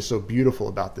what I think is so beautiful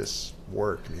about this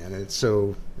work, man. And it's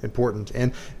so important.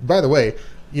 And by the way,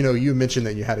 you mentioned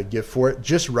that you had a gift for it,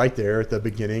 just right there at the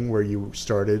beginning where you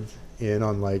started in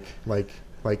on like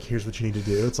here's what you need to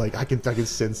do. It's like I can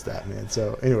sense that, man.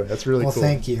 So anyway, that's really cool. Well,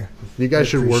 thank you. You guys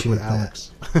should work with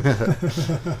Alex.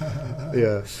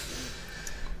 Yeah.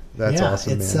 That's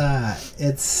awesome, man.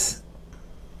 It's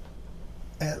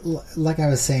like I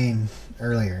was saying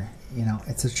earlier,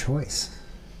 it's a choice,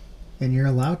 and you're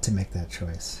allowed to make that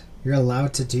choice. You're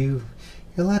allowed to do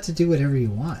whatever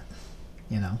you want,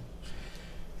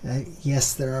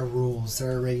 yes, there are rules,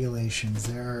 there are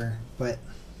regulations, but at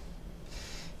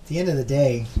the end of the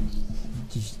day,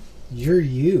 you're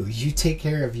you take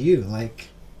care of you. Like,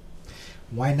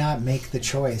 why not make the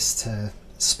choice to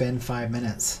spend 5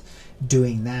 minutes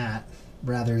doing that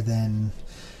rather than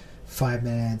 5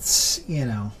 minutes,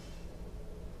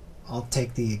 I'll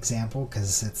take the example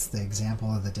because it's the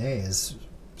example of the day, is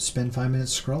spend 5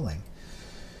 minutes scrolling,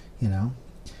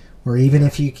 or even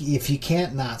if you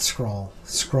can't not scroll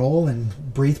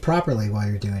and breathe properly while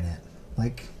you're doing it.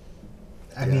 Like,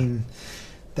 I mean,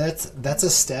 that's a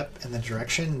step in the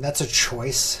direction. That's a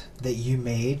choice that you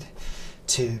made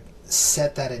to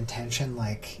set that intention.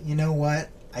 Like, you know what?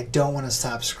 I don't want to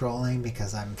stop scrolling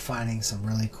because I'm finding some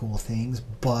really cool things,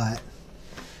 but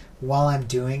while I'm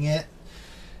doing it,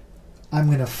 I'm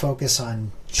going to focus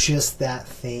on just that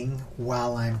thing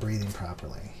while I'm breathing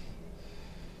properly.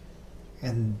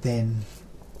 And then,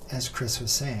 as Chris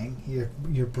was saying,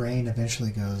 your brain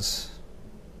eventually goes,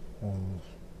 well,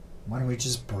 why don't we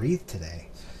just breathe today?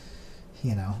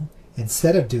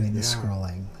 Instead of doing the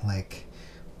scrolling, like,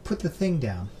 put the thing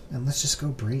down and let's just go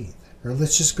breathe. Or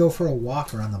let's just go for a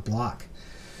walk around the block.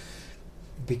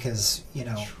 Because,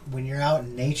 when you're out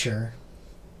in nature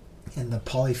and the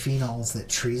polyphenols that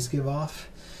trees give off,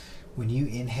 when you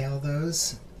inhale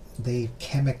those, they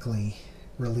chemically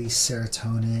release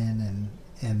serotonin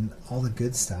and all the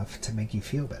good stuff to make you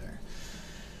feel better.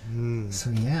 So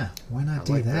why not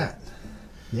do that?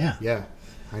 Yeah,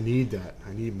 I need that.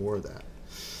 I need more of that.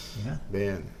 Yeah.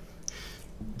 Man.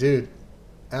 Dude,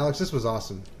 Alex, this was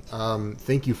awesome.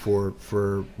 Thank you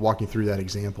for walking through that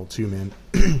example too, man.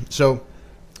 So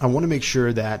I want to make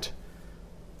sure that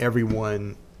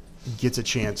everyone gets a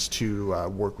chance to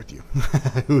work with you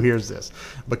who hears this,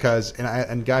 because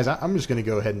and guys, I'm just going to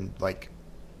go ahead and like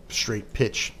straight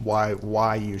pitch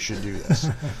why you should do this,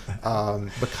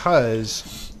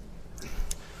 because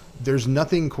there's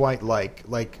nothing quite like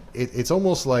it's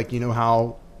almost like, you know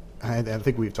how I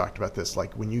think we've talked about this,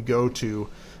 like when you go to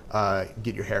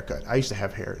get your haircut. I used to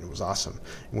have hair and it was awesome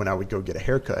when I would go get a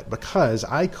haircut, because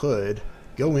I could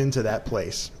go into that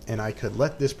place and I could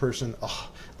let this person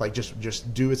like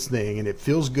just do its thing, and it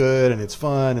feels good and it's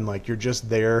fun, and like you're just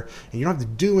there and you don't have to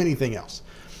do anything else.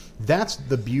 That's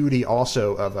the beauty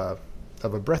also of a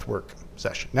breathwork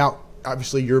session. Now,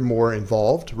 obviously you're more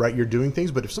involved, right? You're doing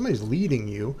things, but if somebody's leading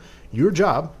you, your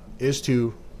job is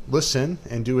to listen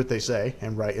and do what they say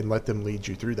and let them lead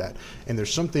you through that. And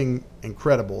there's something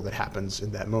incredible that happens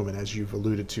in that moment, as you've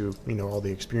alluded to, you know, all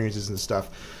the experiences and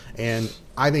stuff. And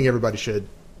I think everybody should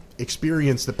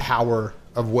experience the power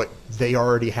of what they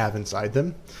already have inside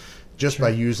them just by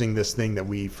using this thing that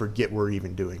we forget we're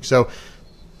even doing. So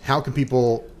how can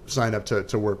people sign up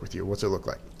to work with you? What's it look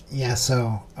like? Yeah,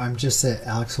 so I'm just at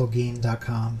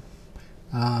alexholguin.com.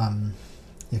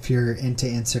 If you're into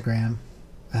Instagram,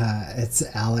 it's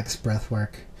Alex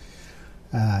Breathwork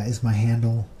is my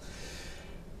handle.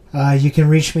 You can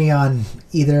reach me on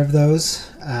either of those.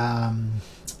 I'm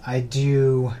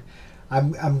going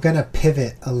to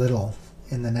pivot a little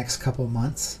in the next couple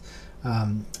months,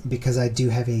 because I do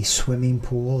have a swimming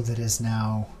pool that is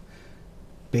now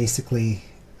basically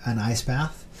an ice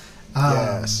bath.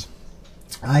 Yes.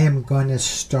 I am going to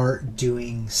start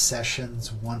doing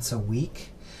sessions once a week,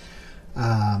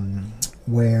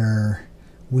 where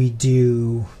we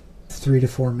do 3 to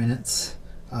 4 minutes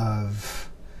of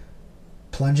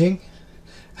plunging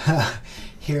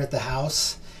here at the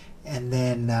house, and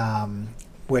then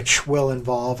which will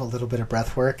involve a little bit of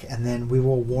breath work, and then we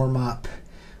will warm up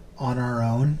on our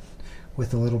own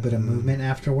with a little bit of movement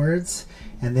afterwards,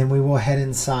 and then we will head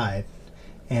inside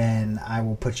and I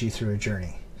will put you through a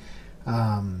journey.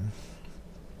 I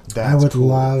would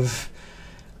love...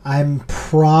 I'm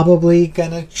probably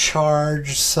going to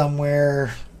charge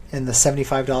somewhere in the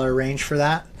 $75 range for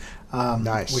that.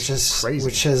 Nice. Which is crazy.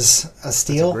 Which is a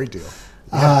steal. That's a great deal.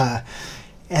 Yeah.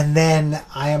 And then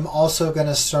I am also going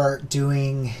to start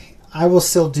doing... I will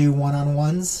still do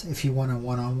one-on-ones if you want a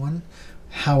one-on-one.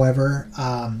 However,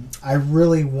 I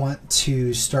really want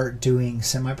to start doing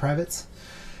semi-privates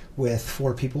with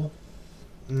 4 people.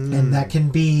 And that can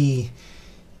be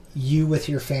you with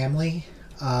your family.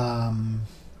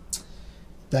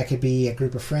 That could be a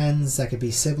group of friends. That could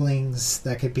be siblings.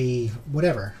 That could be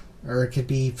whatever. Or it could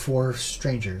be 4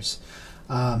 strangers.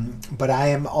 But I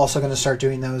am also going to start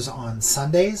doing those on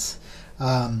Sundays.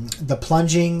 The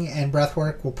plunging and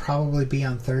breathwork will probably be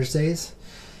on Thursdays.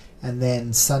 And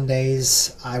then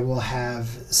Sundays I will have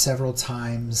several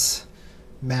times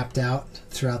mapped out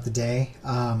throughout the day.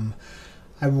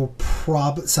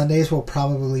 Sundays will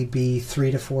probably be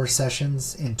 3 to 4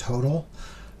 sessions in total,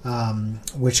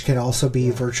 which could also be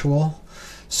virtual.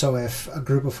 So if a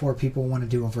group of 4 people want to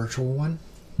do a virtual one,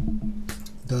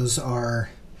 those are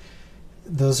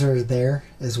there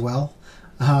as well.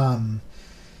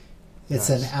 It's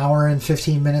an hour and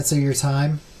 15 minutes of your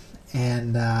time,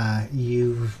 and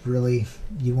you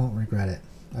won't regret it.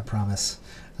 I promise.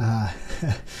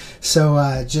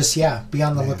 So just be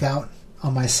on the lookout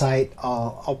on my site.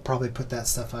 I'll probably put that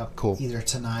stuff up either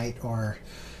tonight or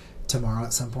tomorrow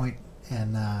at some point.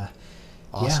 And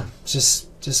awesome.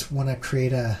 Just want to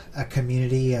create a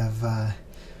community of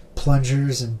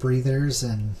plungers and breathers,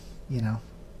 and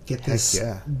get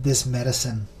this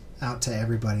medicine out to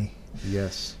everybody.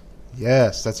 Yes,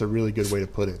 that's a really good way to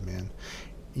put it, man.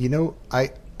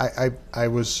 I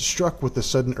was struck with the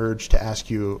sudden urge to ask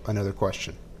you another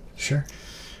question. Sure.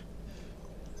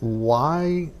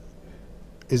 Why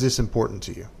is this important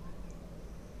to you?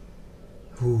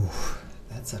 Ooh,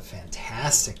 that's a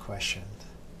fantastic question.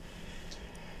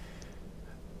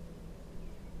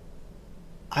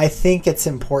 I think it's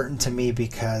important to me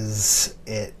because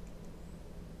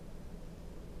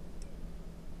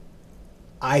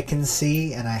I can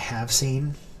see, and I have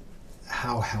seen,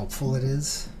 how helpful it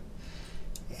is,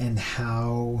 and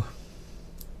how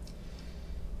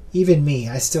even me,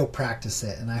 I still practice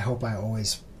it, and I hope I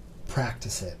always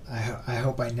practice it. I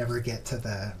hope I never get to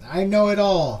the I know it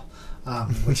all,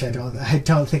 which I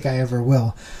don't think I ever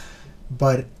will.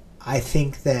 But I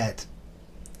think that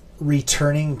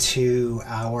returning to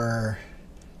our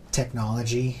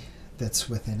technology that's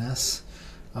within us,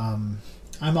 I'm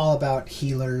all about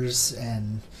healers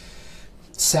and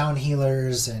sound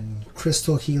healers and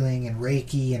crystal healing and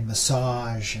Reiki and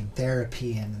massage and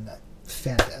therapy and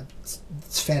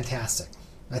it's fantastic.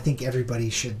 I think everybody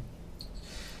should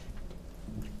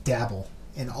dabble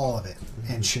in all of it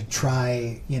and should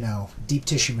try, deep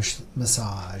tissue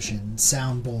massage and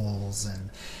sound bowls and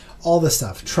all the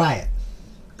stuff. Try it.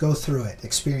 Go through it.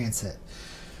 Experience it.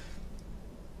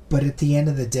 But at the end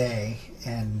of the day,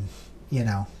 and,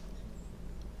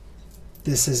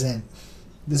 this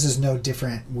is no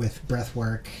different with breath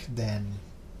work than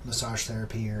massage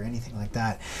therapy or anything like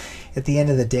that. At the end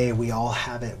of the day, we all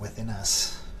have it within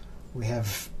us. We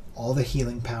have all the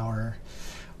healing power,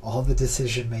 all the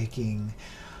decision making,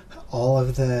 all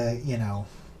of the,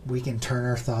 we can turn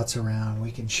our thoughts around. We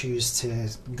can choose to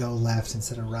go left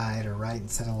instead of right, or right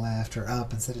instead of left, or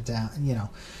up instead of down.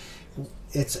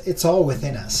 It's all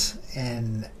within us.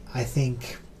 And I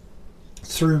think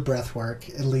through breath work,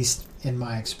 at least in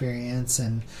my experience,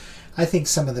 and I think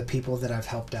some of the people that I've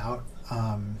helped out,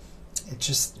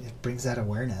 it brings that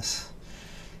awareness.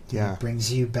 Yeah. It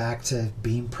brings you back to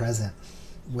being present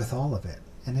with all of it.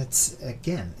 And it's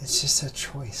just a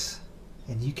choice.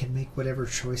 And you can make whatever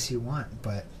choice you want.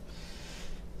 But,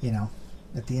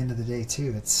 at the end of the day,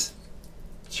 too, it's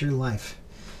your life.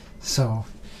 So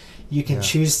you can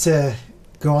choose to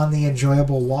go on the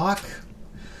enjoyable walk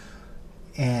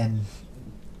and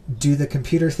do the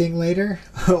computer thing later.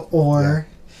 Or,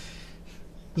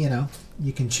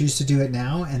 you can choose to do it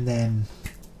now. And then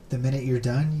the minute you're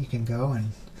done, you can go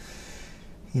and,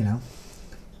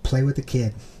 play with the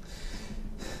kid.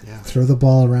 Yeah. Throw the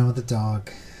ball around with the dog.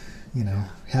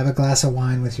 Have a glass of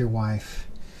wine with your wife.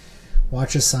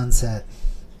 Watch a sunset.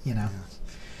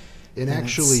 And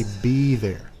actually be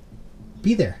there.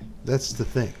 Be there. That's the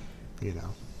thing.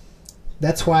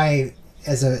 That's why,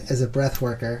 as a breath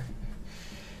worker,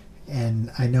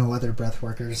 and I know other breath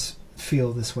workers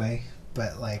feel this way,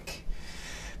 but like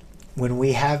when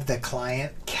we have the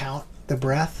client count the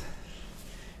breath,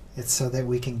 it's so that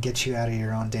we can get you out of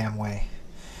your own damn way.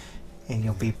 And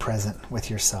you'll be present with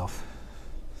yourself.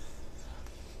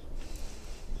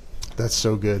 That's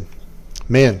so good,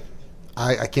 man.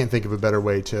 I can't think of a better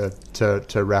way to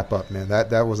wrap up, man.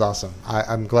 That was awesome.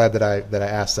 I'm glad that I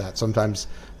asked that. Sometimes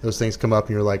those things come up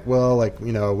and you're like, well,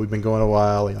 we've been going a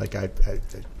while, and like I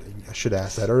should have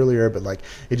asked that earlier, but like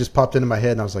it just popped into my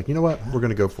head, and I was like, you know what, we're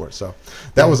gonna go for it. So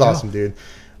that was awesome, dude.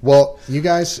 Well, you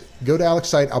guys go to Alex's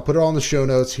site. I'll put it all in the show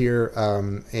notes here,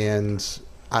 and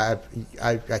I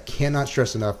cannot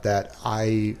stress enough that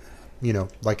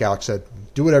like Alex said,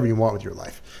 do whatever you want with your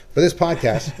life. But this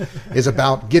podcast is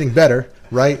about getting better,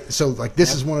 right? So like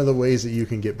this is one of the ways that you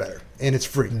can get better, and it's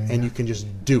free, and you can just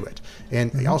do it.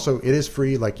 And also it is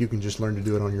free, like you can just learn to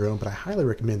do it on your own. But I highly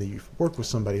recommend that you work with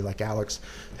somebody like Alex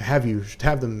to have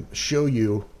them show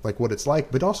you like what it's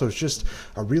like. But also it's just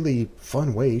a really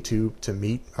fun way to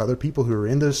meet other people who are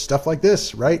into stuff like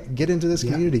this, right? Get into this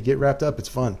community, get wrapped up. It's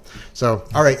fun. So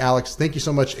all right, Alex, thank you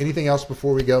so much. Anything else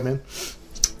before we go, man?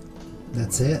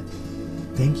 That's it.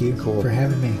 Thank you for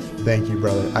having me. Thank you,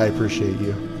 brother. I appreciate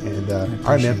you. And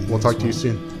all right, man. We'll talk to you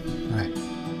soon. All right.